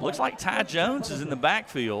looks like Ty Jones is in the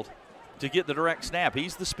backfield to get the direct snap.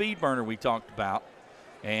 He's the speed burner we talked about.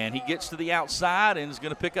 And he gets to the outside and is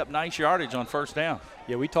going to pick up nice yardage on first down.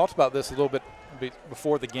 Yeah, we talked about this a little bit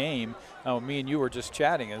before the game. Me and you were just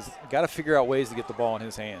chatting. Is got to figure out ways to get the ball in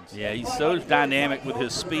his hands. Yeah, he's so dynamic with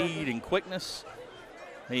his speed and quickness.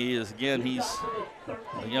 He is, again, he's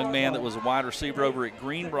a young man that was a wide receiver over at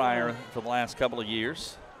Greenbrier for the last couple of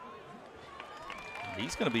years.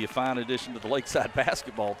 He's going to be a fine addition to the Lakeside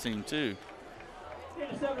basketball team, too.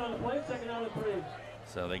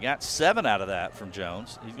 So they got 7 out of that from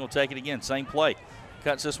Jones. He's going to take it again, same play.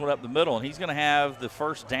 Cuts this one up the middle, and he's going to have the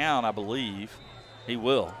first down, I believe. He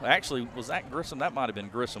will. Actually, was that Grissom? That might have been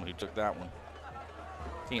Grissom who took that one.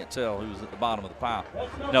 Can't tell who was at the bottom of the pile.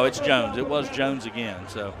 No, it's Jones. It was Jones again,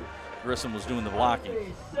 so Grissom was doing the blocking.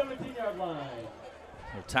 Well,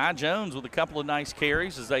 Ty Jones with a couple of nice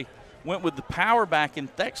carries as they went with the power back in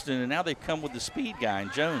Thexton, and now they've come with the speed guy in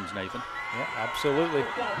Jones, Nathan. Yeah, absolutely.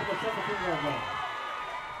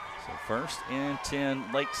 So 1st and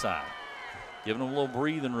 10 Lakeside. Giving them a little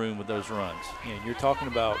breathing room with those runs. Yeah, you're talking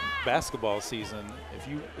about basketball season. If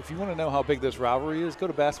you want to know how big this rivalry is, go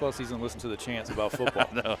to basketball season and listen to the chants about football.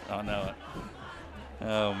 I know it.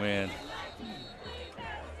 Oh, man.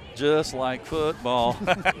 Just like football.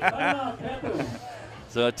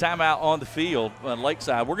 So a timeout on the field on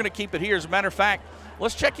Lakeside. We're going to keep it here. As a matter of fact,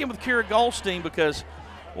 let's check in with Kira Goldstein because,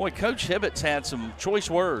 boy, Coach Hibbett's had some choice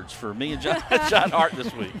words for me and John Hart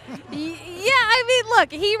this week. Yeah, I mean,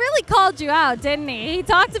 look, he really called you out, didn't he? He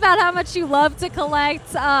talked about how much you love to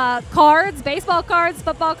collect cards, baseball cards,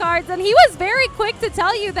 football cards, and he was very quick to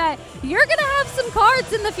tell you that you're going to have some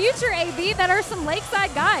cards in the future, AB, that are some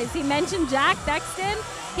Lakeside guys. He mentioned Jack Thexton.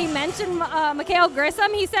 He mentioned Mikhail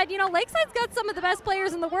Grissom. He said, you know, Lakeside's got some of the best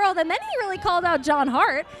players in the world. And then he really called out John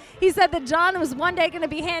Hart. He said that John was one day going to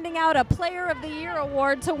be handing out a Player of the Year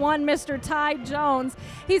award to one Mr. Ty Jones.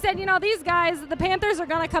 He said, you know, these guys, the Panthers are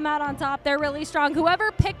going to come out on top. They're really strong.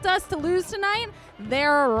 Whoever picked us to lose tonight,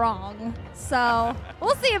 they're wrong. So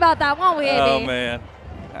we'll see about that, won't we, AB? Oh, man.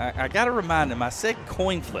 I got to remind him. I said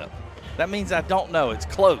coin flip. That means I don't know. It's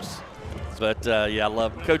close. But, yeah, I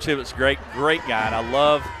love Coach Hibbett's great guy, and I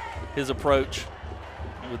love his approach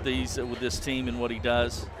with this team and what he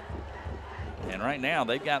does. And right now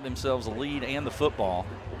they've got themselves a lead and the football.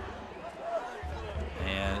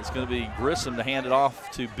 And it's going to be Grissom to hand it off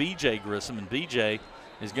to B.J. Grissom, and B.J.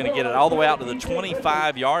 is going to get it all the way out to the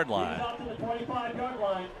 25-yard line.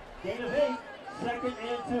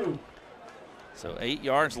 So 8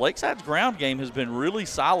 yards. Lakeside's ground game has been really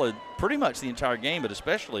solid pretty much the entire game, but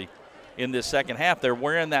especially in this second half. They're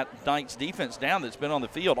wearing that Knights defense down that's been on the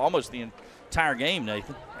field almost the entire game,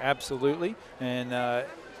 Nathan. Absolutely. And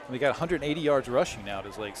they got 180 yards rushing now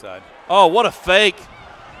to Lakeside. Oh, what a fake.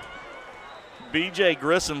 B.J.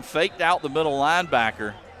 Grissom faked out the middle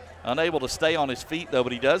linebacker. Unable to stay on his feet, though,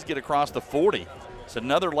 but he does get across the 40. It's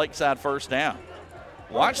another Lakeside first down.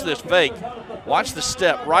 Watch this fake. Watch the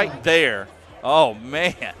step right there. Oh,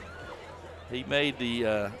 man. He made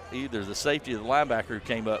the either the safety or the linebacker who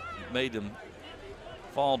came up made him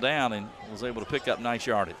fall down and was able to pick up nice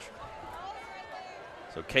yardage.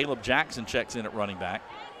 So Caleb Jackson checks in at running back.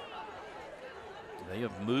 They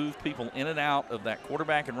have moved people in and out of that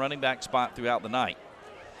quarterback and running back spot throughout the night.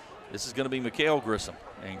 This is going to be Mikhail Grissom,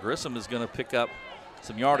 and Grissom is going to pick up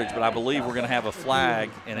some yardage, but I believe we're going to have a flag,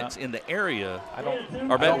 and it's in the area. I don't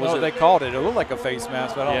know. They called it. It looked like a face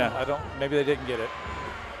mask, but I don't. Maybe they didn't get it.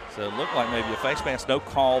 So it looked like maybe a face mask. No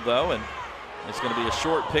call, though, and it's going to be a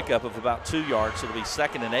short pickup of about 2 yards, so it'll be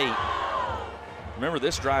 2nd and 8. Remember,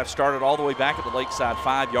 this drive started all the way back at the Lakeside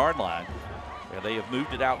 5-yard line. Yeah, they have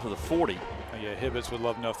moved it out to the 40. Yeah, Hibbets would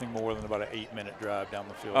love nothing more than about an 8-minute drive down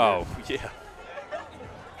the field. Oh, yeah.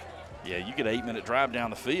 Yeah, you get an 8-minute drive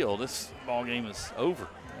down the field, this ball game is over.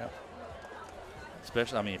 Yeah.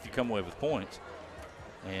 Especially, I mean, if you come away with points.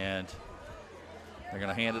 And they're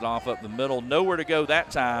going to hand it off up the middle. Nowhere to go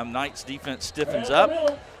that time. Knights defense stiffens up,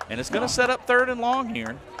 and it's going to set up 3rd and long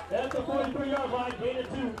here. That's the 43-yard line, gain of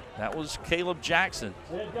 2. That was Caleb Jackson.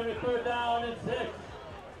 And it's going to be 3rd down and 6.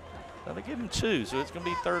 Now they give him 2, so it's going to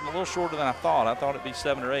be 3rd and a little shorter than I thought. I thought it'd be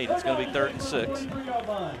 7 or 8. It's going to be 3rd and 6.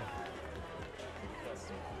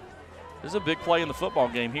 This is a big play in the football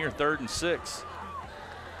game here, 3rd and 6.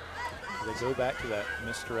 Do they go back to that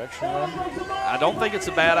misdirection run? I don't think it's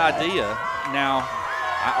a bad idea. Now,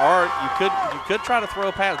 you could try to throw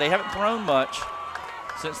a pass. They haven't thrown much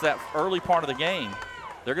since that early part of the game.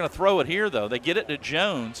 They're going to throw it here, though. They get it to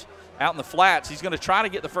Jones out in the flats. He's going to try to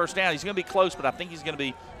get the first down. He's going to be close, but I think he's going to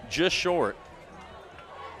be just short.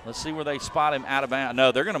 Let's see where they spot him out of bounds.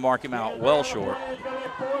 No, they're going to mark him out well short.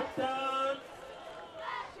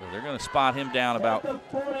 So they're going to spot him down about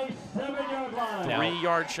 3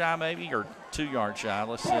 yards shy maybe, or 2 yards shy.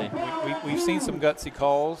 Let's see. We've seen some gutsy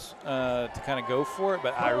calls to kind of go for it,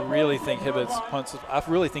 but I really think Hibbett's punts. I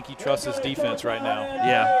really think he trusts his defense right now.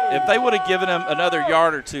 Yeah, if they would have given him another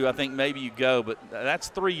yard or two, I think maybe you go. But that's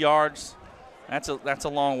 3 yards. That's a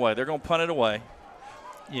long way. They're going to punt it away.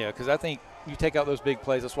 Yeah, because I think you take out those big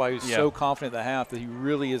plays. That's why he was so confident at the half that he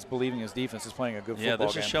really is believing his defense is playing a good football game. Yeah,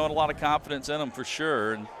 this is showing a lot of confidence in them for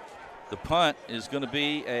sure. And the punt is going to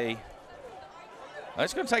be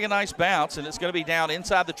it's going to take a nice bounce, and it's going to be down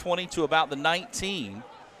inside the 20 to about the 19.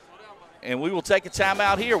 And we will take a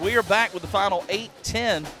timeout here. We are back with the final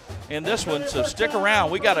 8-10 in this one, so stick around.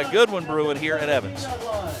 We got a good one brewing here at Evans.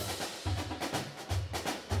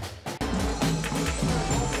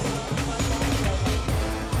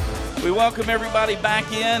 We welcome everybody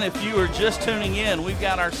back in. If you are just tuning in, we've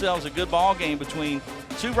got ourselves a good ball game between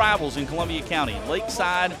two rivals in Columbia County,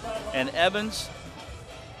 Lakeside and Evans.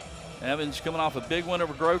 Evans coming off a big win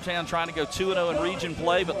over Grovetown, trying to go 2-0 in region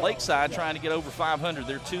play, but Lakeside trying to get over 500.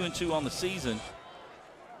 They're 2-2 on the season.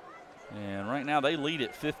 And right now they lead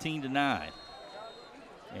it 15-9.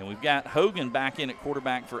 And we've got Hogan back in at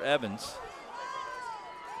quarterback for Evans.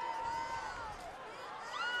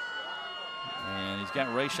 And he's got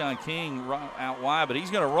Rayshawn King out wide, but he's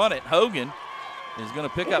going to run it. Hogan is going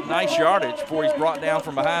to pick up nice yardage before he's brought down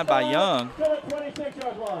from behind by Young.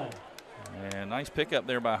 And nice pickup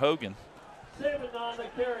there by Hogan.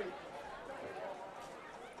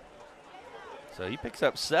 So he picks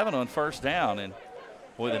up 7 on first down, and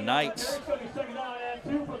boy, the Knights.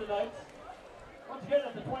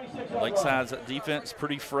 Lakeside's defense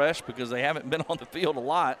pretty fresh because they haven't been on the field a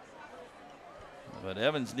lot. But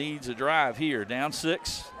Evans needs a drive here. Down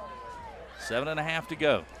 6, 7.5 to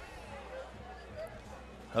go.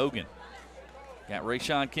 Hogan got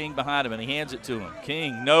Rayshawn King behind him, and he hands it to him.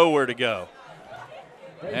 King nowhere to go.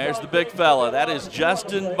 There's the big fella. That is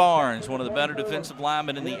Justin Barnes, one of the better defensive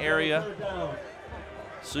linemen in the area.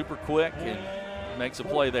 Super quick and makes a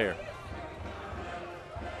play there.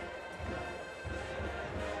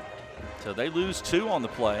 So they lose 2 on the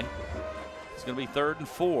play. It's going to be 3rd and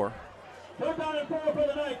 4.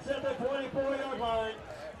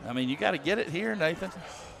 I mean, you got to get it here, Nathan.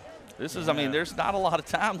 This is, I mean, there's not a lot of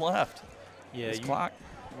time left. Yeah, this clock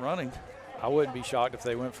running. I wouldn't be shocked if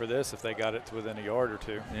they went for this if they got it to within a yard or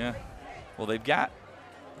 2. Yeah. Well, they've got,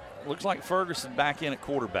 looks like Ferguson back in at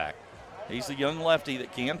quarterback. He's the young lefty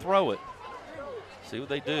that can throw it. See what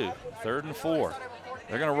they do. 3rd and 4.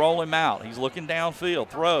 They're going to roll him out. He's looking downfield,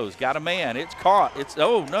 throws, got a man. It's caught. It's,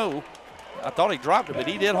 oh, no. I thought he dropped it, but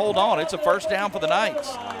he did hold on. It's a first down for the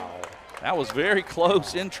Knights. That was very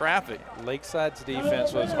close in traffic. Lakeside's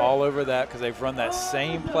defense was all over that because they've run that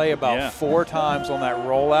same play about 4 times on that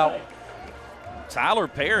rollout. Tyler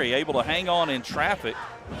Perry able to hang on in traffic.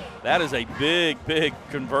 That is a big, big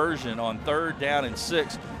conversion on 3rd down and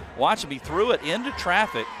 6. Watch him, he threw it into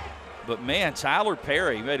traffic, but man, Tyler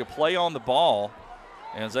Perry made a play on the ball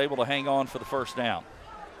and was able to hang on for the first down.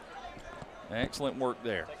 Excellent work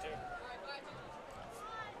there.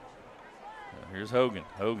 Here's Hogan.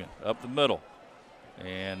 Hogan up the middle.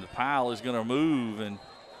 And the pile is going to move, and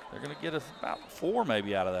they're going to get about 4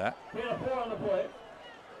 maybe out of that.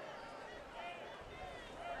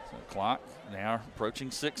 So clock now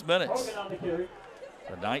approaching 6 minutes.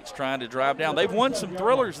 The Knights trying to drive down. They've won some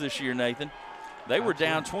thrillers this year, Nathan. They were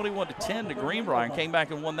down 21-10 to Greenbrier and came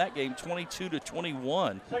back and won that game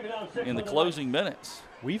 22-21 in the closing minutes.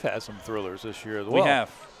 We've had some thrillers this year as well. We have.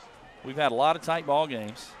 We've had a lot of tight ball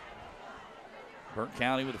games. Burke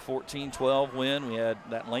County with a 14-12 win. We had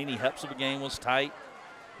that Laney Hepzibah game was tight.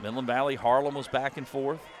 Midland Valley, Harlem was back and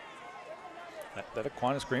forth. That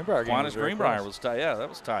Aquinas Greenbrier game Aquinas Greenbrier was tight. Yeah, that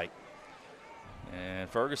was tight. And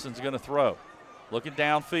Ferguson's going to throw. Looking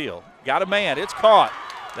downfield. Got a man. It's caught.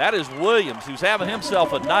 That is Williams, who's having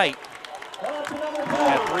himself a night.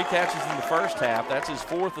 Had 3 catches in the first half. That's his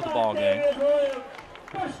 4th of the ball game.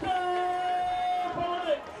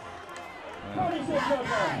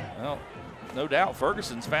 Well, no doubt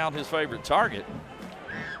Ferguson's found his favorite target.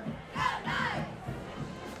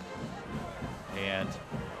 And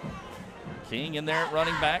King in there at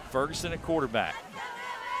running back, Ferguson at quarterback.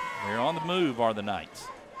 They're on the move, are the Knights.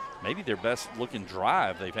 Maybe their best looking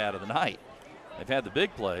drive they've had of the night. They've had the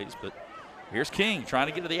big plays, but here's King trying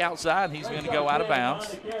to get to the outside, and he's going to go out of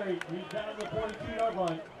bounds.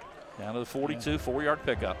 Down to the 42, 4-yard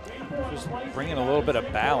pickup. Just bringing a little bit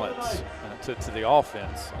of balance to the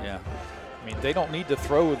offense. Yeah. I mean, they don't need to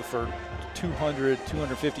throw for 200,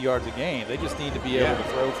 250 yards a game. They just need to be able to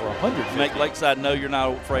throw for 150. Make Lakeside know you're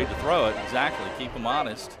not afraid to throw it. Exactly. Keep them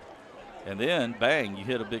honest. And then, bang, you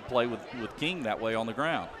hit a big play with King that way on the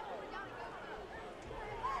ground.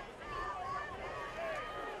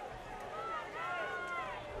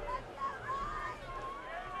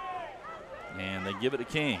 give it to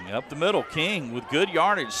King. Up the middle, King with good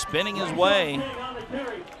yardage, spinning his way.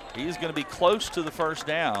 He's going to be close to the first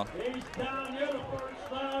down.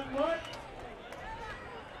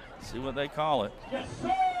 See what they call it.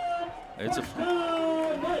 It's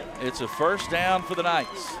a first down for the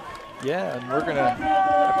Knights. Yeah, and we're going to,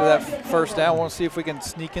 after that first down, we'll see if we can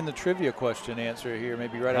sneak in the trivia question answer here,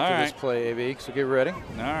 maybe right after this play, AV. So get ready.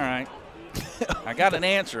 All right. I got an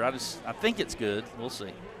answer. I think it's good. We'll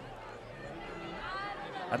see.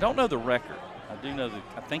 I don't know the record. I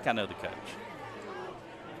think I know the coach.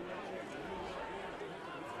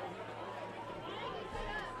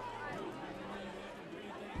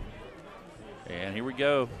 And here we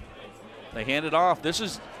go. They hand it off. This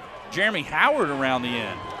is Jeremy Howard around the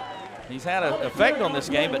end. He's had an effect on this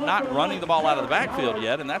game, but not running the ball out of the backfield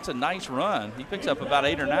yet, and that's a nice run. He picks up about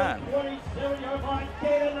 8 or 9.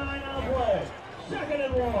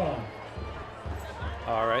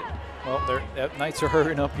 All right. Well, Knights are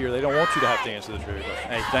hurrying up here. They don't want you to have to answer the trivia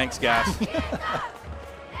question. Hey, thanks, guys.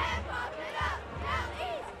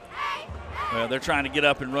 Well, they're trying to get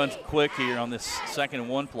up and run quick here on this 2nd and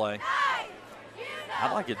 1 play.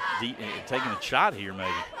 I'd like taking a shot here,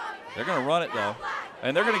 maybe. They're going to run it, though.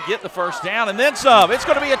 And they're going to get the first down and then some. It's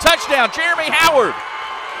going to be a touchdown. Jeremy Howard,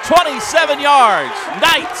 27 yards.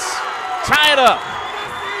 Knights tie it up.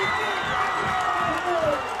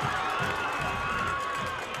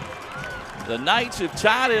 The Knights have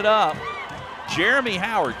tied it up. Jeremy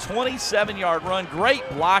Howard, 27-yard run. Great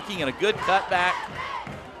blocking and a good cutback.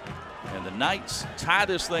 And the Knights tie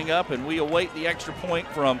this thing up, and we await the extra point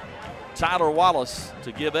from Tyler Wallace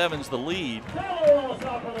to give Evans the lead.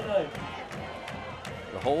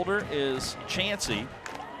 The holder is Chansey.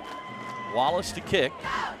 Wallace to kick.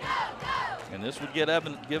 And this would give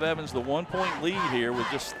Evans the 1-point lead here with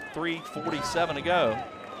just 3:47 to go.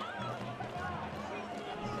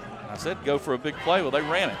 I said go for a big play. Well, they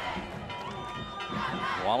ran it.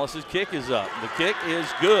 Wallace's kick is up. The kick is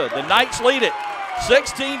good. The Knights lead it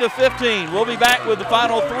 16-15. We'll be back with the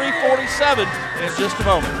final 3:47 in just a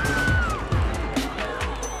moment.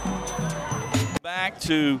 Back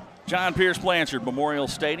to John Pierce Blanchard Memorial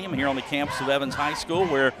Stadium here on the campus of Evans High School,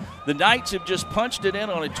 where the Knights have just punched it in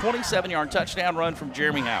on a 27-yard touchdown run from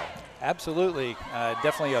Jeremy Howard. Absolutely.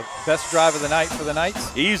 Definitely a best drive of the night for the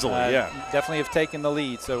Knights. Easily, yeah. Definitely have taken the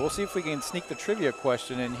lead. So we'll see if we can sneak the trivia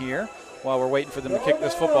question in here while we're waiting for them to kick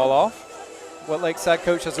this football off. What Lakeside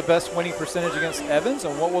coach has the best winning percentage against Evans,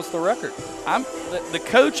 and what was the record? The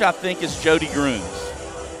coach, I think, is Jody Grooms.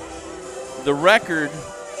 The record,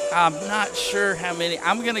 I'm not sure how many.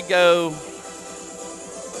 I'm going to go,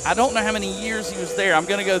 I don't know how many years he was there. I'm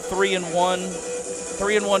going to go 3-1,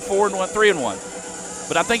 3-1, 4-1, 3-1.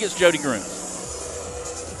 But I think it's Jody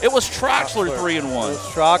Grooms. It was Troxler 3-1. It was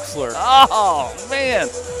Troxler. Oh, man.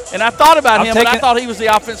 And I thought about him, but I thought he was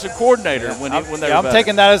the offensive coordinator when they were I'm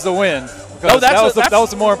taking that as the win. No, that was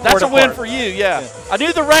the more important That's a win part. for you, yeah. I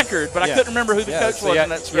knew the record, but I couldn't remember who the coach was in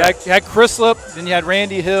that stretch. You had Chrislip, then you had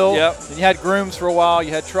Randy Hill, then you had Grooms for a while, you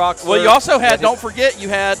had Troxler. Well, you also had, don't forget, you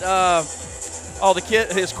had, the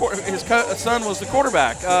kid, his son was the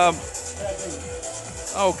quarterback.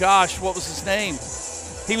 Oh, gosh, what was his name?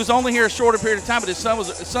 He was only here a shorter period of time, but his son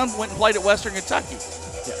went and played at Western Kentucky.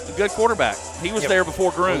 A good quarterback. He was there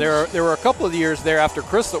before Grooms. Well, there were a couple of years there after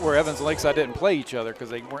Chrislip where Evans and Lakeside didn't play each other because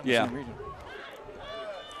they weren't in the same region.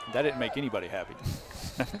 That didn't make anybody happy.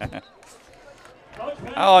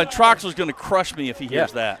 Oh, and Troxler's going to crush me if he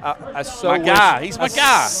hears that. He's my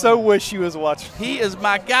guy. I so wish he was watching. He is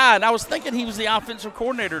my guy, and I was thinking he was the offensive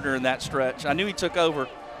coordinator during that stretch. I knew he took over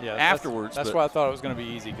afterwards. That's why I thought it was going to be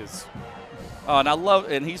easy because. Oh,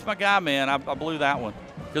 and he's my guy, man. I blew that one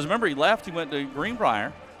because remember he left. He went to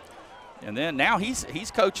Greenbrier, and then now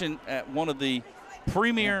he's coaching at one of the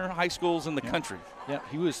premier high schools in the country. Yeah,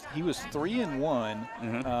 he was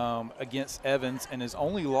 3-1 against Evans, and his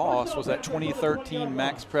only loss was that 2013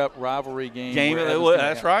 Max Prep rivalry game.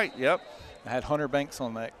 That's right. Yep. I had Hunter Banks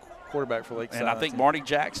on that quarterback for Lakeside. And I think Marty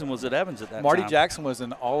Jackson was at Evans at that time. Marty Jackson was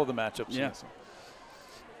in all of the matchups. Yeah. So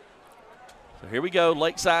here we go.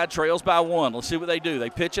 Lakeside trails by 1. Let's see what they do.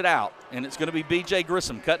 They pitch it out, and it's going to be B.J.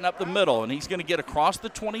 Grissom cutting up the middle, and he's going to get across the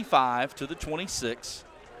 25 to the 26.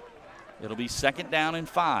 It'll be 2nd down and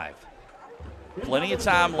 5. Plenty of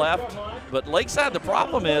time left, but Lakeside, the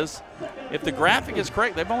problem is if the graphic is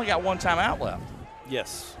correct, they've only got 1 timeout left.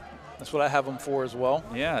 Yes, that's what I have them for as well.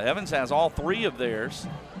 Yeah, Evans has all 3 of theirs.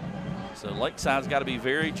 So Lakeside's got to be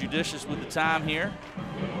very judicious with the time here.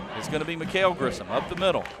 It's going to be Mikhail Grissom up the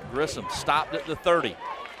middle. Grissom stopped at the 30. He's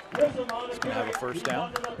going to have a first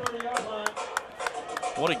down.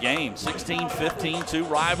 What a game. 16-15, 2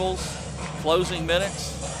 rivals, closing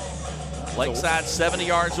minutes. Lakeside 70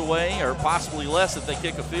 yards away, or possibly less if they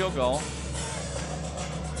kick a field goal.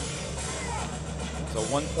 So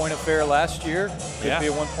 1 point affair last year. Could be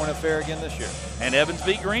a 1 point affair again this year. And Evans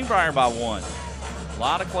beat Greenbrier by 1. A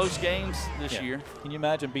lot of close games this year. Can you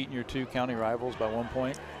imagine beating your 2 county rivals by 1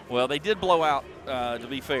 point? Well, they did blow out, to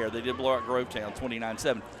be fair, they did blow out Grovetown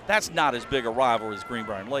 29-7. That's not as big a rivalry as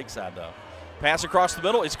Greenbrier and Lakeside, though. Pass across the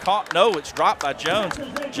middle. It's caught. No, it's dropped by Jones.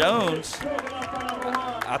 Jones,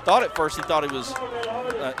 I thought at first he thought he was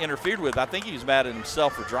interfered with. I think he was mad at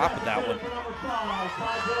himself for dropping that one.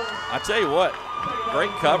 I tell you what,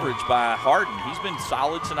 great coverage by Harden. He's been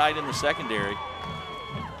solid tonight in the secondary.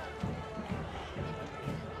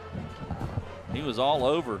 He was all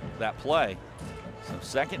over that play. So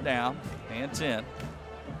 2nd down and 10.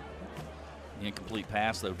 The incomplete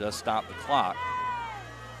pass, though, does stop the clock.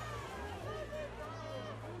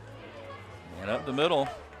 And up the middle,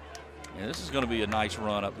 and this is going to be a nice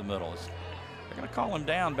run up the middle. They're going to call him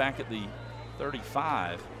down back at the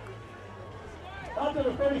 35. Up to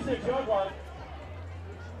the 36-yard line.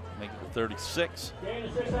 Make it the 36. Gain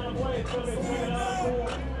of 6 on the play. It's going to be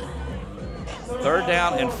 3rd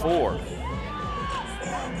down and 4. 3rd down and 4.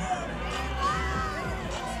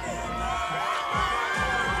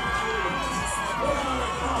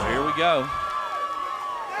 Here we go.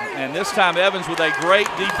 And this time Evans with a great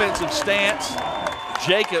defensive stance.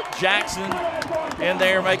 Jacob Jackson in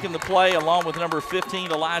there making the play along with number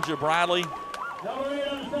 15, Elijah Bradley. Number 8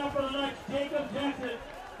 on the stop for the Knights, Jacob Jackson.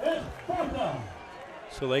 It's 4th down.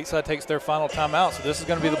 So Lakeside takes their final timeout. So this is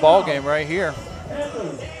going to be the ball game right here.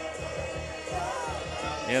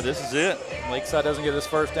 Yeah, this is it. Lakeside doesn't get this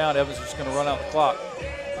 1st down. Evans is just going to run out the clock.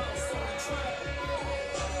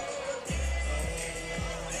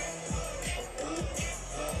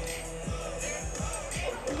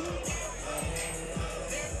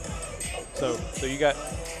 So you got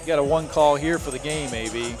a 1 call here for the game,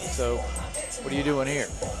 AB. So what are you doing here?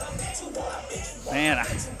 Man,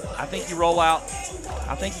 I think you roll out.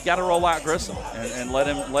 I think you got to roll out Grissom and let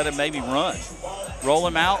him maybe run. Roll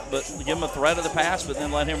him out, but give him a threat of the pass, but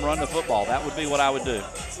then let him run the football. That would be what I would do.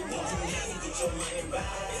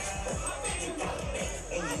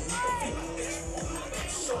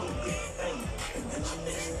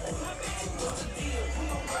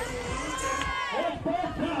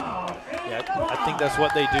 Yeah, I think that's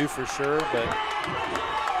what they do for sure, but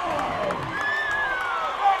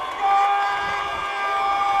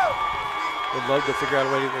would love to figure out a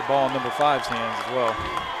way to get the ball in number 5's hands as well.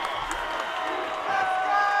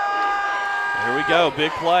 Here we go,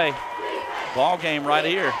 big play. Ball game right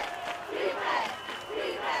here.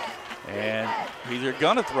 And he's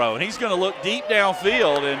going to throw, and he's going to look deep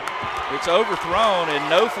downfield, and it's overthrown, and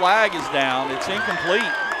no flag is down. It's incomplete.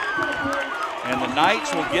 And the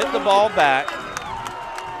Knights will get the ball back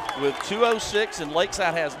with 2:06, and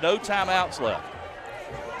Lakeside has no timeouts left.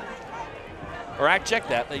 Or I checked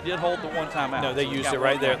that. They did hold the 1 timeout. No, they used it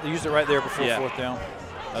right there. They used it right there before 4th down.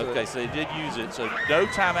 Okay, so they did use it. So no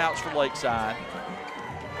timeouts for Lakeside.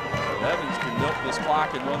 So Evans can milk this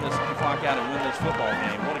clock and run this clock out and win this football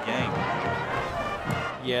game. What a game.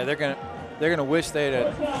 Yeah, they're gonna wish they'd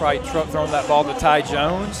have probably thrown that ball to Ty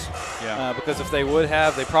Jones. Yeah. Because if they would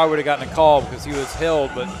have, they probably would have gotten a call because he was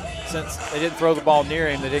held. But since they didn't throw the ball near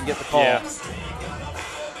him, they didn't get the call. Yeah.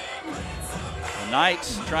 The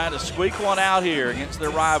Knights trying to squeak one out here against their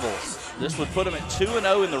rivals. This would put them at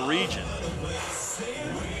 2-0 in the region.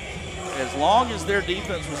 As long as their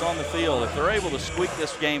defense was on the field, if they're able to squeak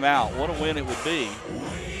this game out, what a win it would be.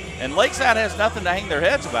 And Lakeside has nothing to hang their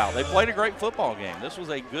heads about. They played a great football game. This was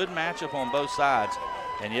a good matchup on both sides.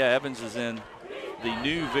 And yeah, Evans is in the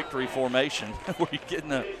new victory formation where you're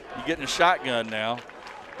getting a shotgun now.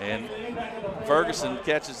 And Ferguson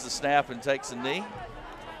catches the snap and takes a knee.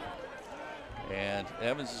 And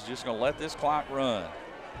Evans is just going to let this clock run.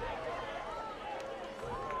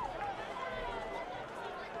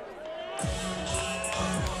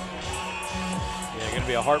 Yeah, going to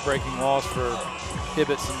be a heartbreaking loss for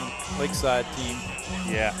Hibbett's and Lakeside team.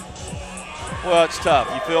 Yeah. Well, it's tough.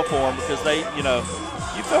 You feel for them because they, you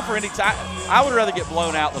feel for any time. I would rather get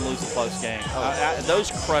blown out than lose a close game.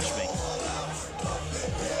 Those crush me.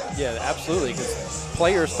 Yeah, absolutely. Because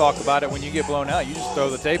players talk about it when you get blown out. You just throw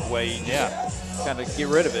the tape away. You just kind of get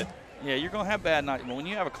rid of it. Yeah, you're going to have bad nights. But when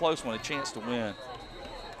you have a close one, a chance to win.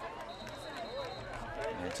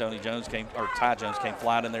 And Ty Jones came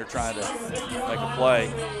flying in there trying to make a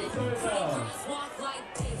play.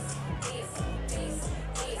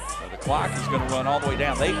 So the clock is going to run all the way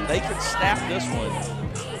down. They could snap this one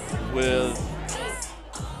with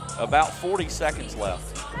about 40 seconds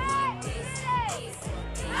left.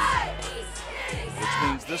 Which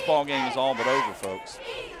means this ball game is all but over, folks.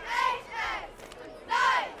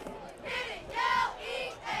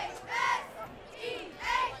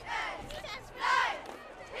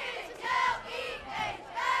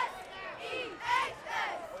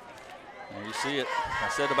 There you see it. I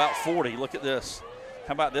said about 40. Look at this.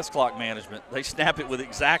 How about this clock management? They snap it with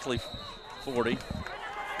exactly 40.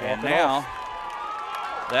 And now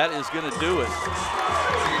that is going to do it.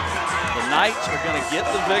 The Knights are going to get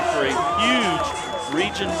the victory. Huge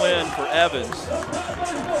region win for Evans.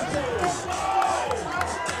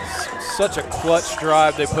 Such a clutch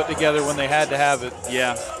drive they put together when they had to have it.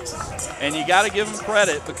 Yeah. And you got to give them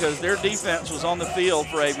credit because their defense was on the field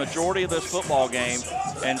for a majority of this football game,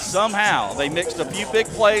 and somehow they mixed a few big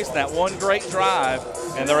plays in that one great drive,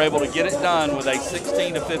 and they're able to get it done with a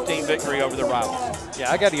 16-15 victory over the rivals.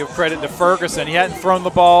 Yeah, I got to give credit to Ferguson. He hadn't thrown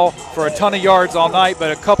the ball for a ton of yards all night,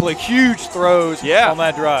 but a couple of huge throws on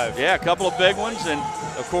that drive. Yeah, a couple of big ones, and,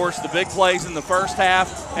 of course, the big plays in the first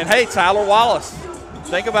half. And, hey, Tyler Wallace.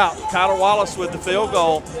 Think about Tyler Wallace with the field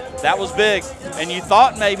goal. That was big. And you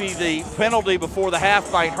thought maybe the penalty before the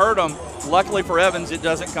half might hurt him. Luckily for Evans, it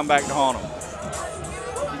doesn't come back to haunt him.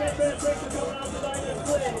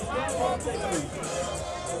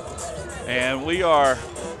 And we're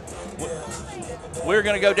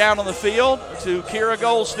going to go down on the field to Kira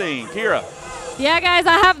Goldstein. Kira. Yeah, guys,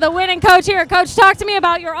 I have the winning coach here. Coach, talk to me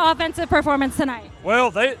about your offensive performance tonight.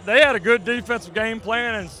 Well, they had a good defensive game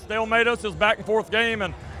plan and still made us. It was a back-and-forth game,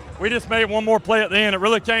 and we just made one more play at the end. It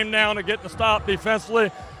really came down to getting the stop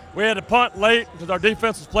defensively. We had to punt late because our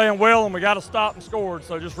defense was playing well, and we got to stop and scored.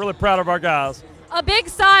 So just really proud of our guys. A big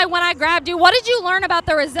sigh when I grabbed you. What did you learn about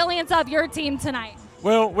the resilience of your team tonight?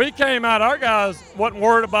 Well, we came out. Our guys wasn't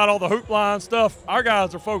worried about all the hoop line stuff. Our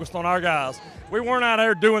guys are focused on our guys. We weren't out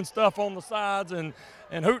there doing stuff on the sides and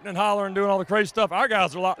hooting and hollering, doing all the crazy stuff. Our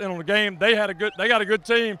guys are locked in on the game. They got a good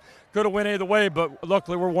team. Could have went either way, but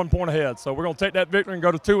luckily we're 1 point ahead. So we're going to take that victory and go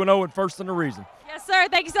to 2-0 and first in the region. Yes, sir.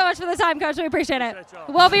 Thank you so much for the time, Coach. We appreciate it.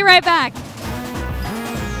 We'll be right back.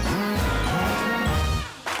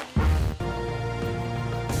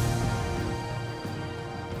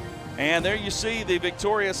 And there you see the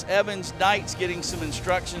victorious Evans Knights getting some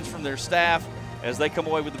instructions from their staff as they come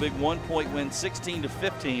away with a big 1-point win,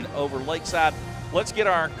 16-15 over Lakeside. Let's get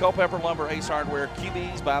our Culpeper Lumber Ace Hardware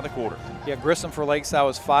QBs by the quarter. Yeah, Grissom for Lakeside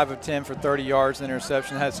was 5 of 10 for 30 yards and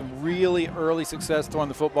interception. Had some really early success throwing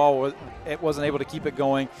the football. It wasn't able to keep it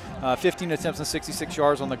going. 15 attempts and 66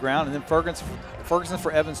 yards on the ground. And then Ferguson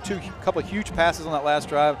for Evans, couple of huge passes on that last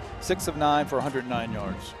drive, 6 of 9 for 109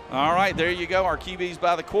 yards. All right, there you go, our QBs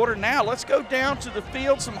by the quarter. Now let's go down to the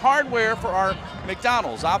field, some hardware for our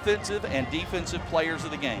McDonald's offensive and defensive players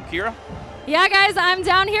of the game. Kira? Yeah, guys, I'm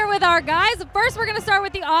down here with our guys. First, we're going to start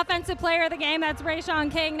with the offensive player of the game. That's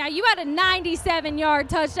Rayshawn King. Now, you had a 97-yard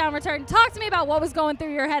touchdown return. Talk to me about what was going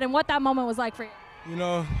through your head and what that moment was like for you. You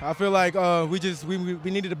know, I feel like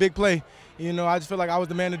we needed a big play. You know, I just feel like I was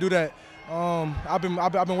the man to do that. I've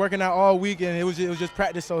been working out all week, and it was just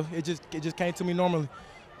practice, so it just came to me normally.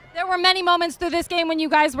 There were many moments through this game when you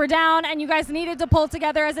guys were down and you guys needed to pull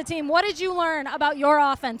together as a team. What did you learn about your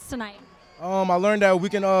offense tonight? I learned that we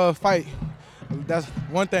can fight. That's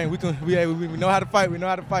one thing. We know how to fight. We know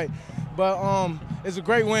how to fight. But it's a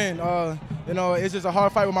great win. You know, it's just a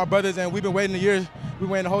hard fight with my brothers, and we've been waiting we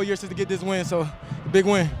waited the whole year to get this win. So, a big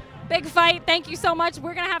win. Big fight. Thank you so much.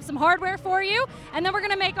 We're going to have some hardware for you, and then we're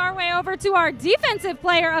going to make our way over to our defensive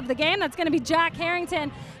player of the game. That's going to be Jack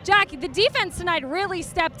Harrington. Jack, the defense tonight really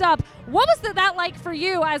stepped up. What was that like for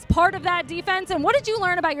you as part of that defense, and what did you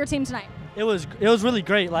learn about your team tonight? It was really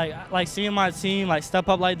great. Like seeing my team step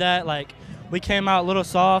up like that. Like we came out a little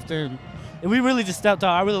soft, and we really just stepped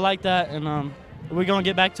up. I really like that, and we're going to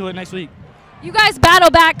get back to it next week. You guys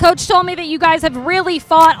battle back. Coach told me that you guys have really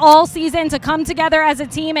fought all season to come together as a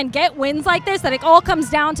team and get wins like this, that it all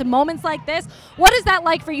comes down to moments like this. What is that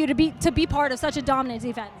like for you to be part of such a dominant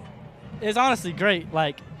defense? It's honestly great.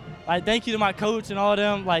 Like thank you to my coach and all of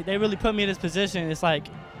them. Like they really put me in this position.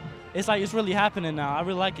 It's really happening now. I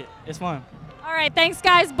really like it. It's fun. All right, thanks,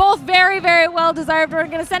 guys. Both very, very well deserved. We're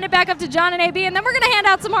going to send it back up to John and AB, and then we're going to hand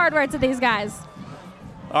out some hardware to these guys.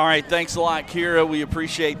 All right, thanks a lot, Kira. We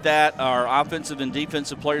appreciate that. Our offensive and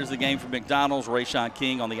defensive players of the game for McDonald's, Rayshawn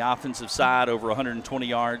King on the offensive side, over 120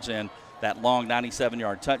 yards and that long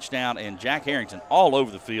 97-yard touchdown, and Jack Harrington all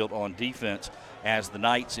over the field on defense as the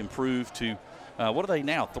Knights improve to, what are they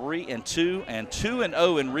now, 3-2 and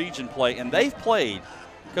 2-0 in region play, and they've played,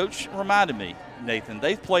 Coach reminded me, Nathan,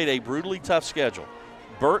 they've played a brutally tough schedule.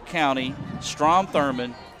 Burke County,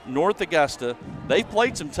 Strom-Thurmond, North Augusta. They've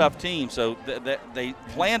played some tough teams, so they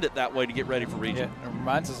planned it that way to get ready for region. Yeah, it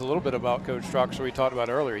reminds us a little bit about Coach Stroxer we talked about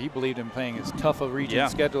earlier. He believed in playing as tough a region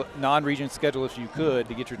schedule, non-region schedule as you could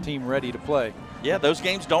to get your team ready to play. Yeah, those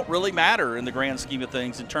games don't really matter in the grand scheme of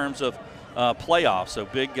things in terms of playoffs. So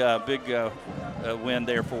big win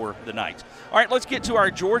there for the Knights. All right, let's get to our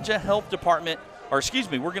Georgia Health Department, or excuse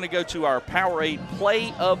me, we're going to go to our Powerade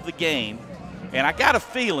play of the game. And I got a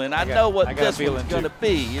feeling, I know what this one's going to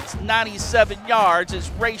be. It's 97 yards. It's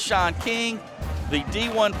Rayshawn King, the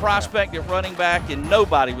D1 prospect at running back, and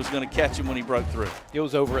nobody was going to catch him when he broke through. It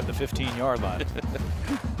was over at the 15-yard line.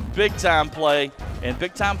 Big-time play, and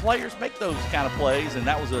big-time players make those kind of plays, and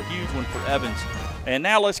that was a huge one for Evans. And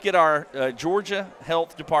now let's get our Georgia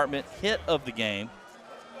Health Department hit of the game.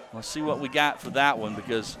 Let's see what we got for that one,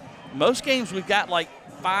 because most games we've got like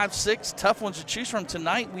 5, 6 tough ones to choose from.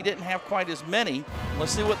 Tonight we didn't have quite as many.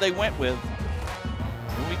 Let's see what they went with.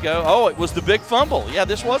 Here we go. Oh, it was the big fumble. Yeah,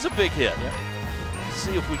 this was a big hit. Yep. Let's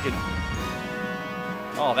see if we can.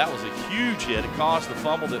 Oh, that was a huge hit. It caused the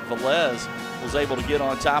fumble that Velez was able to get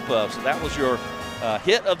on top of. So that was your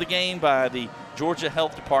hit of the game by the Georgia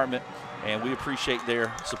Health Department, and we appreciate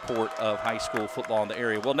their support of high school football in the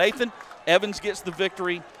area. Well, Nathan, Evans gets the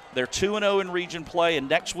victory. They're 2-0 in region play, and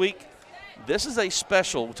next week, this is a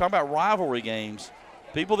special. We're talking about rivalry games.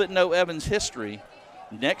 People that know Evans' history,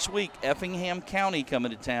 next week, Effingham County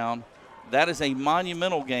coming to town. That is a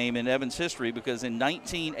monumental game in Evans' history, because in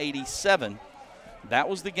 1987, that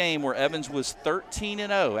was the game where Evans was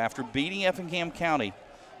 13-0 after beating Effingham County.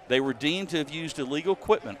 They were deemed to have used illegal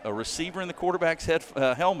equipment, a receiver in the quarterback's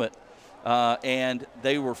helmet, and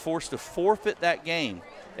they were forced to forfeit that game.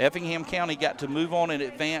 Effingham County got to move on and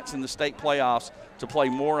advance in the state playoffs to play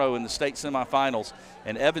Morrow in the state semifinals,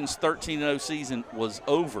 and Evans' 13-0 season was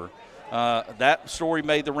over. That story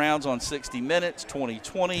made the rounds on 60 Minutes,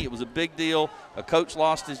 2020. It was a big deal. A coach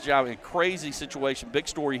lost his job. A crazy situation. Big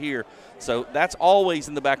story here. So that's always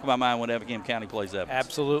in the back of my mind when Effingham County plays Evans.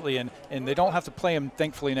 Absolutely, and they don't have to play them,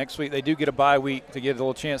 thankfully, next week. They do get a bye week to get a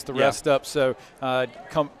little chance to rest up. So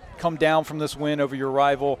come down from this win over your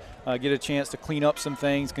rival, get a chance to clean up some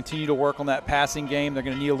things, continue to work on that passing game. They're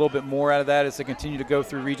going to need a little bit more out of that as they continue to go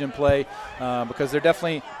through region play, because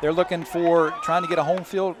they're looking for trying to get a home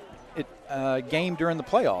field game during the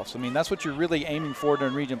playoffs. I mean, that's what you're really aiming for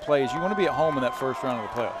during region play, is you want to be at home in that first round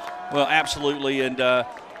of the playoffs. Well, absolutely, and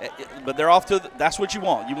but they're off to that's what you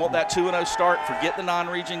want. You want that 2-0 start. Forget the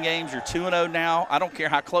non-region games. You're 2-0 now. I don't care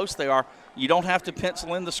how close they are. You don't have to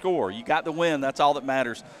pencil in the score. You got the win. That's all that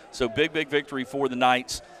matters. So big victory for the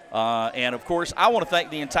Knights. And, of course, I want to thank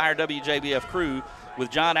the entire WJBF crew. With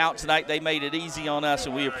John out tonight, they made it easy on us,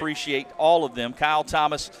 and we appreciate all of them. Kyle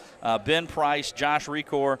Thomas, Ben Price, Josh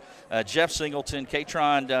Recor, Jeff Singleton,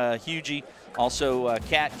 Katron Hugie, also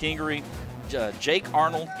Kat Kingery, Jake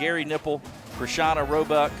Arnold, Gary Nipple, Krishana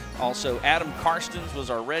Roebuck, also Adam Karstens was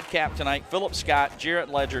our red cap tonight, Philip Scott, Jarrett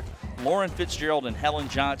Ledger, Lauren Fitzgerald, and Helen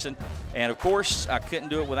Johnson. And, of course, I couldn't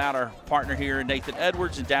do it without our partner here, Nathan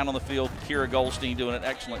Edwards, and down on the field, Kira Goldstein, doing an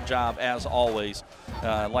excellent job as always.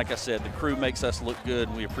 Like I said, the crew makes us look good,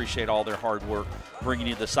 and we appreciate all their hard work bringing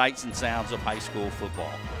you the sights and sounds of high school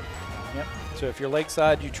football. Yep. So if you're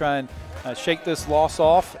Lakeside, you try and shake this loss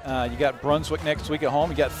off. You got Brunswick next week at home.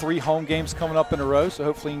 You got 3 home games coming up in a row, so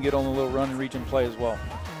hopefully you can get on a little run in region play as well.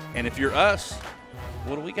 And if you're us,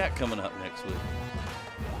 what do we got coming up next week?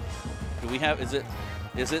 Do we have, is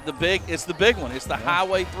it the big, it's the big one. It's the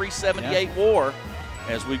Highway 378 war,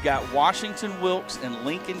 as we've got Washington Wilkes and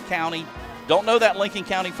Lincoln County. Don't know that Lincoln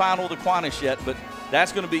County final of the Aquinas yet, but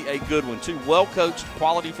that's going to be a good one. 2 well-coached,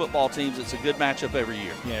 quality football teams. It's a good matchup every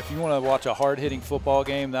year. Yeah, if you want to watch a hard-hitting football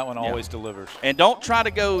game, that one always delivers. And don't try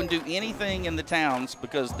to go and do anything in the towns,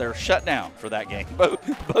 because they're shut down for that game.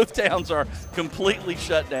 Both towns are completely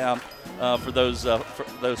shut down for those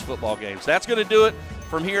football games. That's going to do it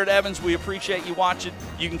from here at Evans. We appreciate you watching.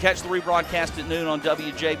 You can catch the rebroadcast at noon on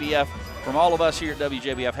WJBF. From all of us here at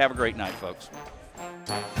WJBF, have a great night, folks.